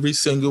go. Every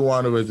single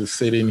one of us is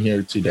sitting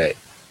here today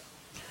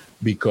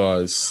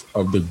because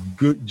of the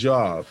good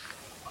job,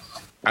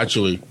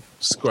 actually,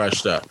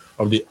 scratch that,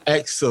 of the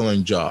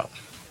excellent job,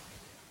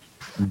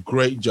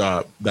 great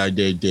job that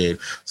they did.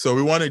 So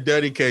we want to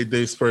dedicate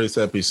this first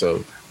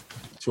episode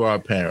to our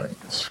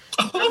parents.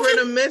 We're going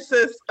to miss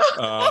us.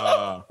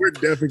 We're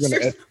definitely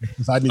going to,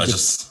 because I need to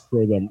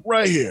throw them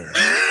right here.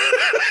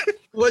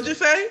 What'd you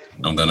say?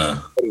 I'm going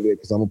to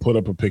put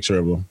up a picture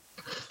of them.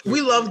 We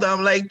love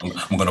them. Like,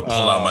 I'm going to pull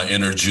out my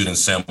inner Jude and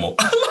Samuel.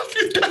 I love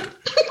you, Dad.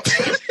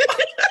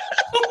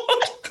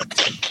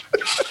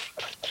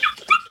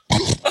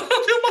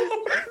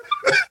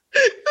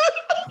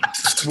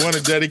 We want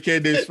to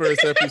dedicate this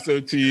first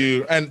episode to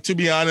you. And to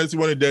be honest, we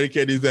want to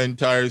dedicate this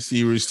entire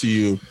series to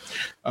you.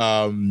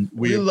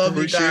 We love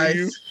you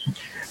guys.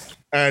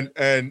 And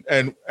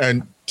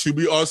to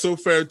be also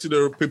fair to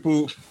the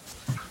people,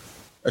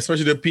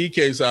 especially the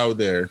PKs out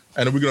there,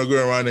 and we're going to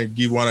go around and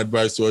give one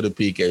advice to other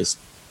PKs.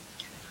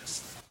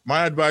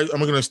 My advice, I'm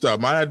going to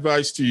stop. My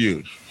advice to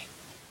you,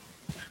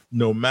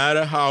 no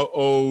matter how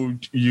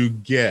old you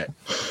get,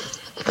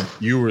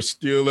 you were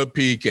still a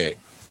PK.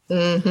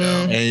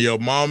 Mm-hmm. And your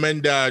mom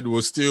and dad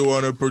will still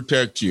want to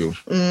protect you.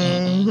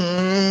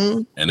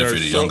 Mm-hmm. And if you're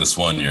the youngest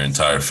one, your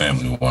entire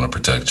family will want to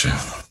protect you.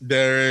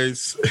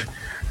 There's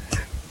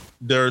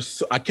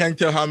I can't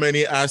tell how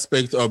many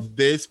aspects of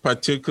this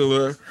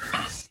particular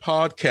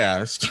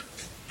podcast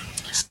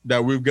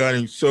that we've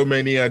gotten so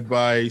many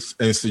advice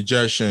and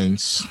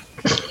suggestions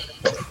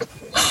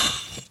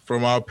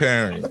from our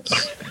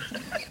parents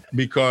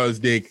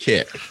because they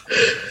care.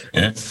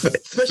 Yeah.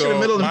 Especially in the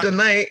middle of the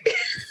night.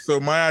 So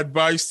my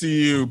advice to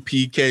you,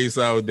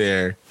 PKs out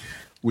there,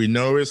 we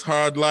know it's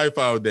hard life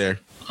out there.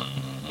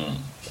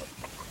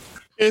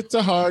 It's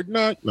a hard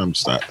nut. No, I'm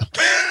sorry.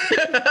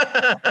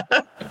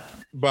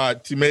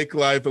 But to make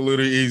life a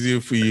little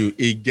easier for you,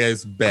 it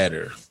gets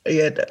better.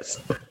 Yeah, it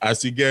does.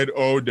 As you get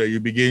older, you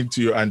begin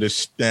to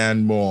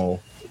understand more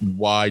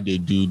why they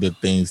do the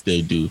things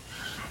they do.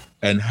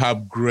 And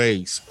have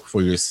grace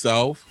for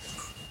yourself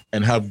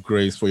and have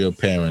grace for your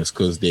parents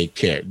because they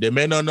care. They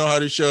may not know how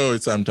to show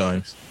it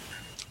sometimes,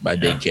 by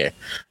daycare.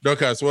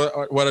 Dorcas,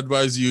 what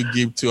advice do you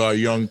give to our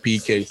young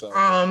PKs?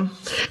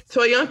 To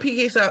our young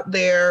PKs out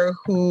there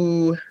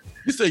who...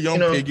 You say young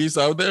piggies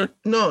out there?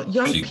 No,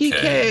 young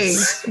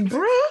PKs.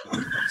 Bro.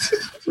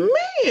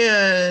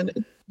 Man,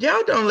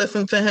 y'all don't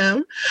listen to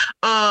him.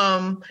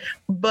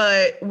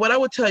 But what I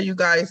would tell you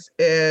guys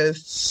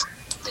is,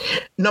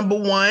 number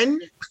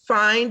one,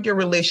 find your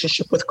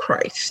relationship with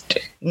Christ.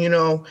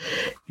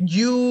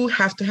 You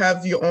have to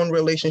have your own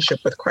relationship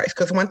with Christ.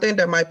 Because one thing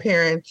that our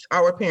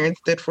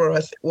parents did for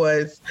us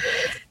was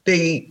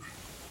they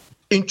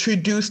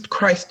introduced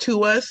Christ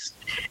to us,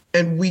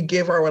 and we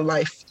gave our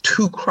life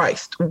to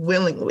Christ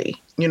willingly,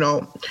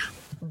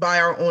 by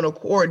our own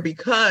accord.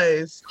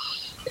 Because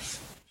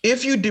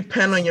if you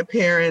depend on your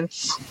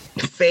parents'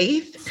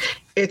 faith,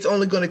 it's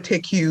only going to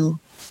take you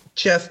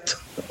just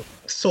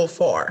so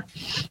far.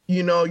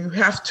 You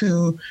have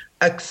to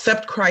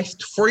accept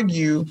Christ for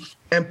you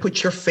and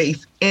put your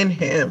faith in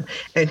him,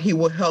 and he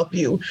will help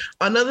you.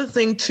 Another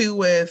thing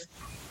too is,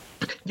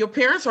 your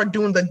parents are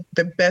doing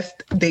the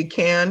best they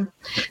can,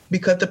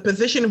 because the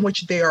position in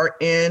which they are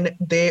in,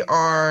 they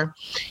are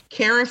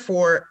caring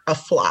for a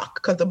flock.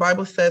 Because the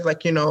Bible says,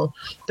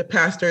 the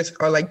pastors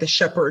are like the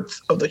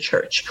shepherds of the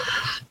church.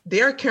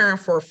 They are caring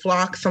for a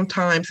flock.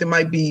 Sometimes it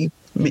might be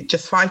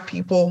just 5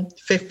 people,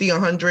 50,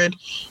 100,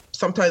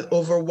 sometimes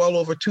well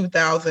over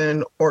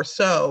 2,000 or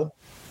so.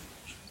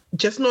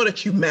 Just know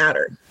that you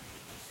matter.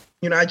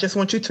 I just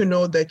want you to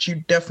know that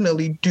you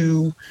definitely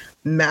do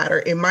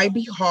matter. It might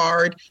be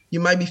hard. You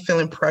might be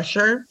feeling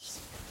pressure,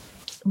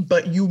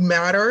 but you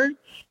matter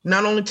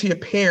not only to your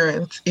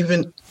parents,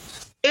 even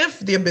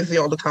if they're busy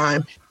all the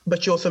time,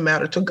 but you also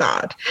matter to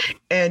God.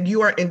 And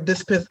you are in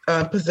this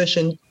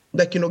position,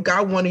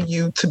 God wanted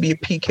you to be a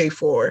PK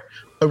for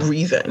a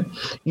reason,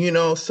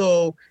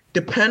 so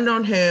depend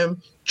on him,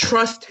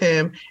 trust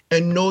him,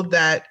 and know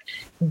that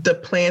the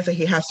plans that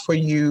he has for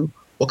you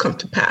will come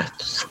to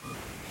pass.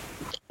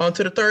 On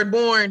to the third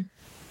born.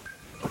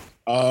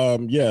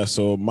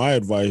 So my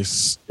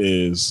advice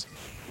is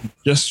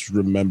just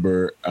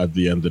remember at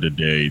the end of the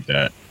day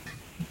that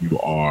you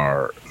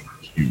are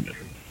human.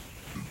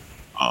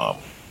 I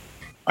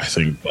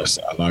think that's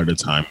a lot of the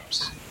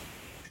times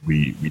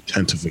we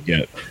tend to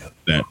forget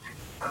that,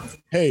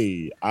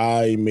 hey,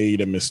 I made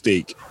a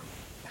mistake.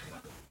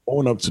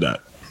 Own up to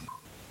that.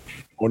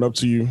 Own up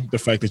to the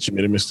fact that you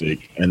made a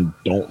mistake, and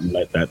don't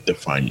let that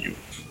define you.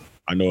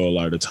 I know a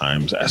lot of the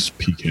times as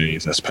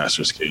PKs, as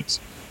pastors' kids,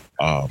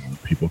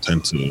 people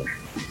tend to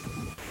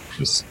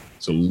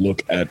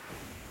look at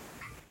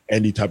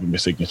any type of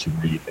mistake that you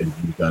made and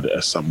use that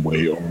as some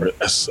way, or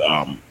as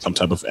some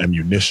type of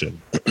ammunition,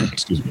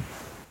 excuse me,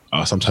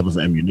 some type of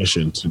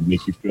ammunition to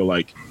make you feel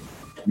like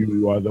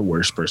you are the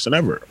worst person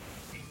ever.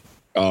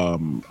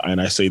 And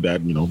I say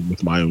that,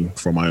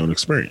 from my own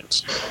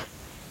experience.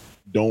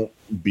 Don't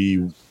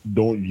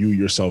you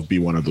yourself be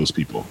one of those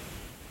people.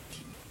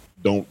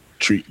 Don't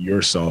treat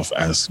yourself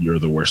as you're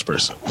the worst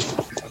person.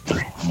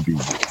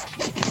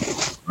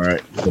 All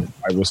right. The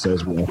Bible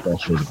says we all fall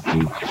short of the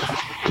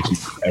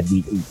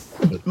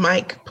glory.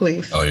 Mike,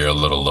 please. Oh, you're a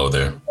little low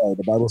there.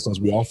 The Bible says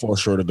we all fall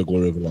short of the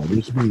glory of the Lord,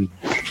 which means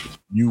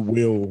you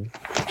will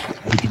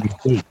make a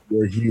mistake.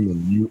 You're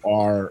human. You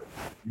are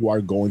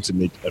going to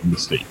make a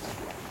mistake.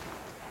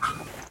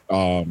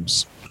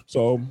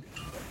 So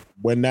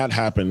when that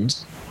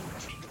happens,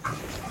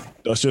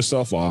 dust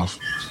yourself off,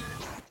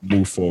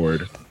 move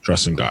forward,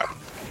 trust in God.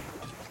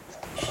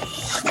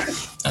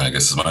 I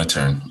guess it's my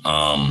turn.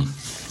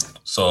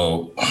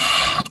 So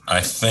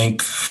I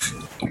think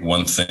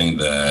one thing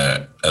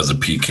that as a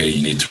PK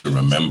you need to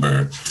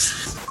remember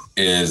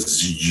is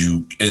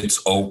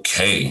it's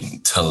okay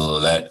to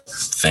let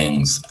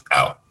things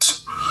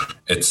out.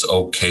 It's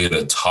okay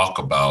to talk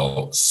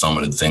about some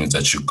of the things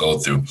that you go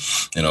through.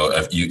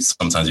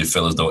 Sometimes you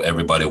feel as though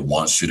everybody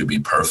wants you to be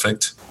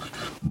perfect,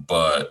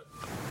 but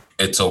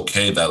it's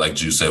okay that,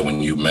 like you said,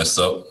 when you mess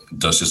up,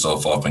 dust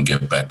yourself off and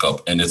get back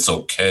up. And it's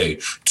okay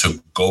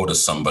to go to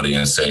somebody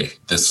and say,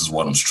 this is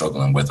what I'm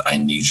struggling with. I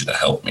need you to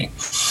help me.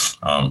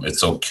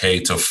 It's okay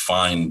to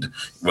find,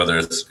 whether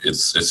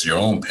it's your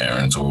own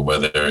parents, or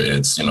whether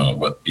it's,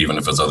 even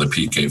if it's other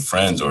PK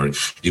friends, or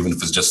even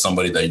if it's just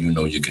somebody that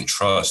you can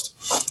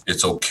trust,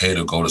 it's okay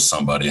to go to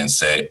somebody and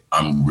say,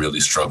 I'm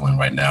really struggling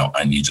right now.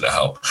 I need you to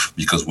help.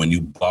 Because when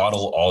you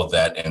bottle all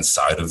that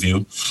inside of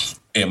you,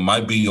 it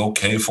might be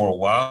okay for a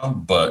while,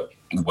 but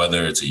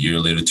whether it's a year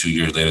later, 2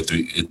 years later,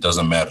 3, it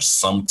doesn't matter.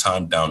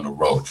 Sometime down the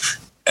road,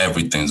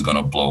 everything's going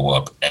to blow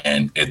up,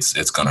 and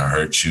it's going to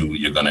hurt you.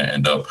 You're going to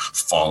end up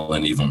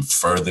falling even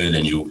further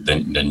than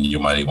you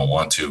might even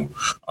want to.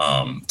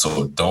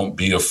 So don't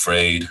be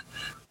afraid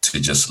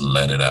to just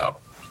let it out.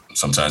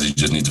 Sometimes you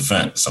just need to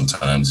vent.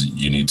 Sometimes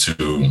you need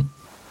to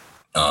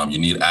you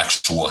need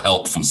actual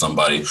help from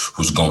somebody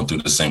who's going through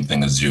the same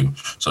thing as you.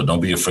 So don't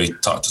be afraid to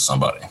talk to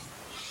somebody.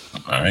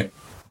 All right.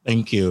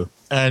 Thank you.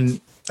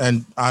 And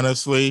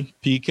honestly,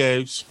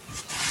 PKs,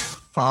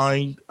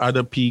 find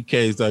other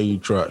PKs that you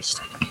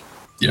trust.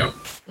 Yeah.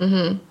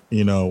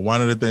 Mm-hmm.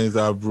 One of the things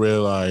I've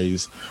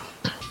realized,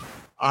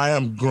 I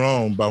am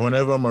grown, but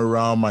whenever I'm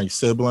around my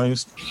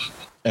siblings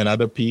and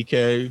other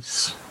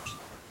PKs,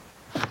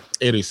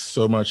 it is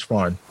so much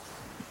fun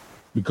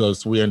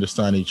because we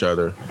understand each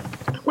other.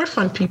 We're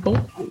fun people.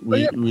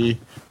 We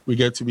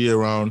get to be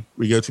around.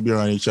 We get to be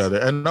around each other.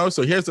 And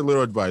also, here's a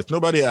little advice.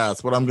 Nobody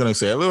asked, but I'm going to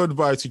say a little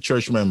advice to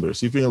church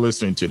members. If you're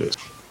listening to this,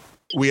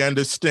 we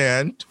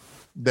understand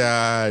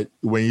that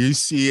when you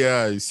see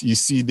us, you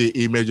see the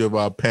image of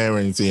our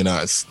parents in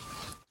us,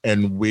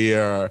 and we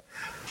are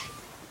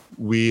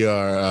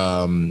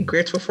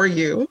Grateful for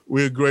you.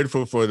 we're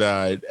grateful for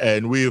that,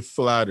 and we're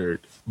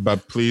flattered.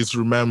 But please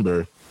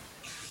remember,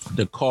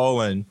 the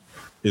calling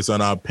is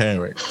on our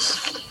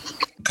parents.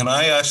 Can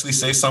I actually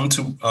say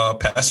something to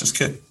pastors'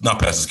 kids? Not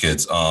pastors'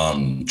 kids.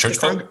 Church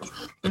folk,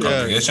 the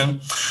congregation.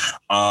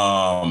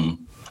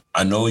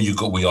 I know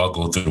we all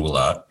go through a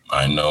lot.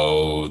 I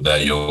know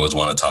that you always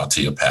want to talk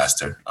to your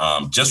pastor.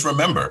 Just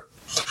remember,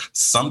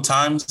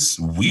 sometimes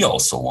we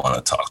also want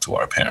to talk to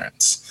our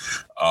parents.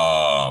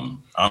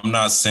 I'm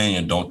not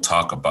saying don't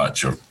talk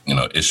about your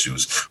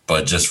issues,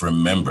 but just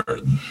remember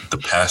the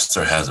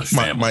pastor has a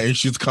family. My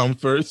issues come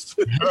first.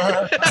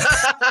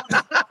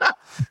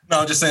 No,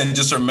 I'm just saying,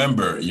 just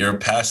remember your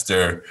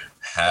pastor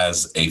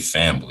has a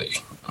family.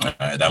 All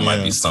right? That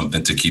might be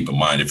something to keep in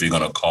mind. If you're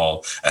going to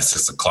call at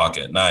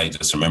 6:00 at night,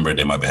 just remember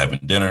they might be having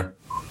dinner.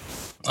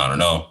 I don't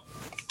know.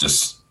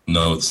 Just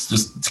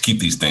to keep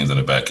these things in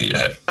the back of your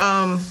head.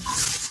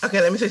 Okay,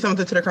 let me say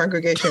something to the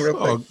congregation real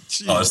quick.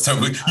 It's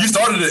time. You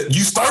started it.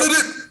 You started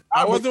it.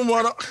 I wasn't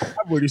one of.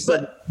 I've already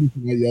said it.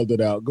 I yelled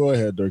it out. Go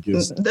ahead,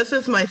 Dorcas. This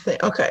is my thing.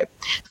 Okay.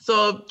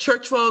 So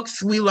church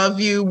folks, we love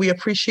you. We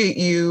appreciate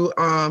you.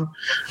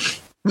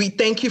 We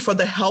thank you for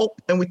the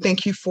help, and we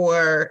thank you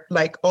for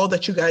like all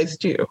that you guys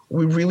do.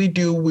 We really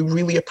do. We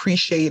really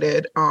appreciate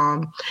it.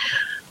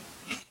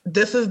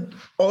 This is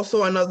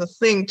also another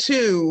thing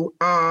too.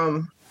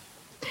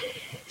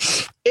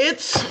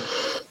 It's,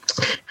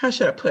 how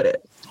should I put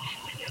it?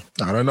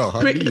 I don't know.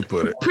 How do you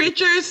put it?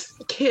 Preachers'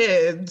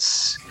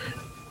 kids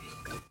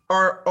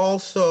are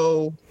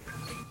also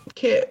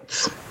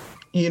kids,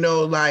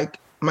 like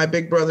my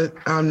big brother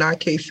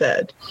Nake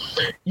said,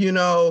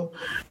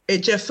 it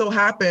just so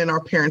happened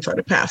our parents are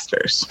the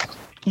pastors.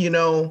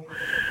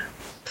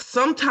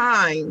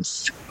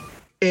 Sometimes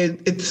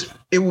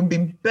it would be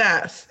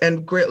best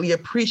and greatly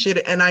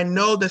appreciated. And I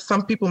know that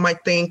some people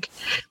might think,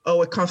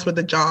 oh, it comes with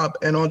the job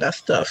and all that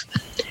stuff.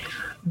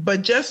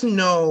 But just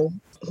know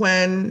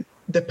when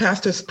the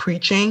pastor's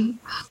preaching,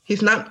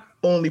 he's not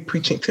only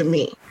preaching to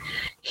me,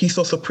 he's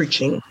also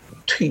preaching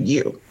to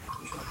you.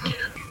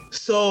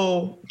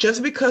 So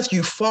just because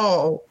you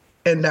fall,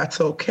 and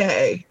that's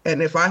okay.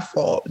 And if I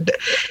fall,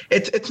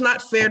 it's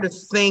not fair to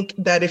think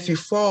that if you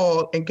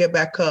fall and get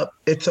back up,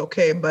 it's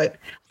okay. But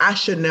I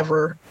should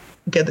never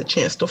get the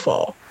chance to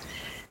fall.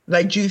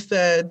 Like you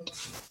said,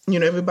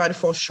 everybody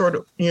falls short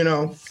of,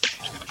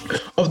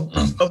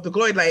 of the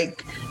glory.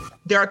 Like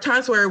there are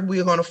times where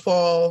we're going to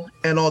fall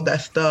and all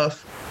that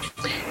stuff.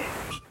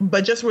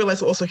 But just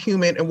realize we're also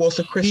human and we're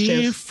also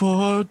Christians. We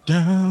fall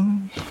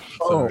down.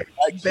 Oh,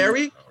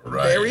 very pitchy.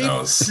 Flat.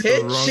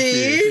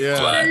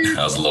 That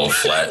was a little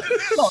flat.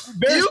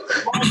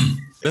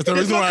 That's the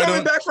reason why I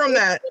don't. Back from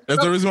that.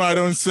 That's the reason why I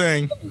don't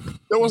sing.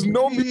 There was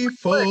no We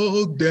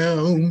fall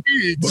down,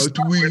 but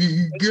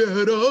we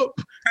get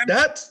up.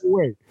 That's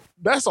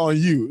on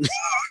you.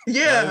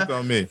 Yeah. That's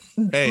on me.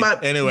 Hey,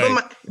 anyway.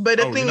 But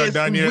the thing is,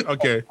 done yet?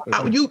 Okay.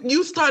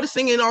 You started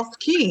singing off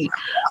key,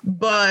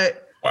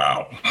 but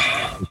wow.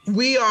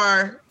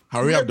 We're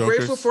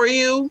grateful for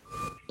you,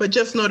 but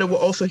just know that we're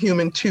also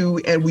human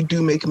too, and we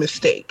do make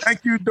mistakes.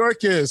 Thank you,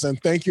 Dorcas,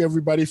 and thank you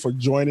everybody for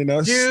joining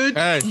us. Dude,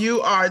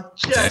 you are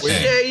just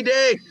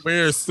shady.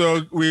 We're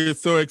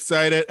so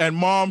excited. And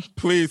Mom,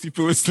 please, if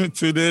you listen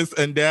to this,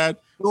 and Dad,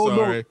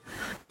 sorry.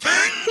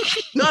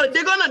 No,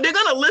 they're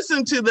gonna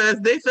listen to this.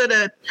 They said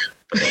that.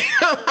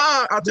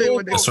 I'll tell you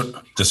what they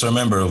just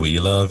remember, we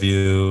love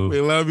you. We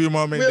love you,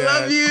 Mom and Dad. We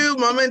love you,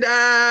 Mom and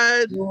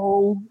Dad.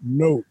 No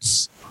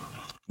notes.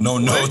 No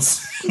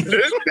notes. No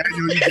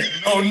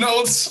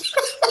notes.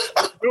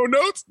 No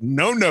notes.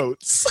 No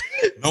notes.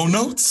 No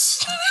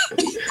notes.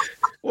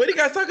 What are you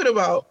guys talking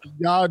about?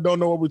 Y'all don't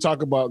know what we're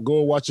talking about.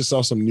 Go watch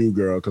yourself some New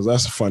Girl, because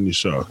that's a funny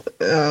show.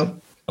 Well,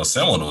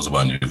 someone knows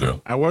about New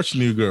Girl. I watched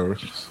New Girl.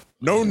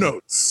 No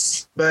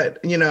notes.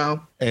 But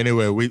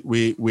Anyway,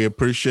 we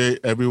appreciate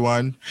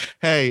everyone.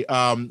 Hey,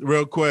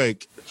 real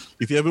quick,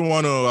 if you ever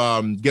want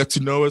to get to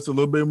know us a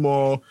little bit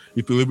more,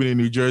 if you live in the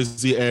New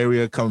Jersey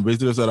area, come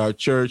visit us at our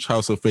church,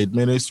 House of Faith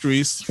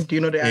Ministries. Do you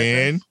know the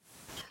address? In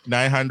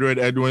 900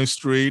 Edwin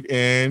Street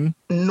in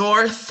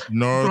North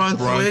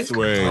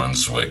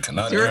Brunswick.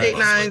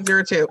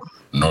 08902.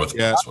 North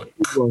Brunswick.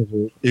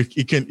 If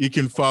you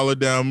can follow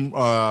them.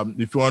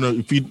 If you want to,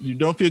 if you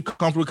don't feel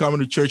comfortable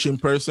coming to church in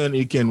person,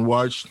 you can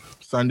watch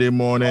Sunday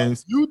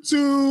mornings.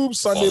 YouTube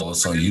Sunday. Follow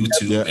us on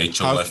YouTube.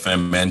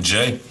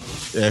 HOFMNJ.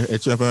 Yeah,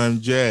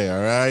 HOFMNJ.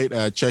 All right.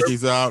 Check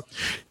us out.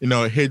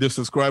 Hit the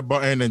subscribe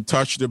button and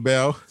touch the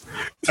bell.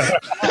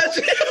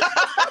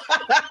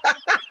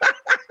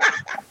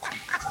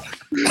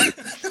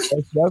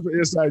 That's an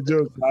inside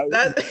joke.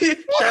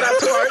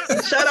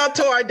 Shout out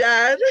to our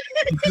dad.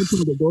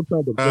 Don't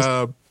tell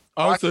them.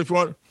 Also, if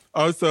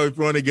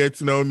you want to get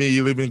to know me,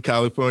 you live in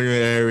California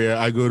area,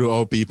 I go to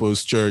All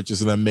People's Church.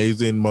 It's an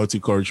amazing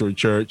multicultural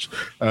church.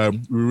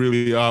 We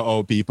really are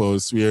all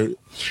peoples. We're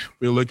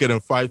looking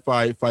at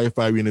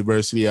 5555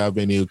 University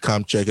Avenue.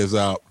 Come check us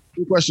out.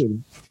 Good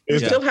question.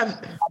 Is Still have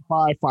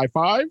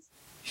 5555?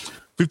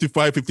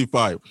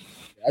 5555.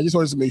 I just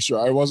wanted to make sure.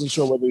 I wasn't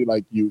sure whether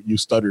you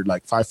stuttered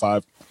like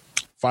 55.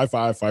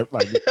 555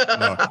 like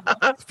No.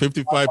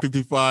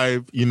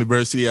 5555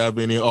 University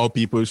Avenue, All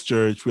People's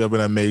Church. We have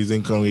an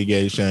amazing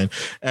congregation.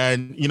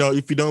 And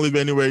if you don't live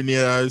anywhere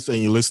near us and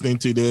you're listening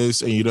to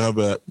this and you don't have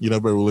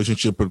a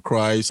relationship with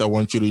Christ, I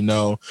want you to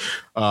know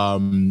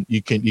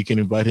you can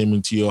invite him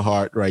into your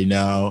heart right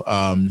now.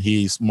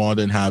 He's more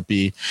than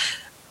happy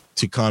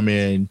to come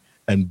in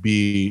and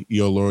be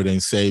your Lord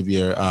and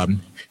Savior.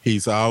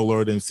 He's our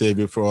Lord and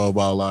Savior for all of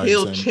our lives.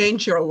 He'll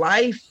change your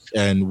life.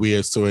 And we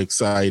are so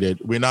excited.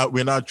 We're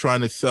not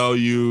trying to sell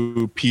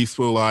you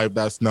peaceful life.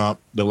 That's not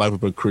the life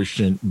of a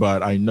Christian.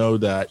 But I know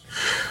that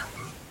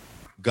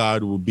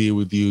God will be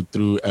with you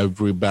through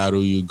every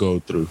battle you go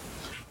through.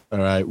 All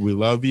right. We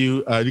love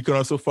you. You can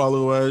also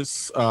follow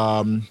us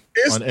on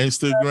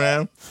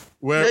Instagram.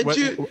 Where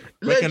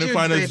can you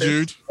find us,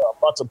 Jude? I'm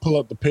about to pull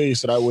up the page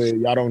so that way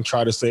y'all don't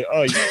try to say,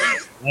 oh,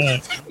 yeah.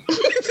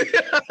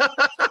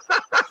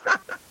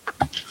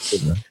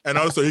 And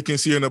also you can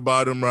see in the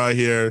bottom right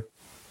here.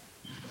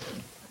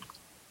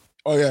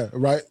 Oh, yeah,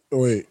 right.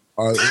 Wait.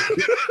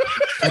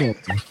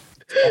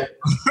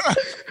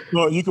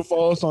 No, you can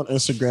follow us on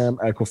Instagram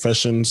at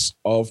Confessions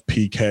of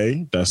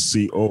PK. That's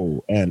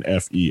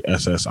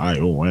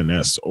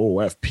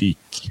CONFESSIONSOFPK.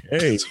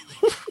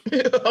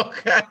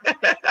 Okay.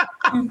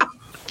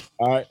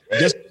 All right.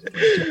 Just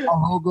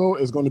our logo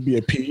is going to be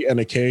a P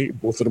and a K.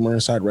 Both of them are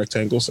inside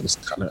rectangles. And it's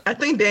kind of. I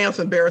think Daniel's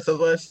embarrassed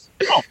of us.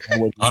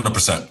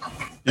 100%.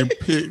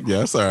 Yeah,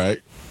 that's all right.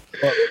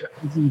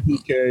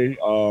 PK.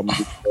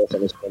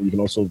 You can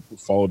also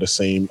follow the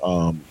same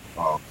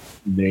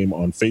name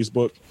on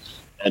Facebook.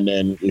 And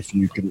then if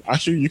you can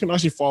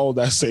actually follow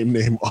that same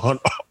name on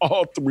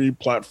all three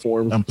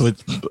platforms.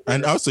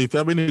 And also, if you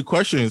have any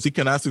questions, you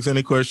can ask us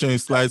any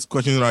questions, slide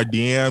questions in our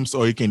DMs,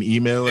 or you can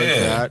email us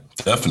at.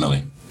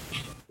 Definitely.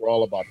 We're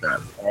all about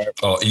that. All right.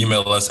 Oh,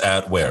 email us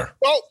at where?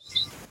 Oh,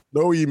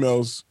 no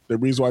emails. The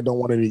reason why I don't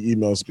want any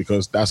emails is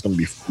because that's going to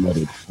be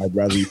flooded. I'd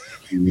rather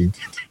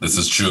This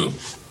is true.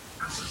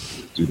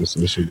 do this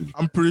initially.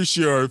 I'm pretty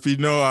sure if you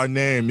know our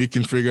name, you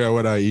can figure out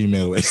what our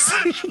email is.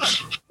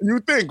 You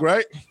think,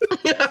 right?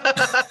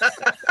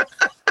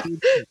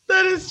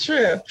 That is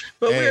true.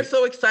 But we are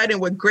so excited.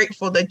 We're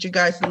grateful that you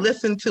guys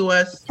listen to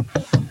us.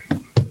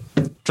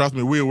 Trust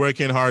me, we're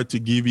working hard to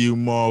give you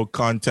more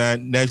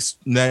content. Next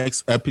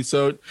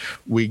episode,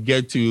 we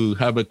get to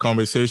have a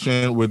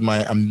conversation with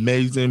my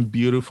amazing,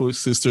 beautiful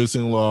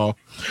sisters-in-law,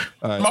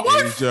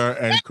 Asia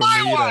and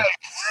Comida.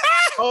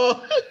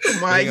 Oh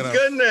my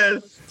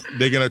goodness.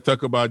 They're going to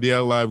talk about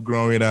their life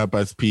growing up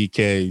as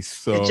PKs.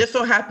 So it just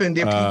so happened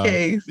they're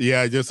PKs.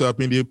 Yeah, just so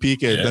happened they're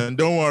PKs. Yeah. And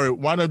don't worry,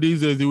 one of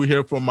these days you will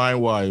hear from my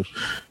wife.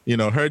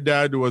 Her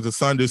dad was a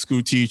Sunday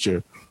school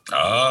teacher.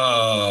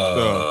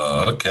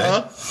 Oh, so,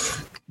 okay.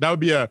 That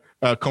would be a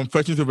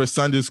Confessions of a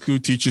Sunday School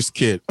Teacher's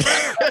Kid.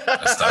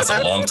 That's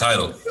a long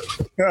title.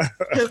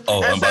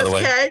 Oh, and by the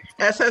way,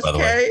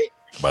 SSK.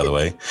 By the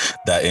way,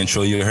 that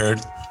intro you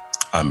heard,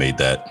 I made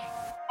that.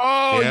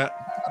 Oh,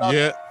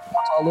 yeah.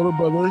 Our little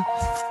brother,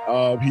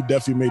 he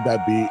definitely made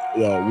that beat.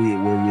 We're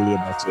really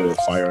about to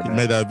fire on that. He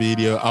made that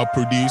video. Our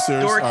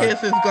producers.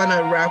 Dorcas is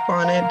gonna rap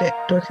on it.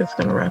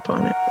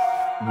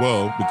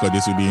 Well, because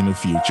this will be in the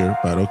future,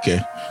 but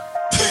okay.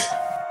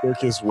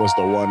 Dorcas was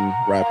the one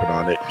rapping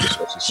on it.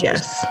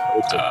 Yes.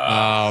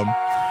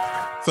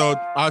 So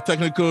our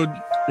technical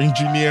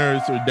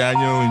engineers were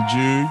Daniel and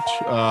Jude.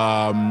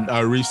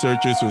 Our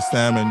researchers were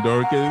Sam and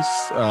Dorcas.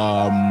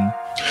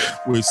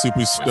 We're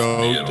super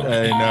stoked,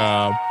 and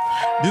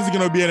this is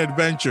going to be an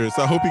adventure.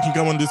 So I hope you can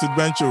come on this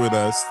adventure with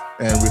us,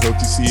 and we hope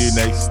to see you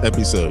next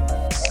episode.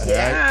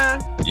 Yeah.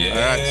 All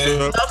right. So,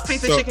 love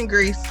pizza chicken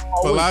grease.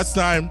 For last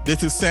time,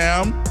 this is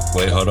Sam.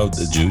 Wait, hold up.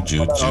 Jude.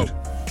 Oh.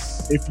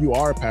 If you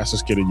are a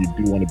pastor's kid and you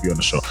do want to be on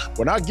the show,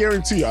 we're not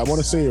guaranteed. I want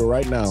to say it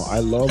right now. I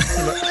love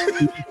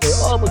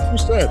oh, but you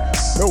said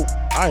no.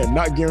 I am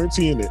not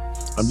guaranteeing it.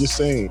 I'm just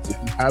saying, if you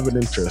have an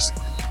interest,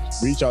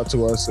 reach out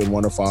to us in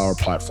one of our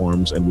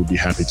platforms, and we'll be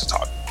happy to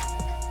talk.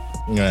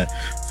 All right.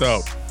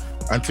 So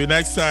until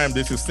next time,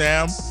 this is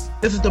Sam.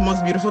 This is the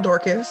most beautiful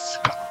Dorcas.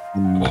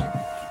 This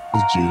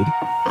is Jude.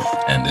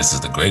 And this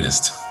is the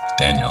greatest,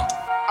 Daniel.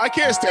 I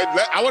can't stand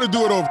that. I want to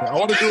do it over.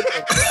 All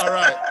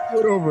right. Do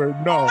it over.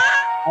 No.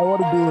 I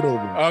want to do it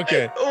over.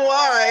 Okay.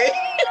 Why?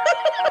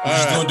 We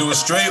just gonna do it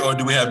straight, or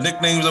do we have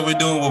nicknames that we're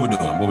doing? What we doing?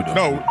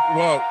 No,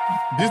 well,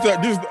 this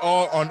is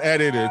all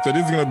unedited, so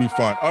this is gonna be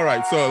fun. All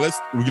right, so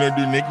we're gonna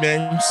do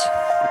nicknames.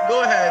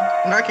 Go ahead,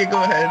 Naki.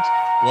 Go ahead.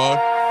 Well,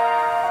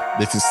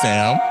 this is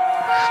Sam.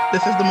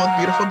 This is the most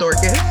beautiful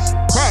Dorcas.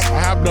 Crap! I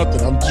have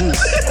nothing. I'm Jude.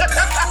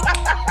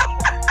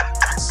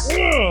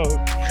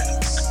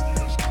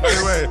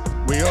 way,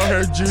 we all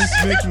heard Juice's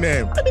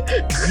nickname.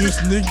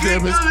 Juice's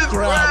nickname is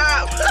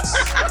Crap.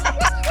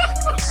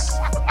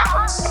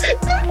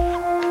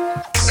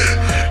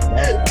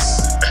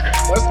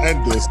 Let's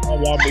end this.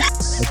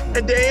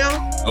 And Daniel?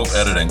 No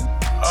editing.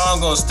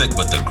 I'm going to stick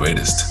with the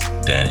greatest,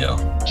 Daniel.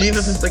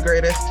 Jesus is the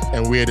greatest.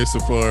 And we're the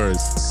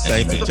Sephora's.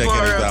 Thanks for checking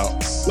us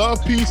out.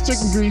 Love, peace,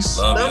 chicken grease.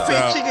 Love,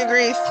 peace, chicken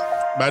grease.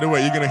 By the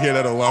way, you're going to hear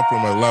that a lot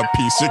from a Love,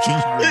 peace, chicken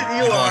grease.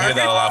 You're going to hear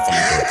that a lot from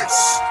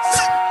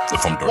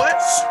Dorcas. What?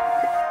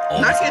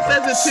 Nike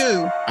says it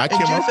too. I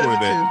came up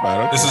with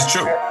it. This is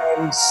true.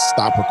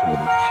 Stop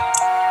recording.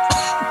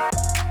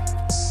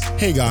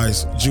 Hey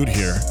guys, Jude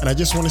here, and I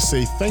just want to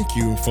say thank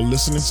you for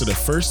listening to the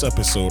first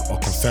episode of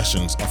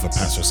Confessions of a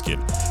Pastor's Kid.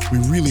 We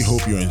really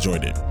hope you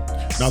enjoyed it.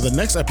 Now, the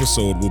next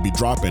episode will be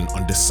dropping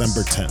on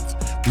December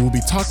 10th. We will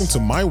be talking to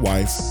my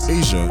wife,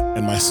 Asia,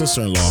 and my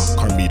sister-in-law,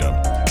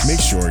 Carmita.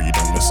 Make sure you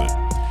don't miss it.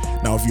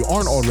 Now, if you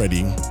aren't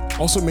already,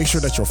 also make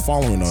sure that you're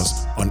following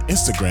us on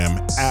Instagram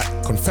at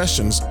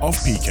Confessions of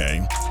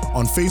PK,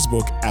 on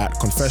Facebook at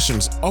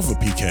Confessions of a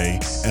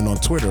PK, and on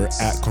Twitter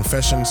at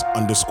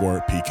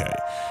Confessions_PK.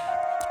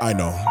 I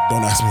know,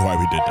 don't ask me why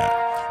we did that.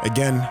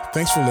 Again,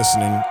 thanks for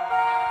listening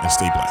and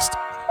stay blessed.